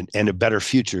 and a better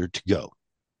future to go,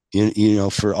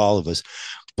 for all of us.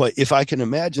 But if I can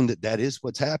imagine that that is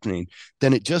what's happening,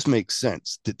 then it just makes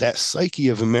sense that that psyche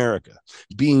of America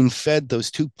being fed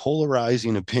those two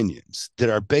polarizing opinions that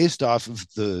are based off of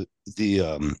the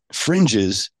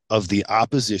fringes of the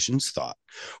opposition's thought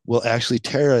will actually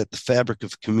tear at the fabric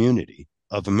of community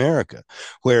of America.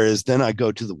 Whereas then I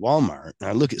go to the Walmart and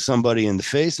I look at somebody in the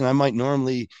face and I might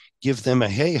normally give them a,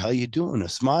 hey, how you doing? A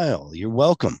smile. You're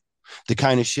welcome. The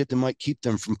kind of shit that might keep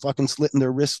them from fucking slitting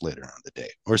their wrists later on the day,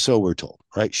 or so we're told,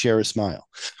 right? Share a smile.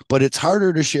 But it's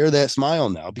harder to share that smile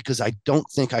now because I don't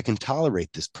think I can tolerate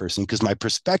this person, because my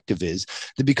perspective is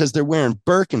that because they're wearing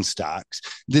Birkenstocks,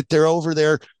 that they're over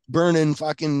there burning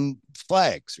fucking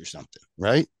flags or something,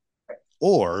 right?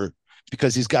 Or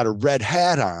because he's got a red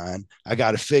hat on, I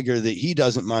got to figure that he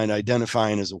doesn't mind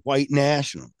identifying as a white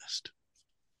nationalist.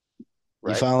 You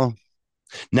Right. follow?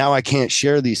 Now I can't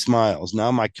share these smiles.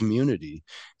 Now my community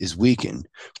is weakened.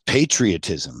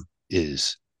 Patriotism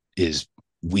is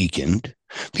weakened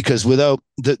because without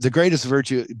the greatest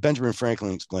virtue, Benjamin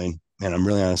Franklin explained, man, I'm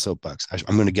really on a soapbox.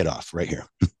 I'm going to get off right here.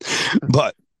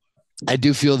 But I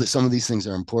do feel that some of these things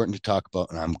are important to talk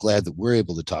about, and I'm glad that we're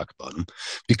able to talk about them,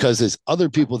 because as other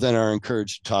people then are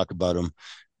encouraged to talk about them,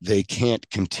 they can't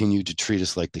continue to treat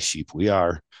us like the sheep we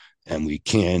are, and we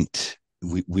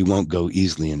won't go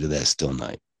easily into that still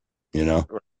night, you know?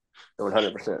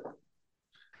 100%.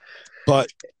 But,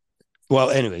 well,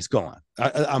 anyways, go on.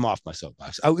 I'm off my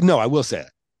soapbox. No, I will say it.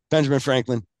 Benjamin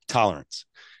Franklin, tolerance.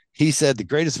 He said the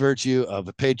greatest virtue of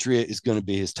a patriot is going to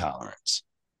be his tolerance.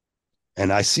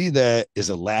 And I see that as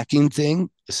a lacking thing,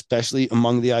 especially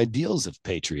among the ideals of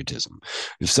patriotism.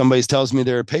 If somebody tells me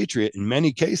they're a patriot, in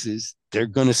many cases, they're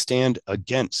going to stand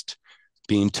against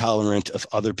being tolerant of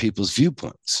other people's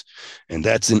viewpoints. And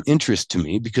that's an interest to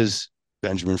me because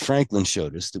Benjamin Franklin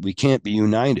showed us that we can't be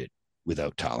united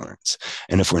without tolerance.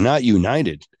 And if we're not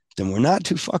united, then we're not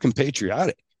too fucking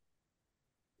patriotic.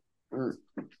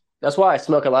 That's why I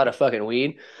smoke a lot of fucking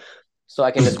weed, so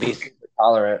I can just be super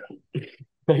tolerant.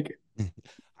 Like,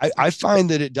 I find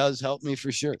that it does help me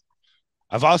for sure.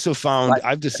 I've also found like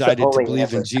I've that's the decided to only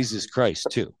believe in answer. Jesus Christ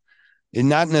too. And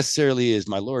not necessarily as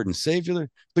my Lord and Savior,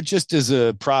 but just as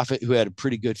a prophet who had a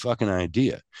pretty good fucking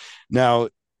idea. Now,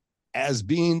 as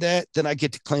being that, then I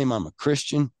get to claim I'm a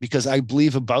Christian because I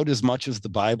believe about as much of the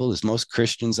Bible as most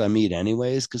Christians I meet,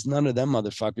 anyways, because none of them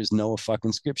motherfuckers know a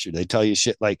fucking scripture. They tell you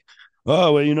shit like,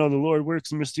 oh, well, the Lord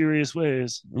works in mysterious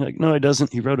ways. You're like, no, he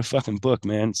doesn't. He wrote a fucking book,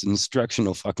 man. It's an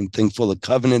instructional fucking thing full of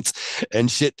covenants and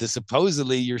shit that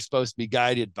supposedly you're supposed to be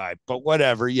guided by. But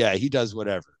whatever. Yeah, he does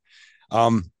whatever.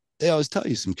 Um, they always tell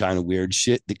you some kind of weird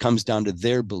shit that comes down to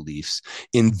their beliefs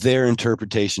in their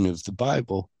interpretation of the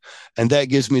Bible. And that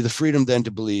gives me the freedom then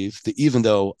to believe that even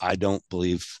though I don't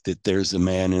believe that there's a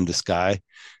man in the sky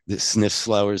that sniffs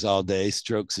flowers all day,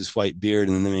 strokes his white beard,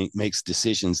 and then makes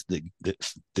decisions that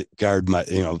guard my,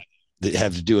 that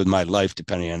have to do with my life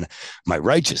depending on my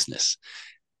righteousness.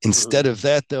 Instead of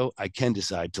that, though, I can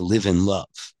decide to live in love.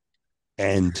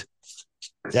 And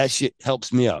that shit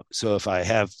helps me out. So if I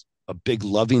have a big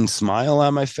loving smile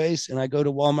on my face and I go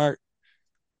to Walmart,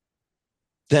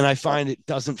 then I find it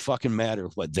doesn't fucking matter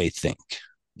what they think.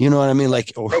 You know what I mean?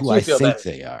 Like, or who Makes I you feel think better.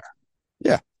 they are.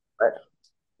 Yeah. Right.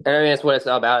 And I mean, that's what it's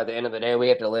all about. At the end of the day, we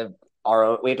have to live our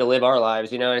own. We have to live our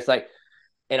lives. And it's like,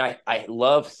 and I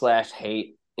love slash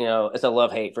hate. It's a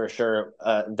love hate for sure.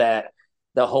 That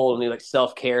the whole new like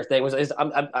self care thing was.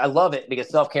 I love it because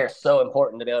self care is so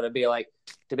important to be able to be like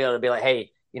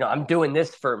hey, I'm doing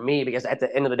this for me because at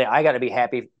the end of the day, I got to be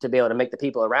happy to be able to make the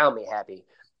people around me happy.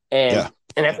 Yeah.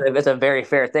 And that's a very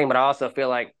fair thing. But I also feel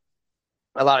like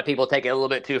a lot of people take it a little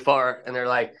bit too far, and they're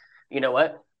like, you know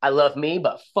what? I love me,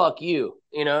 but fuck you.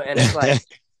 And it's like,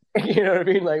 you know what I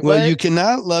mean? Like, Well, you what?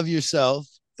 cannot love yourself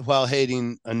while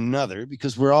hating another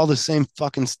because we're all the same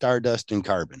fucking stardust and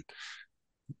carbon.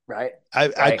 Right. I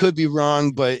Right. could be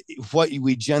wrong, but what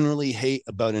we generally hate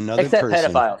about another Except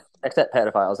person, pedophiles. Except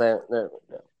pedophiles.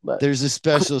 But there's a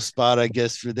special spot, I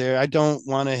guess, for there. I don't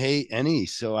want to hate any,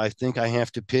 so I think I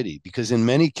have to pity because in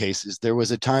many cases there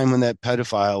was a time when that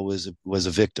pedophile was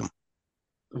a victim,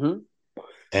 mhm.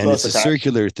 and Most it's a of the time.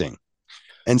 circular thing.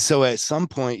 And so at some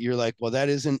point you're like, well, that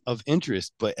isn't of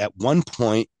interest, but at one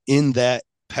point in that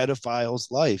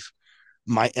pedophile's life,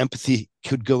 my empathy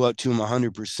could go out to him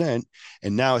 100%,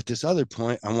 and now at this other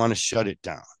point I want to shut it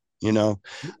down. you know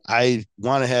I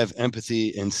want to have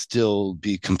empathy and still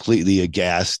be completely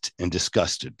aghast and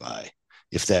disgusted by,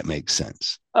 if that makes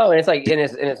sense. Oh, and it's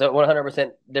a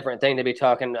 100% different thing to be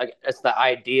talking. Like, it's the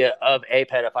idea of a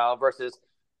pedophile versus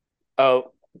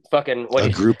oh fucking what A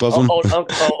you group of old, them.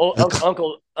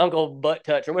 uncle butt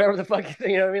touch or whatever the fuck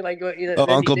you know what I mean like Oh, then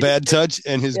Uncle Bad Touch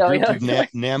and his group of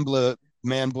like, Nambla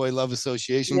Man Boy Love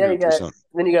Association yeah, group or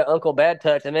something. you got Uncle Bad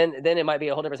Touch, and then it might be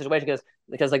a whole different situation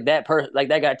because like that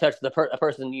guy touched a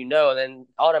person, and then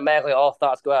automatically all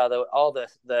thoughts go out of all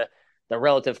the the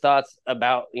relative thoughts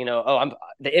about, oh, I'm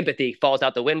the empathy falls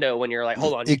out the window when you're like,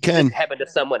 hold on, It this can, happened to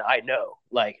someone I know.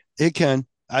 Like, it can.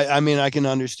 I mean, I can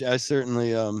understand. I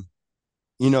certainly,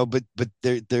 but which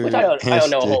there I don't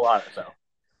has know a to. whole lot of. So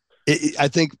I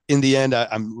think in the end,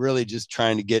 I'm really just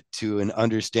trying to get to an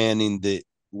understanding that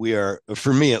we are,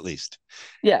 for me at least,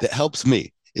 yeah, that helps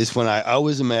me is when I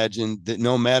always imagine that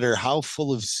no matter how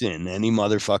full of sin any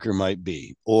motherfucker might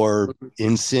be, or mhm.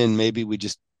 in sin, maybe we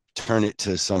just turn it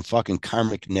to some fucking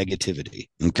karmic negativity.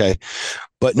 Okay.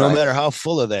 But no Right, matter how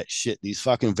full of that shit these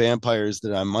fucking vampires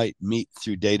that I might meet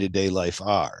through day to day life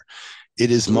are,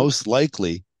 it is mhm. most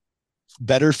likely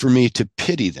better for me to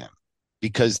pity them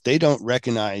because they don't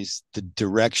recognize the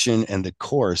direction and the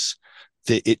course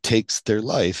that it takes their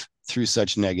life through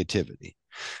such negativity.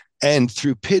 And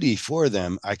through pity for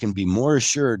them, I can be more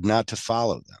assured not to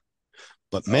follow them.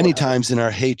 But Oh, many 100. times in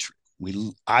our hatred,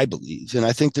 I believe, and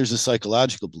I think there's a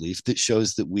psychological belief that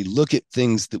shows that we look at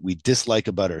things that we dislike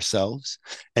about ourselves,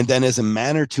 and then as a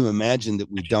manner to imagine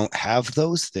that we don't have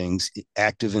those things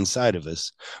active inside of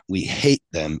us, we hate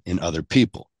them in other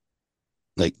people.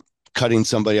 Like cutting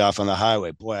somebody off on the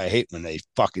highway. Boy, I hate when they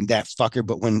fucking that fucker.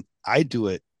 But when I do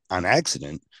it on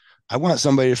accident, I want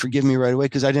somebody to forgive me right away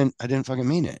because I didn't fucking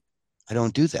mean it. I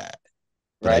don't do that,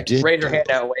 but I Right. did Raise your do hand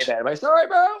out way it. bad. I'm like, sorry,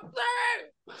 bro. Sorry.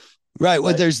 Right.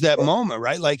 Well, Like, there's that moment,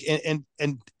 right? Like, and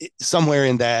somewhere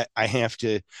in that, I have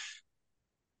to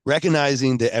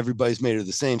recognizing that everybody's made of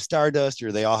the same stardust,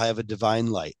 or they all have a divine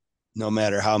light, no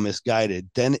matter how misguided.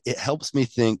 Then it helps me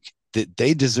think that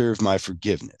they deserve my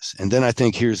forgiveness. And then I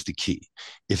think here's the key: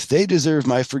 if they deserve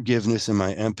my forgiveness and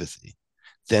my empathy,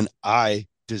 then I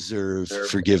deserve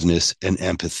forgiveness and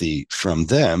empathy from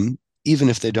them, even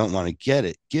if they don't want to get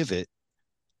it, give it.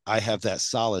 I have that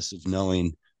solace of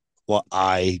knowing what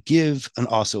I give and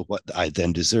also what I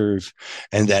then deserve.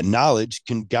 And that knowledge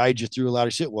can guide you through a lot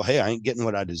of shit. Well, hey, I ain't getting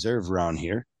what I deserve around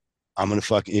here. I'm going to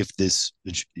fuck, if this,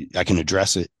 I can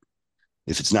address it.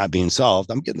 If it's not being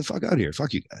solved, I'm getting the fuck out of here.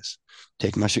 Fuck you guys.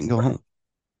 Take my shit and go home.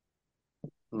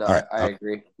 no, All right. I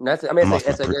agree. And that's, I mean, I'm off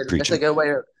my it's a preaching. good way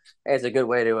to, it's a good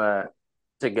way to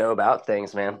go about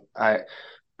things, man. I,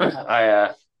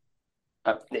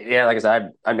 yeah, like I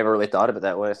said, I've never really thought of it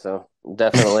that way. So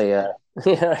definitely, you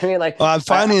know what I mean? Like, Well, I'm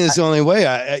I, finding this the only way.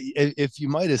 If you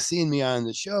might have seen me on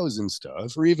the shows and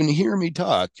stuff, or even hear me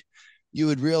talk, you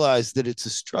would realize that it's a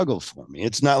struggle for me.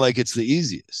 It's not like it's the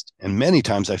easiest, and many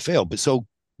times I fail.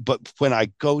 But when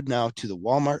I go now to the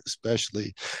Walmart,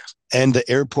 especially, and the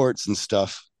airports and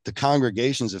stuff, the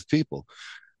congregations of people,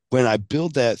 when I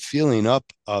build that feeling up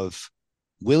of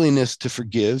willingness to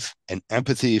forgive and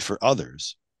empathy for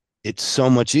others, it's so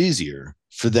much easier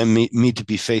for me to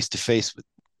be face to face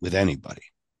with anybody.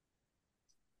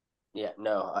 yeah,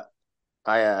 no,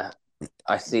 I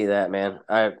see that, man.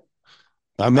 I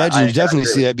imagine you And I definitely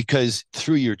agree see with that because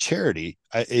through your charity,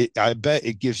 I bet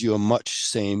it gives you a much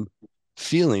same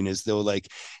feeling as though, like,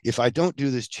 if I don't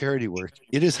do this charity work,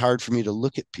 it is hard for me to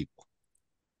look at people.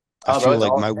 I Oh, bro, feel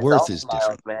like my it's worth all is smiles,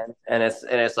 different. man. And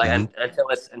it's like Mm-hmm.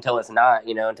 until it's not,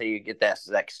 until you get that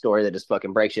story that just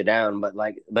fucking breaks you down.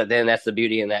 But then that's the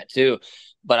beauty in that too.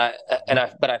 But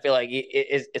I feel like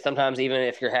it's sometimes even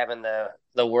if you're having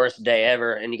the worst day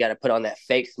ever and you got to put on that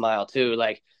fake smile too,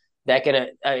 like that can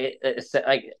it's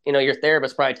like your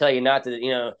therapist probably tell you not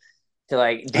to to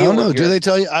like I deal don't with know. Do your they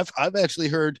tell you? I've actually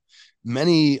heard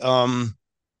many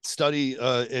study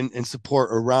and support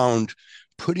around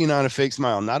putting on a fake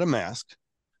smile, not a mask,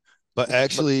 but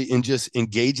but actually in just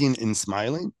engaging in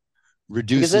smiling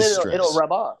because then reduces it'll stress.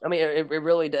 rub off. I mean, it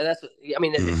really does. I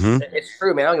mean, Mm-hmm. it's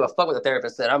true, man. I don't give a fuck what the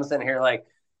therapist said. I'm sitting here like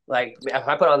if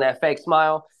I put on that fake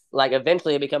smile, like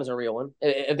eventually it becomes a real one.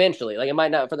 Eventually, like it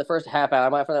might not for the first half hour,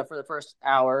 it might for the first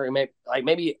hour, it may like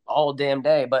maybe all damn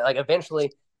day, but like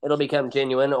eventually it'll become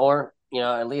genuine, or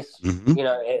at least Mm-hmm.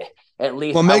 at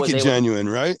least Well, I make was it able to. genuine,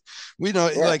 right? We know,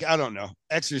 Yeah. like, I don't know,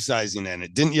 exercising in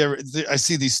it. Didn't you ever? I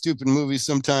see these stupid movies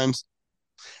sometimes,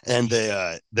 and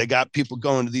they got people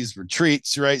going to these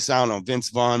retreats, right? So I don't know, Vince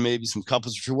Vaughn, maybe some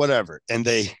couples or whatever, and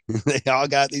they they all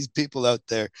got these people out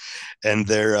there, and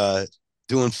they're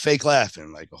doing fake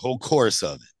laughing, like a whole chorus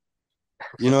of it.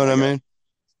 You Oh know what my I god. mean?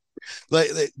 Like,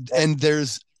 and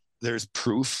there's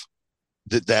proof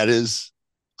that that is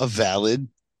a valid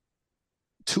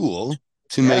tool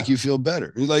to make Yeah. you feel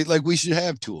better. Like we should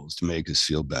have tools to make us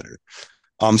feel better.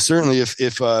 Certainly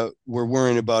if we're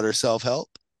worrying about our self help,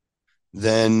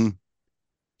 then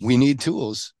we need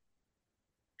tools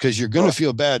because you're going to Well,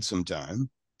 feel bad sometime.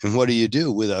 And what do you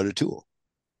do without a tool?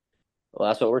 Well,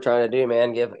 that's what we're trying to do,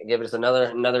 man. Give us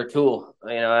another tool,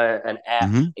 an app,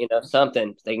 Mm-hmm.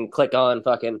 something they can click on,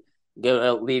 fucking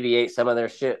go alleviate some of their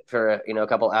shit for a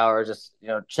couple hours, just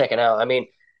checking out. I mean,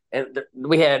 and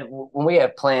we had when we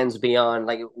have plans beyond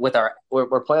like with our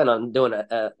we're planning on doing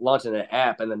launching an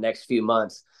app in the next few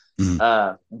months.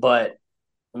 Mhm. But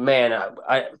man, I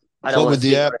don't What want would to the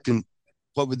speak app for can?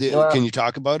 What would the? well, Can you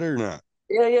talk about it or not?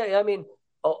 yeah. I mean,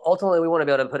 ultimately, we want to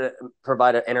be able to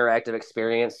provide an interactive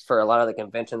experience for a lot of the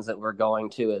conventions that we're going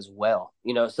to as well.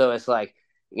 So it's like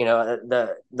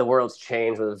the world's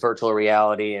changed with virtual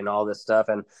reality and all this stuff,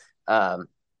 and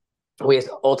we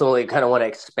ultimately kind of want to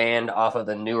expand off of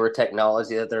the newer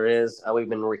technology that there is. We've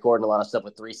been recording a lot of stuff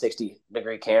with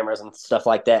 360-degree cameras and stuff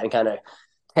like that, and kind of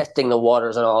testing the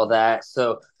waters and all that.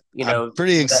 So I'm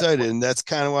pretty that excited, and that's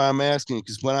kind of why I'm asking,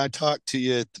 because when I talked to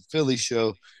you at the Philly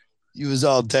show, you was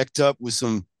all decked up with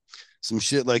some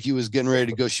shit like you was getting ready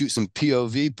to go shoot some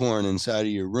POV porn inside of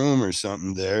your room or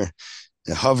something there,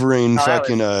 hovering I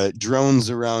fucking was drones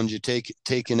around you,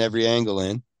 taking every angle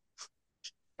in.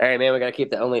 Hey man, we gotta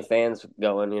keep the OnlyFans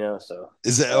going. So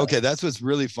Is that uh, okay? That's what's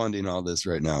really funding all this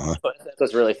right now, that's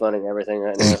what's really fun and everything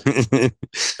right now. huh?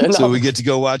 So No, we get to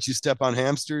go watch you step on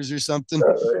hamsters or something.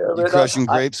 You no, crushing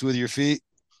grapes with your feet.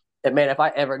 man, if I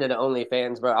ever did an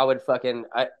OnlyFans, bro, I would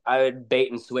I would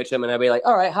bait and switch them, and I'd be like,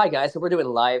 all right, hi guys, so we're doing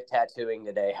live tattooing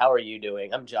today. How are you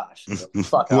doing? I'm Josh.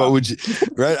 Fuck What off. would you?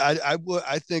 Right?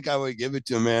 I think I would give it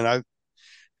to him, man.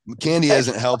 Candy Hey,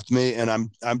 hasn't helped me, and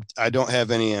I don't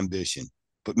have any ambition.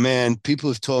 But man, people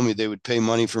have told me they would pay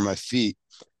money for my feet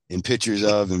in pictures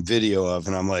of and video of,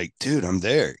 and I'm like, dude, I'm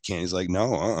there. Candy's like, no,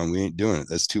 we ain't doing it.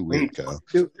 That's too weird, Kyle.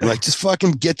 dude. I'm like, just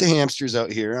fucking get the hamsters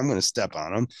out here. I'm gonna step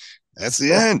on them. That's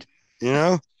the end. You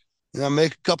know,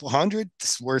 make a couple hundred.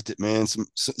 It's worth it, man.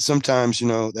 Sometimes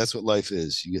that's what life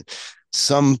is. You get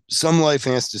some life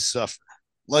has to suffer.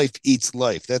 Life eats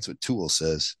life. That's what Tool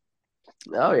says.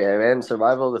 Oh yeah, man,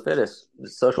 survival of the fittest,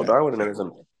 social Yeah.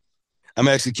 Darwinism. I'm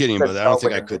actually kidding That's about that. I don't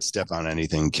think I Darwinism. could step on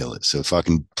anything and kill it. So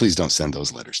fucking please don't send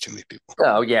those letters to me, people.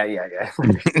 Oh yeah.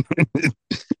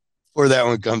 Or that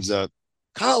one comes up.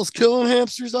 Kyle's killing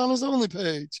hamsters on his only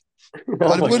page.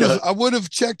 Oh my god. I would have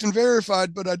checked and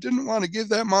verified, but I didn't want to give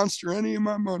that monster any of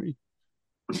my money.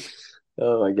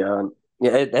 Oh my God.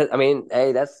 Yeah, I mean,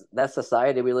 hey, that's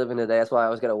society we live in today. That's why I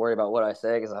was gonna worry about what I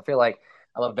say because I feel like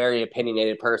I'm a very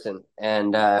opinionated person,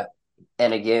 and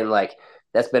again, like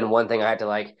that's been one thing I had to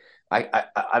like.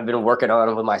 I've been working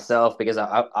on with myself because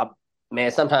man,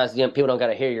 sometimes people don't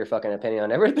gotta hear your fucking opinion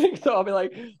on everything. So I'll be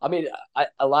like, I mean,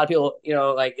 a lot of people,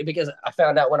 like because I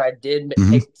found out when I did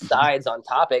Mm-hmm. take sides on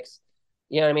topics,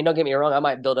 what I mean. Don't get me wrong, I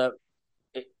might build up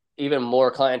even more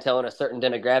clientele in a certain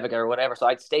demographic or whatever. So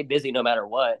I'd stay busy no matter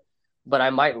what. But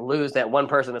I might lose that one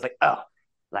person that's like, oh,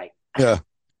 like, Yeah.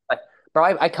 like bro,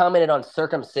 I commented on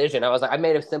circumcision. I was like, I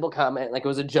made a simple comment, like it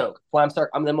was a joke. Well,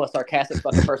 I'm the most sarcastic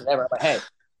fucking person ever. I'm like, hey,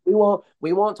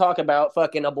 we won't talk about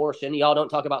fucking abortion. Y'all don't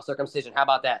talk about circumcision. How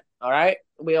about that? All right,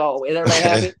 is everybody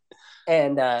happy?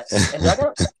 And I got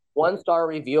a 1-star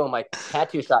review on my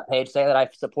tattoo shop page saying that I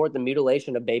support the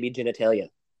mutilation of baby genitalia.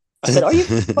 I said, "Are you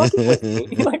fucking with me?"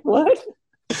 Like what?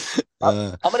 I'm,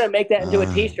 uh, I'm gonna make that into a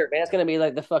uh, T-shirt, man. It's gonna be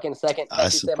like the fucking second I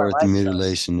tattoo save my support the life done.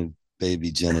 mutilation of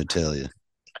baby genitalia.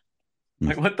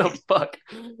 Like what the fuck?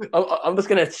 I'm just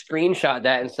gonna screenshot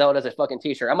that and sell it as a fucking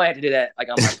T-shirt. I might have to do that like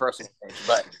on my personal page,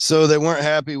 but So they weren't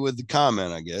happy with the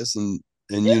comment, I guess, and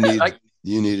yeah, like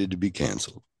you needed to be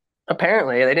canceled.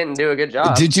 apparently they didn't do a good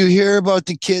job. Did you hear about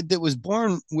the kid that was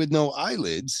born with no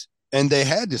eyelids and they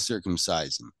had to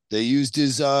circumcise him? They used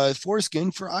his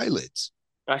foreskin for eyelids.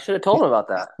 I should have told him about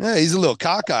that. Yeah, he's a little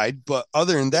cockeyed, but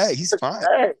other than that, he's fine.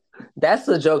 Hey, that's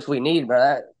the jokes we need,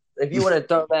 bro. If you would have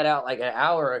thrown that out like an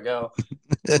hour ago,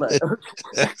 but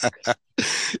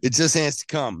It just has to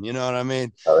come. You know what I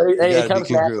mean? You hey, got it to be comes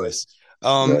naturally. congruous.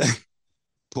 Um, But,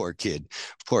 poor kid,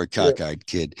 poor yeah. cockeyed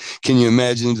kid. Can you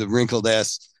imagine the wrinkled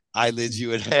ass eyelids you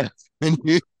would have when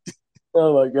you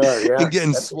Oh my god, yeah.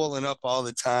 getting swollen up all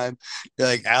the time,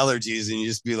 like allergies, and you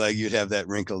just be like, you'd have that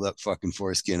wrinkled up fucking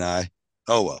foreskin eye.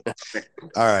 Oh well.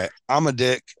 All right, I'm a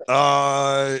dick.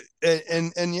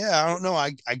 And yeah, I don't know.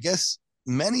 I guess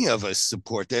many of us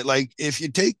support that. Like, if you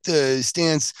take the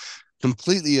stance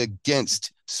completely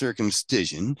against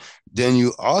circumcision, then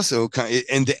you also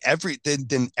and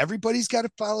then everybody's got to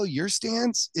follow your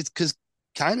stance. It's because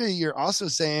kind of you're also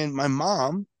saying my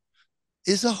mom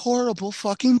is a horrible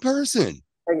fucking person,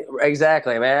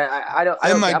 Exactly, man. I and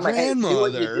don't my care. I'm like, hey, do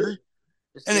what you do. grandmother.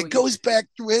 Just And do it what you goes do. back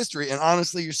through history. And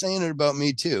honestly, you're saying it about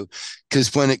me too.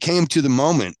 Because when it came to the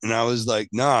moment, and I was like,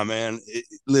 nah, man,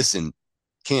 listen,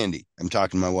 Candy, I'm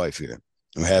talking to my wife here.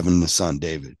 I'm having a son,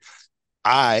 David.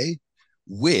 I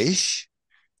wish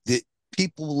that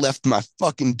people left my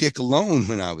fucking dick alone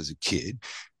when I was a kid.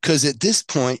 Because at this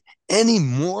point, any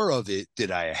more of it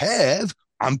that I have,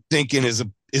 I'm thinking is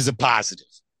a positive.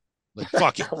 Like,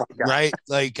 fuck it. Oh my god. Right.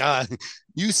 Like,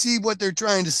 you see what they're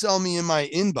trying to sell me in my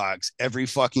inbox every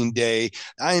fucking day.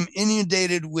 I am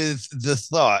inundated with the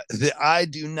thought that I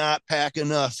do not pack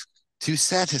enough to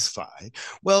satisfy.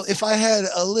 Well, if I had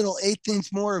a little 1/8 inch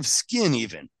more of skin,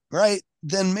 even, right,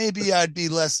 then maybe I'd be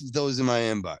less of those in my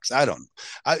inbox. I don't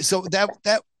know. So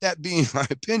that being my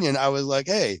opinion, I was like,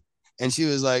 hey, and she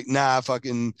was like, nah,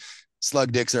 fucking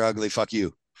slug dicks are ugly. Fuck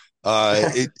you.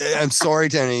 I'm sorry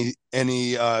to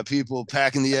any people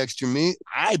packing the extra meat.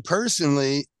 I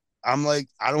personally, I'm like,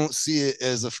 I don't see it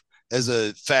as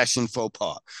a fashion faux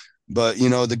pas. But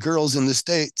the girls in the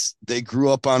States, they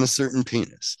grew up on a certain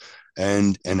penis,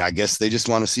 and I guess they just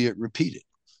want to see it repeated. Yeah,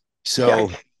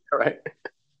 So right.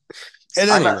 at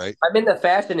any rate, I'm in the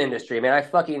fashion industry, man. I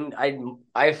fucking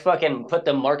put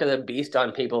the mark of the beast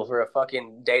on people for a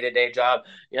fucking day to day job.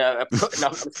 No,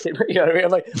 you know what I mean?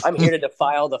 I'm like, I'm here to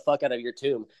defile the fuck out of your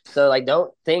tomb. So like,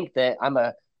 don't think that I'm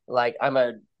a I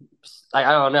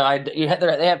don't know.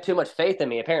 They have too much faith in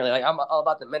me. Apparently, like I'm all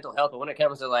about the mental health, but when it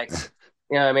comes to like,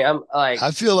 you know what I mean? I'm like,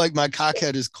 I feel like my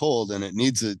cockhead is cold and it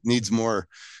needs more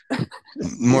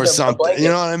need a something. You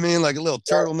know blanket. what I mean? Like a little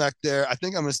Yeah. turtleneck there. I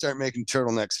think I'm gonna start making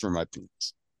turtlenecks for my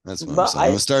penis. That's what I'm But saying. I'm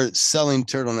gonna start selling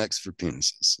turtlenecks for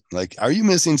penises. Like, are you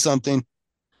missing something?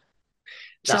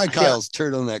 nah, Try yeah. Kyle's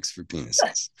turtlenecks for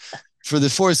penises for the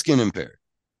foreskin impaired.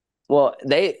 Well,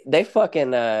 they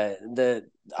fucking I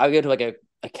go to like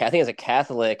I think it's a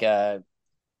Catholic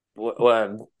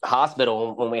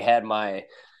hospital when we had my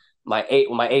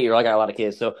 8 year old. I got a lot of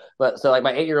kids, so like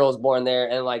my 8 year old was born there,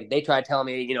 and like they tried telling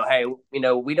me, hey,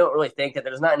 we don't really think that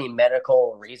there's not any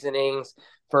medical reasonings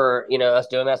for us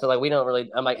doing that. So like we don't really.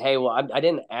 I'm like, hey, well, I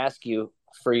didn't ask you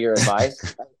for your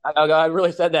advice. I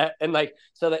really said that, and like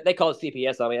so that they called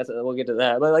CPS on me. We'll get to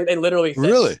that, but like they literally said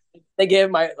Really? they gave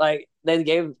my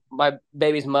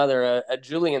baby's mother a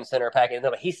Julian Center package.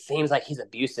 But he seems like he's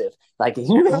abusive. Like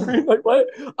you know what I Oh, mean? Like what?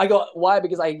 I go why?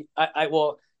 Because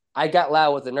well I got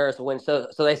loud with the nurse when so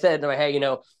they said hey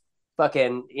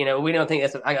fucking we don't think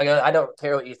that's I go I don't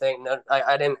care what you think. No,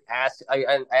 I didn't ask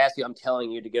I asked you. I'm telling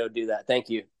you to go do that. Thank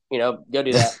you. Go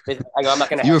do that. I go I'm not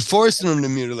gonna you have were forcing them to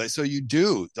mutilate, so you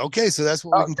do. Okay, so that's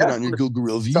what we oh can put yeah. on your Google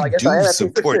Reels. So You I guess I do am a piece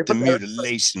of support shit. the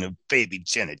mutilation of baby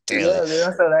genitalia.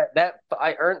 Yeah, so that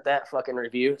I earned that fucking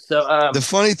review. So The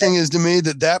funny thing is to me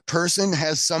that person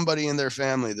has somebody in their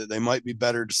family that they might be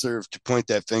better to serve to point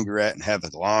that finger at and have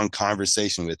a long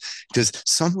conversation with, because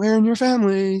somewhere in your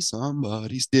family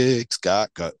somebody's dick's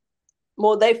got cut.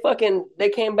 well, they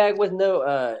came back with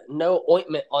no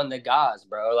ointment on the gauze,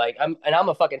 bro. Like I'm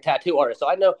a fucking tattoo artist, so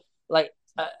I know like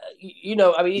I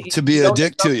mean To be a don't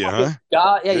dick to some you, fucking huh?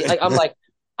 god yeah like I'm like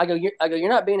I go you're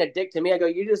not being a dick to me. I go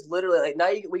you just literally like now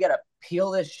we gotta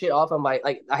peel this shit off of my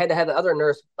like I had to have the other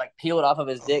nurse like peel it off of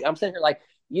his dick. I'm sitting here like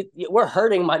we're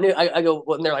hurting my new. I go,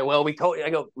 well, and they're like, well, we told you. I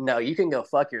go, no, you can go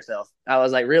fuck yourself. I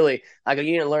was like, really? I go,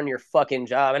 you didn't learn your fucking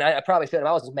job, and I probably should have.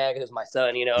 I was just mad because it was my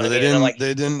son, you know what No, I they mean? And I'm didn't. like,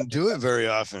 They didn't do it very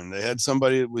often. They had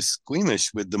somebody that was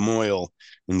squeamish with the moil,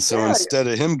 and so yeah, instead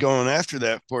of him going after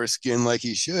that foreskin like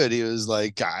he should, he was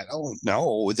like, "I don't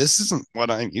know. This isn't what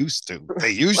I'm used to."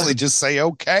 They usually just say,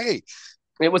 "Okay."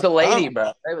 it was a lady, Um,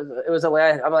 bro. It was a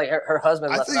lady. I'm like, her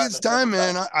husband I left it think out it's in the time,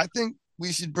 circumcised. man. I think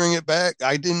we should bring it back.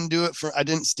 I didn't do it for. I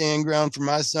didn't stand ground for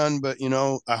my son, but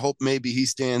I hope maybe he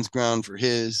stands ground for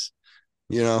his.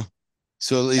 You know,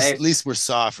 so at least Hey, at least we're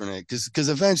softening it, because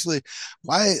eventually,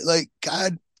 why, like,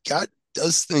 God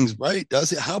does things right,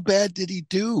 does it? How bad did he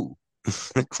do?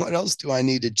 Like, what else do I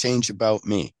need to change about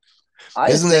me? I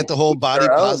just Isn't that think the whole each body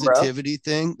their own, bro. positivity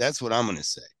thing? That's what I'm going to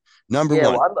say. Number Yeah,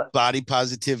 one, well, body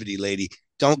positivity, lady.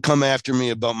 Don't come after me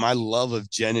about my love of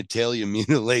genitalia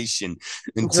mutilation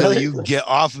until really. you get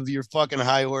off of your fucking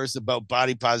high horse about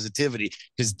body positivity,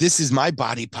 because this is my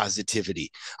body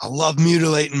positivity. I love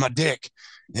mutilating my dick,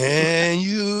 and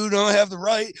you don't have the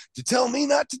right to tell me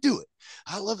not to do it.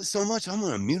 I love it so much, I'm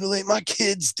going to mutilate my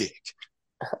kid's dick.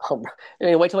 I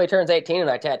mean, wait till he turns 18 and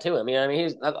I tattoo him. You know, what I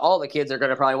mean, all the kids are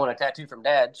gonna probably want a tattoo from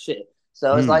dad. Shit.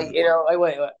 So it's like,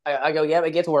 Hmm. I go, yeah,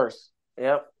 it gets worse.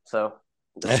 Yep. So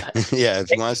Yeah, if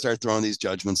you want to start throwing these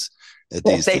judgments at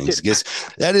these stay things, I tuned. guess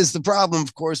that is the problem,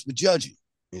 of course, with judging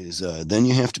is then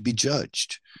you have to be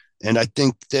judged. And I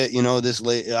think that, this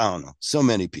late, I don't know, so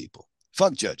many people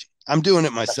fuck judging. I'm doing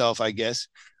it myself, I guess,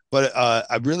 but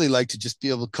I really like to just be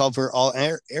able to cover all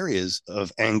areas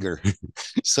of anger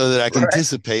so that I can Right.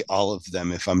 dissipate all of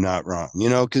them if I'm not wrong,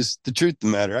 because the truth of the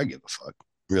matter, I give a fuck,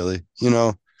 really,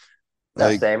 No,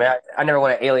 like, same. I never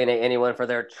want to alienate anyone for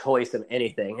their choice of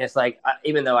anything. It's like,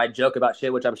 even though I joke about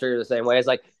shit, which I'm sure you're the same way, it's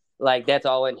like like that's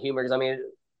all in humor. Because I mean,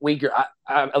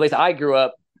 at least I grew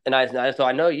up, and so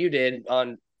I know you did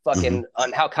on Mhm. fucking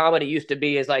on how comedy used to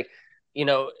be. Is like, you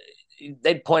know,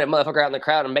 they'd point a motherfucker out in the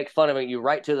crowd and make fun of you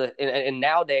right to the. And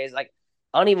nowadays, like,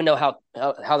 I don't even know how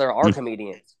there are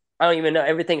comedians. I don't even know.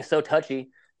 Everything's so touchy.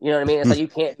 You know what I mean? It's like you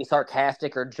can't be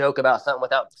sarcastic or joke about something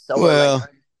without someone like Well,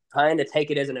 trying to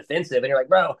take it as an offensive. And you're like,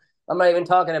 bro, I'm not even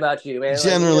talking about you, man. Like, you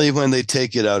know, generally, when they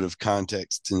take it out of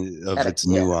context of its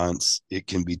yeah, nuance, it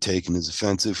can be taken as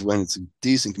offensive when it's a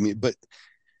decent comedian. But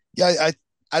yeah,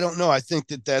 I don't know. I think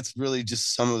that that's really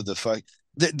just some of the fight.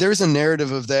 There's a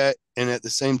narrative of that, and at the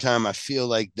same time, I feel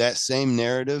like that same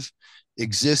narrative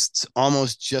exists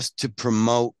almost just to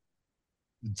promote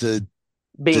the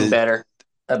being the better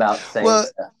about saying well,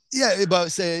 stuff. yeah,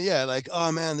 about saying yeah, like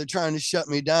oh man, they're trying to shut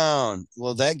me down.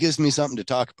 Well, that gives me something to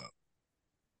talk about.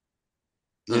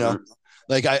 You know, Mm-hmm.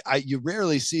 like you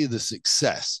rarely see the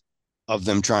success of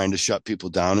them trying to shut people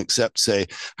down, except say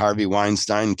Harvey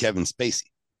Weinstein, Kevin Spacey.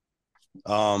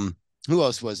 Who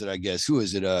else was it? I guess who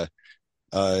is it? Uh,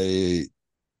 and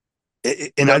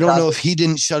I Bill don't know Cosby. if he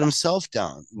didn't shut himself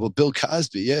down. Well, Bill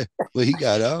Cosby, yeah. Well, he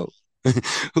got out.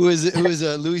 Who is it? Who is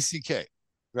Louis C.K.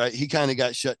 Right? He kind of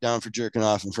got shut down for jerking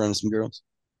off in front of some girls.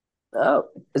 Oh,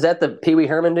 is that the Pee Wee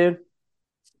Herman dude?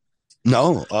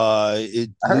 No, I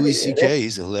heard Louis he did it. C.K.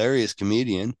 He's a hilarious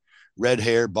comedian, red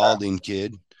hair, balding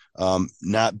kid.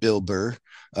 Not Bill Burr,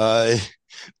 uh,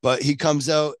 but he comes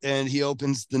out and he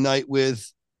opens the night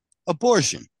with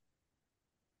abortion,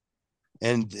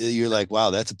 and you're like, wow,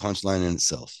 that's a punchline in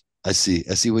itself. I see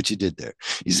what you did there.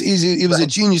 He was a Right.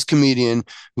 genius comedian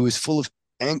who was full of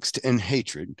angst and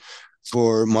hatred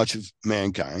for much of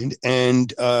mankind,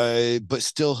 and but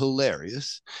still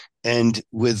hilarious and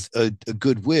with a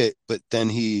good wit. But then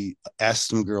he asked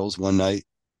some girls one night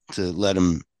to let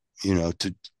him,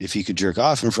 to if he could jerk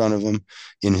off in front of them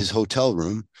in his hotel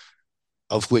room,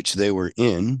 of which they were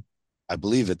in, I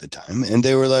believe at the time. And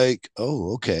they were like,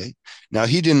 oh, okay. Now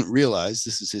he didn't realize,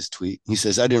 this is his tweet. He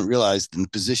says, I didn't realize the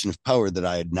position of power that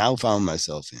I had now found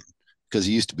myself in, because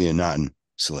he used to be a non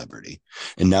celebrity.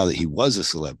 And now that he was a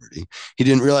celebrity, he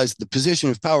didn't realize the position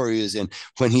of power he was in.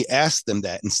 When he asked them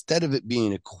that, instead of it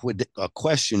being a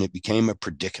question, it became a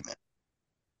predicament.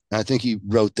 And I think he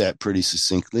wrote that pretty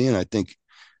succinctly. And I think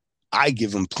I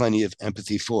give him plenty of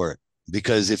empathy for it,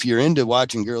 because if you're into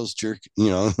watching girls jerk,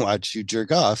 watch you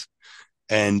jerk off,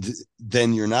 and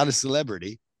then you're not a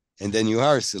celebrity, and then you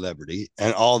are a celebrity,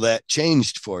 and all that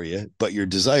changed for you, but your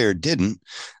desire didn't,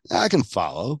 I can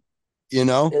follow, you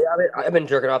know? Yeah, I've been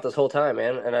jerking off this whole time,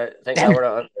 man, and I thank God we're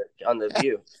not on the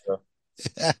view. So.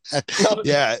 No.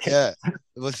 Yeah, yeah.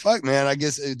 But fuck, man, I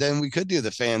guess then we could do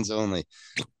the fans only.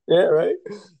 Yeah, right.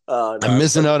 No, I'm I'm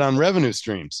missing fucking out on revenue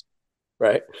streams.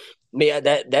 right. Me,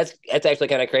 that's actually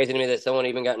kind of crazy to me that someone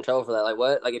even got in trouble for that. Like,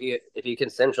 what? Like, if you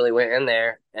consensually went in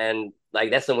there and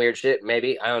like that's some weird shit.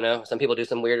 Maybe I don't know. Some people do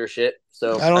some weirder shit.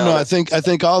 So I I don't know. don't know. I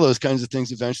think all those kinds of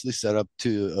things eventually set up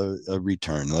to a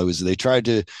return. They tried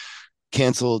to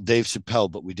cancel Dave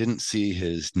Chappelle, but we didn't see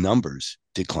his numbers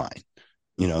decline.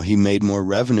 He made more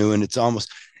revenue, and it's almost.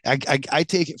 I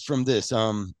take it from this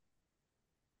from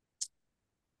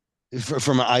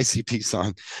an ICP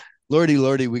song. Lordy,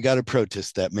 Lordy, we got to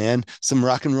protest that, man. Some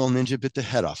rock and roll ninja bit the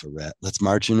head off a rat. Let's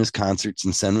march in his concerts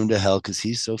and send him to hell because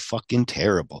he's so fucking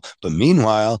terrible. But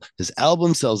meanwhile, his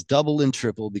album sells double and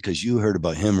triple because you heard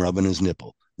about him rubbing his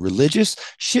nipple. Religious?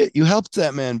 Shit, you helped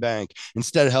that man bank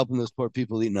instead of helping those poor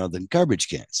people eating out of the garbage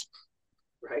cans.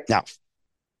 Right. Now,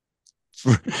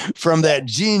 from that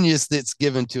genius that's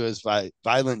given to us by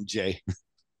Violent J,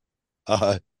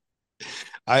 uh,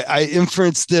 I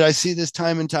inference that I see this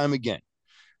time and time again,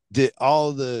 that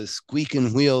all the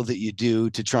squeaking wheel that you do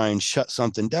to try and shut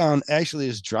something down actually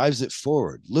just drives it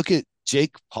forward. Look at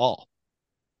Jake Paul.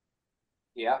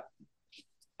 Yeah,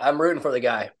 I'm rooting for the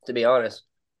guy. To be honest,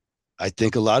 I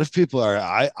think a lot of people are.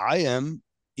 I am,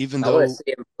 even I want to though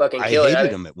see him fucking I kill it. I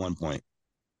hated mean, him at one point.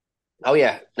 oh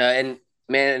yeah, no, and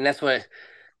man, and that's what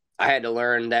I had to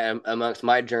learn that amongst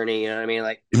my journey. You know what I mean?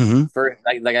 Like Mm-hmm. first,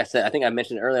 like I said, I think I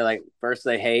mentioned earlier. Like first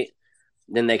they hate,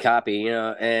 then they copy. You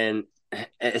know, and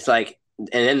it's like,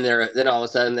 and then all of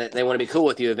a sudden they want to be cool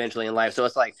with you eventually in life. So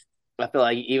it's like I feel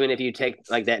like even if you take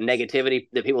like that negativity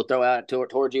that people throw out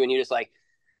towards you, and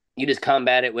you just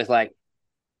combat it with like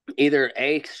either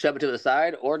a shove it to the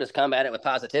side or just combat it with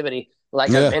positivity.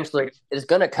 Like Yeah, eventually it's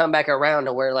gonna come back around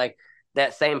to where like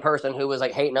that same person who was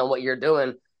like hating on what you're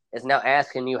doing is now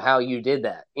asking you how you did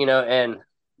that. You know, and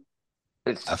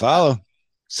I it's follow. I don't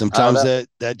Sometimes know.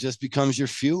 that just becomes your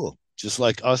fuel. Just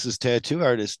like us as tattoo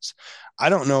artists. I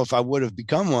don't know if I would have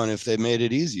become one if they made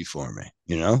it easy for me.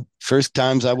 First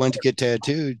times I went to get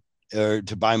tattooed, or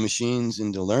to buy machines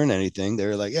and to learn anything,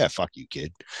 they're like, yeah, fuck you,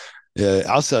 kid.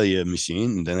 I'll sell you a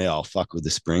machine, and then they all fuck with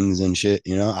the springs and shit.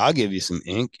 I'll give you some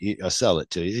ink. I'll sell it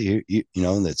to you.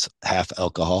 That's half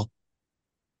alcohol.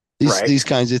 Right. These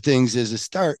kinds of things as a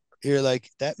start. You're like,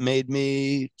 that made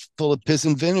me full of piss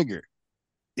and vinegar.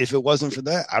 If it wasn't for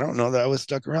that, I don't know that I was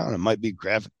stuck around. It might be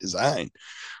graphic design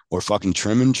or fucking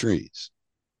trimming trees.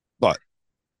 But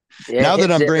Yeah, it now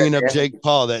that hits I'm different, bringing up man. Jake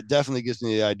Paul, that definitely gives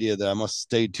me the idea that I must have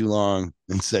stayed too long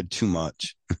and said too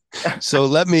much. So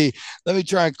let me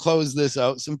try and close this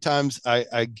out. Sometimes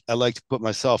I like to put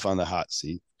myself on the hot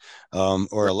seat,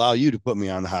 or allow you to put me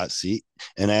on the hot seat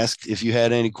and ask if you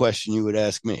had any question you would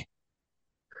ask me.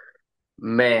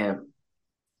 Man,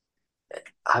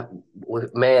 I,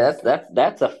 man,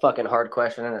 that's a fucking hard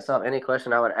question in itself. Any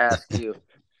question I would ask you,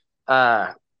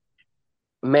 uh,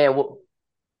 man,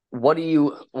 what do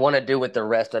you want to do with the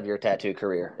rest of your tattoo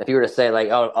career? If you were to say like,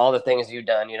 oh, all the things you've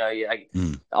done, like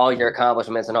Mm. all your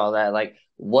accomplishments and all that, like,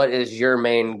 what is your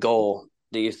main goal?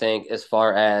 Do you think as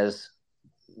far as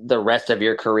the rest of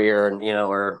your career, and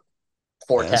or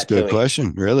for Yeah, that's a good tattooing?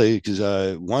 question, really, because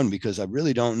because I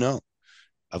really don't know.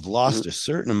 I've Mhm, lost a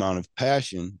certain amount of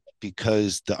passion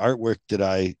because the artwork that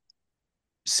I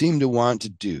seem to want to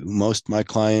do, most of my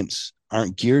clients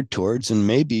aren't geared towards, and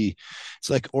maybe it's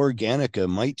like Organica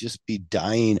might just be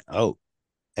dying out,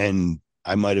 and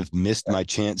I might have missed my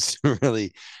chance to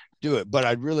really do it. But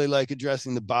I'd really like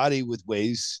addressing the body with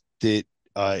ways that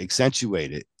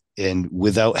accentuate it, and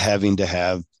without having to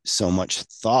have so much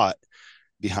thought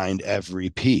behind every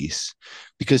piece,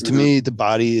 because to mhm, me the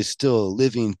body is still a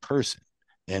living person,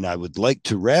 and I would like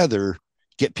to rather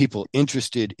get people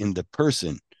interested in the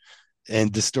person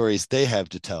and the stories they have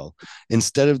to tell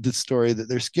instead of the story that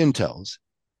their skin tells.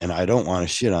 And I don't want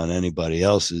to shit on anybody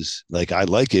else's. Like, I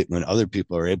like it when other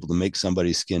people are able to make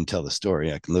somebody's skin tell the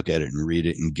story. I can look at it and read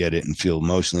it and get it and feel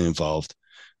emotionally involved.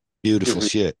 Beautiful mhm.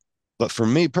 shit. But for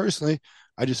me personally,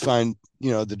 I just find,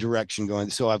 the direction going.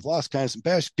 So I've lost kind of some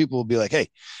passion. People will be like, hey,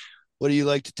 what do you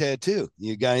like to tattoo?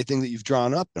 You got anything that you've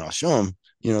drawn up? And I'll show them,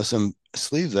 some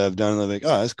sleeves that I've done. And they're like,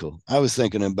 oh, that's cool. I was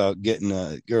thinking about getting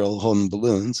a girl holding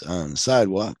balloons on the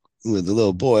sidewalk with a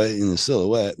little boy in the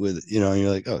silhouette with, and you're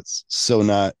like, oh, it's so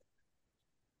not.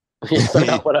 It's so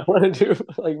not what I want to do.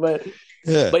 Like, but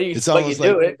Yeah. but you It's but you almost like,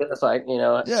 do it. It's like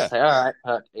yeah, it's like all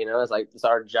right, it's like it's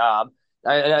our job.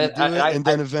 you do it. And I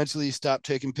then eventually you stop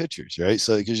taking pictures, right?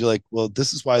 So, because you're like, well,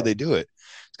 this is why they do it.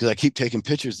 Because I keep taking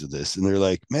pictures of this. And they're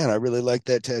like, man, I really like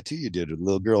that tattoo you did with the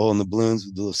little girl holding the balloons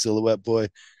with the little silhouette boy.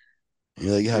 And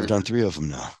you're like, yeah, I've done 3 of them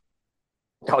now.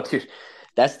 Oh, dude,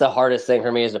 that's the hardest thing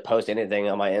for me is to post anything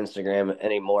on my Instagram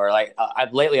anymore. Like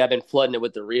I've been flooding it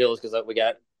with the reels because we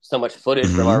got so much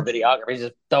footage from our Mm-hmm. videography.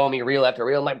 Just throwing me reel after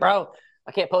reel. I'm like, bro,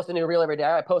 I can't post a new reel every day.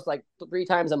 I post like 3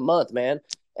 times a month, man,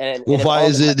 Well, and it's why all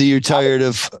is been like it that you're I, tired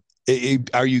of?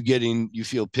 Are you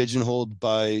feel pigeonholed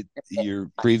by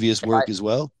your previous if I work as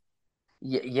well?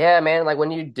 yeah, man. Like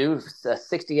when you do a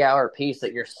 60-hour piece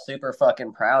that you're super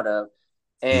fucking proud of,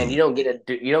 and Mm, you don't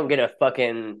get a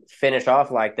fucking finish off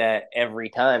like that every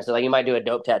time. So like you might do a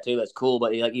dope tattoo that's cool,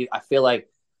 but I feel like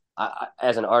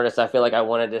as an artist, I feel like I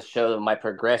wanted to show my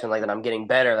progression, like that I'm getting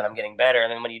better, that I'm getting better.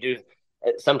 And then when you do,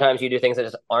 sometimes you do things that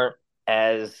just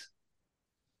as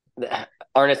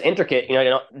aren't as intricate.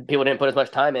 People didn't put as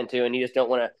much time into, and you just don't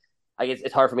want to. I guess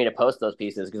it's hard for me to post those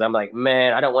pieces because I'm like,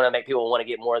 man, I don't want to make people want to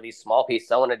get more of these small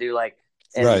pieces. I want to do like,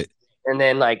 and right. and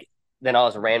then then I'll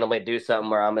just randomly do something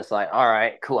where I'm just like, all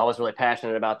right, cool. I was really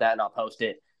passionate about that, and I'll post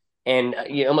it. And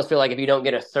you almost feel like if you don't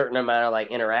get a certain amount of like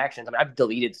interactions, I mean, I've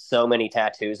deleted so many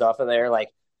tattoos off of there, like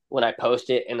when I post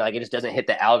it, and like it just doesn't hit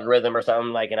the algorithm or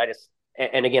something, like, and I just,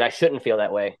 and again, I shouldn't feel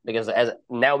that way because as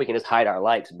now we can just hide our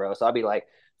likes, bro. So I'll be like,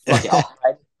 fuck it,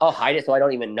 I'll hide it so I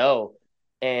don't even know,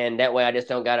 and that way I just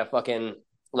don't gotta fucking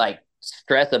like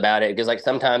stress about it because like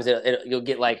sometimes you'll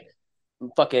get like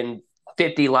fucking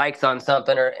 50 likes on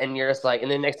something, or and you're just like,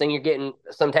 and then next thing you're getting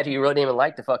some tattoo you really didn't even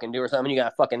like to fucking do or something. You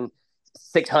got fucking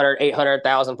 600,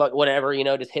 800,000, fuck whatever,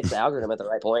 just hits the algorithm at the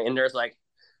right point, and there's like,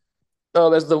 oh,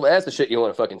 that's the shit you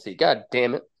want to fucking see. God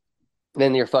damn it.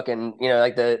 Then you're fucking,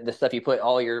 like the stuff you put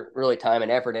all your really time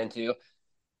and effort into,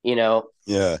 you know,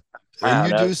 Yeah. And I don't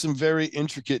you know. do some very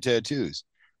intricate tattoos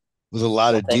with a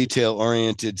lot Well, of thank you. detail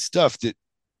oriented stuff that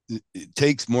it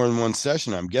takes more than one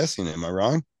session, I'm guessing. Am I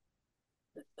wrong?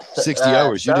 60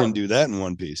 hours. You didn't Some do that in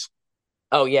one piece.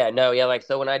 Oh yeah, no, yeah, like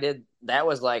so when I did that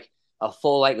was like a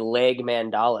full like leg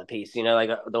mandala piece, like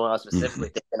the one I was Mm-hmm. specifically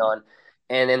thinking on.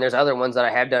 And then there's other ones that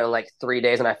I have done in like 3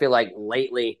 days, and I feel like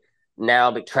lately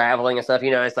now, be traveling and stuff,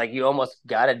 it's like you almost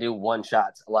got to do one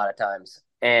shots a lot of times.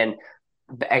 And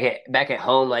back at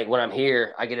home, like when I'm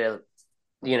here, I get to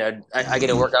I get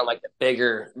to work on like the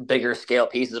bigger scale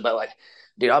pieces, but like,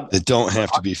 dude, That don't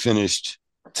have to be finished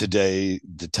today.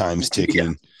 The time's yeah.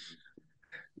 ticking.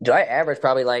 Do I average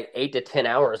probably like 8 to 10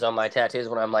 hours on my tattoos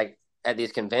when I'm like at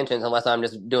these conventions, unless I'm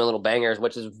just doing little bangers,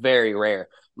 which is very rare.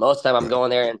 Most of the time I'm Right. going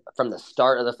there and from the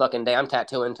start of the fucking day, I'm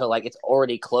tattooing until like it's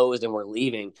already closed and we're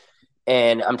leaving.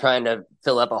 And I'm trying to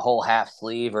fill up a whole half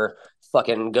sleeve or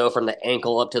fucking go from the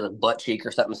ankle up to the butt cheek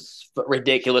or something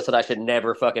ridiculous that I should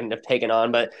never fucking have taken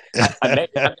on. But I made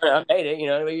it. I made it. You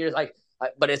know what I mean? You're just like,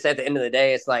 but it's at the end of the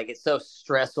day, it's like it's so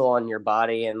stressful on your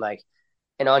body and like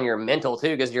and on your mental too,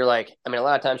 because you're like, I mean, a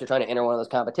lot of times you're trying to enter one of those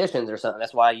competitions or something.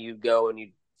 That's why you go and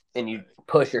you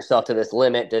push yourself to this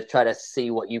limit to try to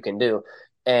see what you can do.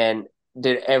 And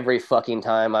dude, every fucking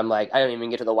time I'm like, I don't even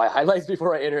get to the white highlights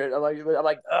before I enter it. I'm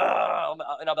like, oh,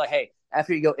 and I'm like, hey,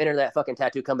 after you go enter that fucking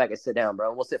tattoo, come back and sit down,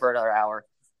 bro. We'll sit for another hour.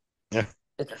 Yeah.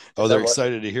 Oh, It's they're unbelievable.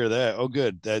 excited to hear that. Oh,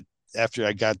 good. That after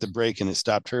I got the break and it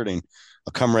stopped hurting,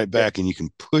 I'll come right Yeah. back and you can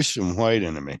push some white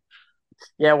into me.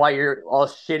 Yeah, why you're all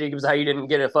shitty because how you didn't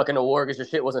get a fucking award because your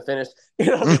shit wasn't finished. You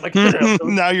know what I mean? Like, sit down, dude.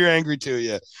 Now you're angry too.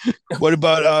 Yeah. What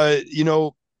about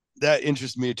that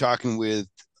interests me talking with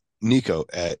Nico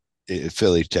at a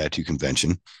Philly Tattoo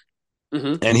Convention,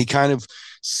 Mm-hmm. and he kind of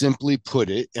simply put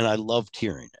it, and I loved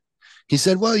hearing it. He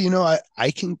said, "Well,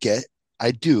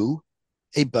 I do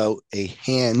about a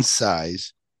hand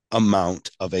size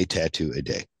amount of a tattoo a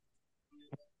day."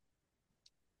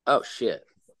 Oh shit.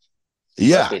 Must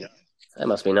Yeah, be that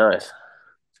must be nice.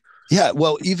 yeah.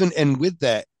 Well, even and with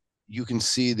that, you can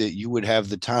see that you would have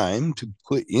the time to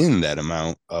put in that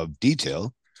amount of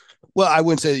detail. Well, I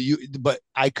wouldn't say that but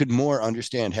I could more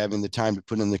understand having the time to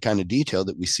put in the kind of detail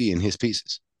that we see in his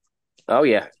pieces. Oh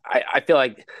yeah, I feel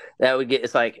like that would get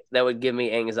it's like that would give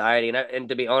me anxiety, and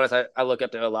to be honest, I look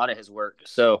up to a lot of his work.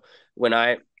 So when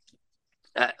I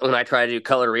try to do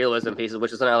color realism pieces,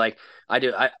 which is something I like, I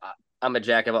do I'm a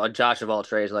jack of all Josh of all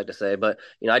trades, I like to say, but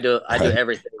I do Right.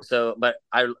 everything. So, but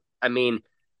I mean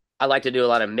I like to do a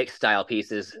lot of mixed style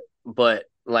pieces, but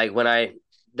like when I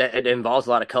that it involves a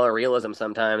lot of color realism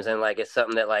sometimes, and like it's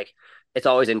something that like it's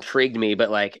always intrigued me,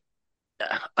 but like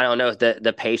I don't know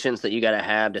the patience that you got to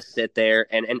have to sit there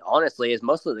and honestly, is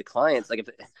most of the clients like if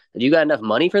you got enough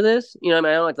money for this, you know, what I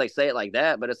mean, I don't like say it like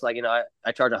that, but it's like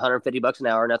I charge $150 an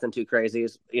hour, nothing too crazy,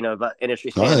 but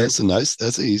industry Oh, standard.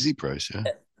 that's an easy price. Yeah.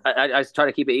 I try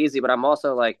to keep it easy, but I'm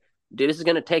also like, dude, this is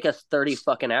gonna take us 30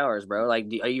 fucking hours, bro. Like,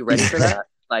 are you ready for that?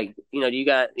 Like, do you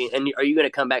got and are you gonna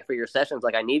come back for your sessions?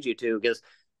 Like, I need you to because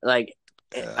like.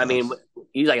 I uh, mean,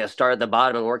 you like to start at the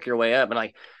bottom and work your way up, and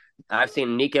like I've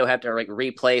seen Nico have to like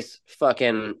replace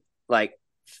fucking like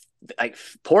like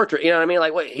portrait. You know what I mean?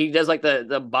 Like what he does, like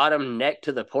the bottom neck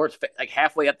to the porch, like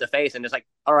halfway up the face, and just like,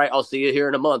 all right, I'll see you here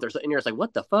in a month or something. And you're just like,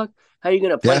 what the fuck? How are you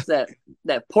gonna yeah. place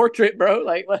that portrait, bro?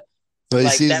 Like what? But he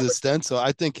Like sees that the would stencil.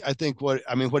 I think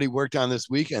what he worked on this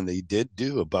weekend, he did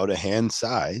do about a hand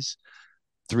size,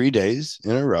 3 days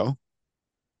in a row.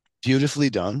 Beautifully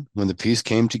done. When the piece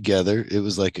came together, it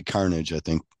was like a Carnage, I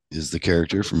think is the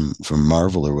character from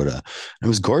Marvel or whatever. It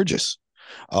was gorgeous.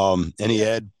 And he yeah.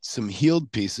 had some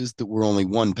healed pieces that were only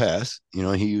one pass. He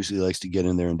usually likes to get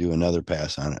in there and do another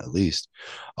pass on it at least.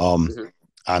 Um, Mm-hmm.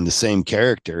 on the same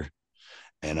character,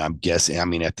 and I'm guessing, I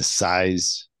mean, at the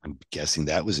size, I'm guessing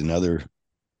that was another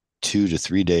 2 to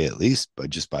 3 day at least,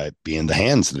 but just by it being the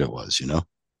hands that it was.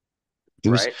 It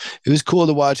was Right. it was cool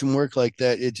to watch him work like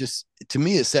that. It just, to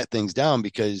me, it set things down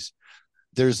because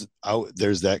there's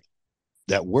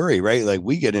that worry, right? Like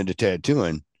we get into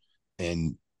tattooing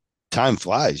and time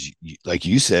flies. Like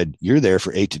you said, you're there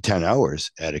for 8 to 10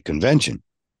 hours at a convention,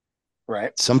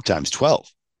 Right. sometimes 12,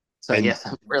 So and yes,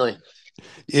 really.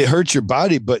 it hurts your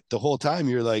body. But the whole time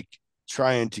you're like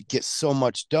trying to get so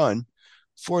much done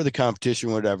for the competition,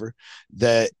 or whatever,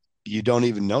 that you don't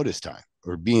even notice time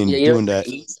or Yeah, being you don't doing even that.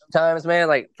 eat sometimes, man.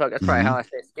 Like, fuck, that's probably how Mm-hmm. I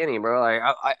stay skinny, bro. Like,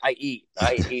 I eat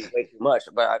way too much,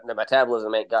 but the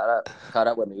metabolism ain't caught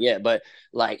up with me yet. But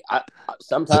like,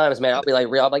 sometimes, man, I'll be like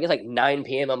real. I'm like, it's like 9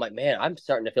 p.m. I'm like, man, I'm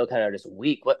starting to feel kind of just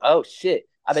weak. What? Oh shit,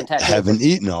 I've been tattooing for Haven't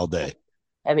eaten all day.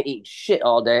 haven't eaten shit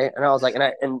all day, and I was like,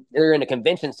 and they're in a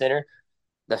convention center.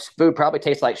 The food probably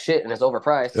tastes like shit and it's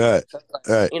overpriced. All right. So, like,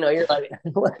 All right. you're like,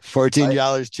 $14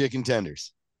 like, chicken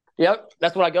tenders. yep,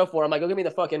 that's what I go for. I'm like, go give me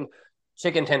the fucking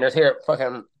chicken tenders here.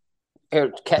 Fucking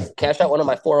here, cash out one of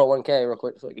my 401k real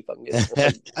quick so you fucking get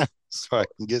some. So I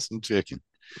can get some chicken.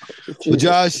 Well, Jesus.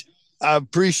 Josh, I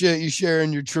appreciate you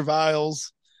sharing your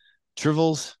trivials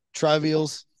with Trivial.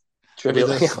 us,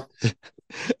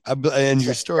 and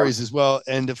your stories as well.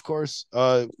 And of course,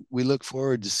 we look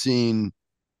forward to seeing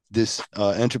this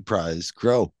enterprise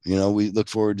grow. We look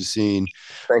forward to seeing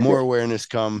Thank more you. awareness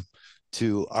come.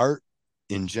 to art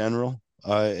in general,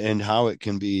 and how it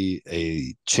can be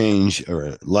a change or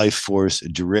a life force, a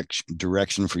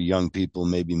direction for young people,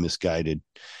 maybe misguided.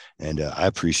 And I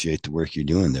appreciate the work you're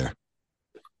doing there.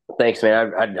 Thanks,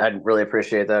 man. I'd really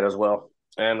appreciate that as well.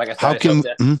 And like I said, I How just hope can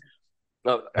that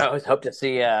mm, I always hope to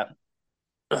see,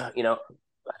 you know,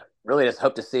 really just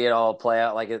hope to see it all play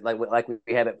out like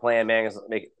we have it planned, man.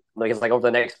 Like it's like over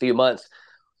the next few months,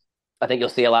 I think you'll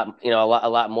see a lot, a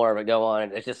lot more of it go on.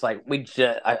 And it's just like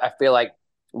I feel like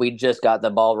we just got the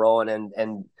ball rolling,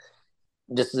 and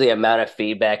just the amount of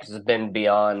feedback has been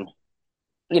beyond,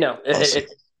 you know, awesome?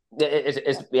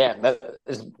 it's yeah,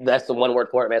 that's the one word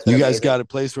for it, man. It's been You guys amazing. got a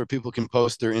place where people can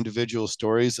post their individual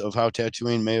stories of how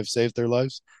tattooing may have saved their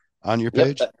lives on your Yep,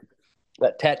 page?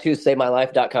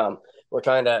 tattoosavemylife.com. We're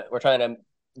trying to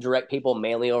direct people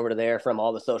mainly over to there from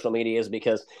all the social medias,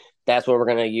 because that's where we're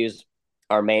going to use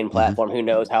our main Mm-hmm. platform. Who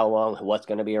knows how long, what's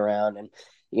going to be around, and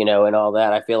and all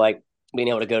that. I feel like being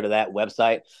able to go to that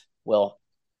website will,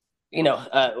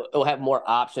 we'll have more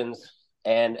options.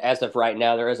 And as of right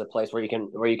now, there is a place where you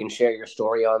can share your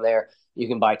story on there. You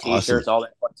can buy Awesome. T-shirts, all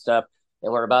that fun stuff,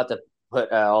 and we're about to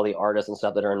put all the artists and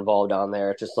stuff that are involved on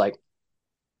there. It's just like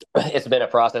it's been a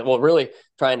process. Well, really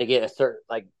trying to get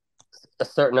a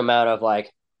certain amount of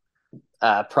like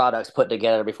products put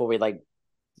together before we like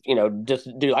just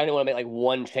do. I don't want to make like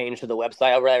one change to the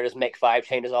website. I'd rather just make 5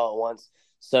 changes all at once.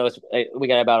 So we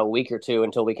got about a week or two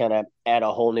until we kind of add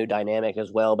a whole new dynamic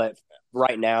as well. But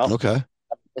right now, Okay.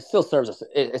 it still serves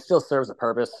a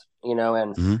purpose, and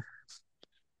Mm-hmm.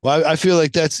 Well, I feel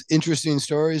like that's interesting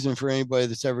stories, and for anybody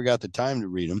that's ever got the time to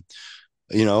read them,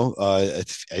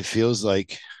 it feels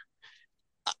like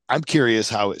I'm curious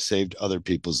how it saved other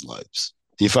people's lives.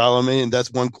 Do you follow me? And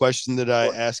that's one question that I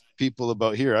ask people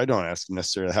about here. I don't ask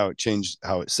necessarily how it changed,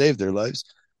 how it saved their lives,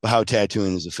 but how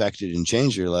tattooing has affected and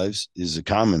changed their lives is a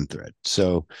common thread.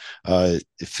 So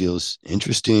it feels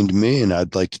interesting to me, and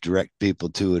I'd like to direct people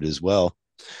to it as well.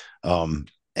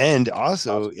 And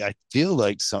also, I feel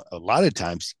like a lot of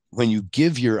times when you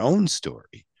give your own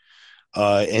story,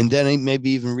 and then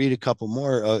maybe even read a couple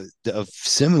more of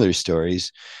similar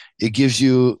stories, it gives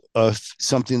you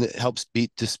something that helps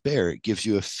beat despair. It gives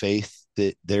you a faith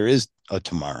that there is a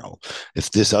tomorrow.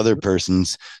 If this other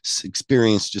person's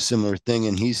experienced a similar thing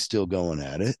and he's still going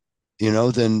at it,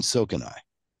 then so can I.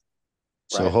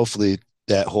 So right. hopefully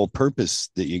that whole purpose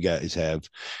that you guys have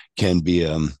can be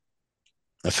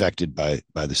affected by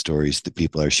the stories that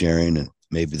people are sharing, and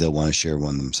maybe they'll want to share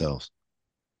one themselves.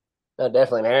 No,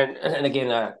 definitely, man. And again,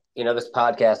 this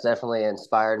podcast definitely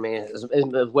inspired me, as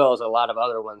well as a lot of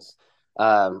other ones.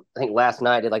 I think last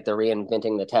night I did like the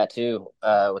reinventing the tattoo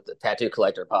with the Tattoo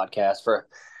Collector podcast for,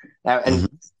 and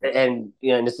Mm-hmm.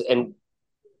 and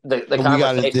the We got.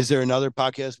 conversation. Is there another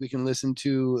podcast we can listen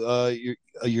to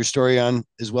your story on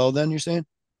as well? Then you're saying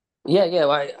Yeah, yeah.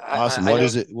 Well, awesome. I What know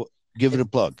is it? Give it a it's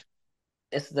plug.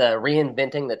 it's the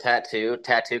reinventing the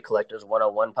Tattoo Collectors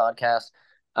 101 podcast.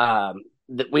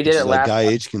 We did Which it is like last. Guy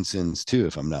Aitchinson's too,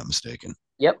 if I'm not mistaken.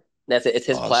 Yep, that's it. It's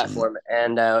his Awesome. platform,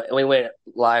 and we went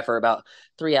live for about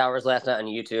 3 hours last night on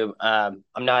YouTube.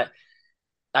 I'm not.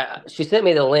 She sent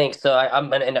me the link, so I'm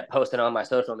gonna end up posting on my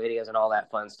social medias and all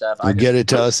that fun stuff. I Well, get just it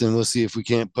to us, and we'll see if we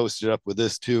can't post it up with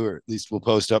this too, or at least we'll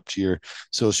post up to your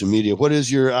social media. What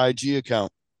is your IG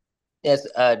account? it's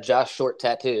Josh Short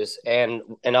Tattoos, and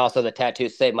also the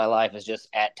Tattoos Save My Life is just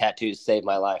at Tattoos Save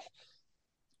My Life.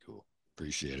 Cool.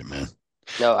 Appreciate it, man.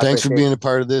 No, I Thanks for appreciate it. being a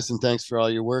part of this, and thanks for all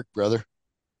your work, brother.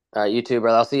 All right, you too,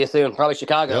 brother. I'll see you soon. Probably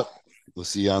Chicago. Yep. We'll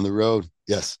see you on the road.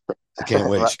 Yes. I can't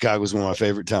wait. Right. Chicago's one of my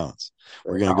favorite towns.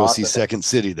 We're going to go see Awesome. Second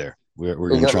City there. We're You're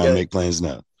going to gonna try and go. make plans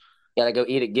now. Gotta go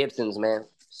eat at Gibson's, man.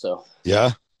 So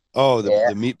Yeah. Oh, the, yeah.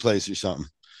 the meat place or something.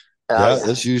 Oh Yeah. yeah.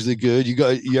 That's usually good.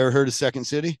 You ever heard of Second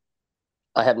City?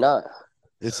 I have not.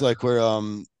 It's like where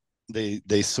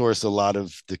they source a lot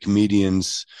of the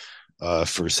comedians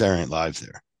for Saturday Night Live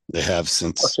there. They have Oh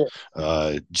since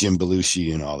shit. Jim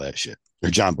Belushi and all that shit, or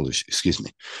John Belushi, excuse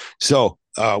me. So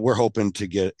we're hoping to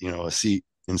get a seat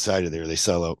inside of there. They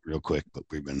sell out real quick, but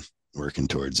we've been working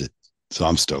towards it. So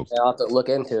I'm Yeah, stoked. I'll have to look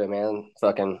into it, man.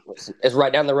 Fucking, it's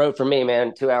right down the road from me,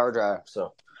 man. 2 hour drive.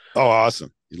 So, Oh,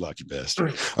 awesome. You lucky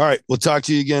bastard. All right. We'll talk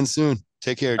to you again soon.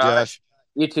 Take care, all right. Josh.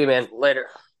 You too, man. Later.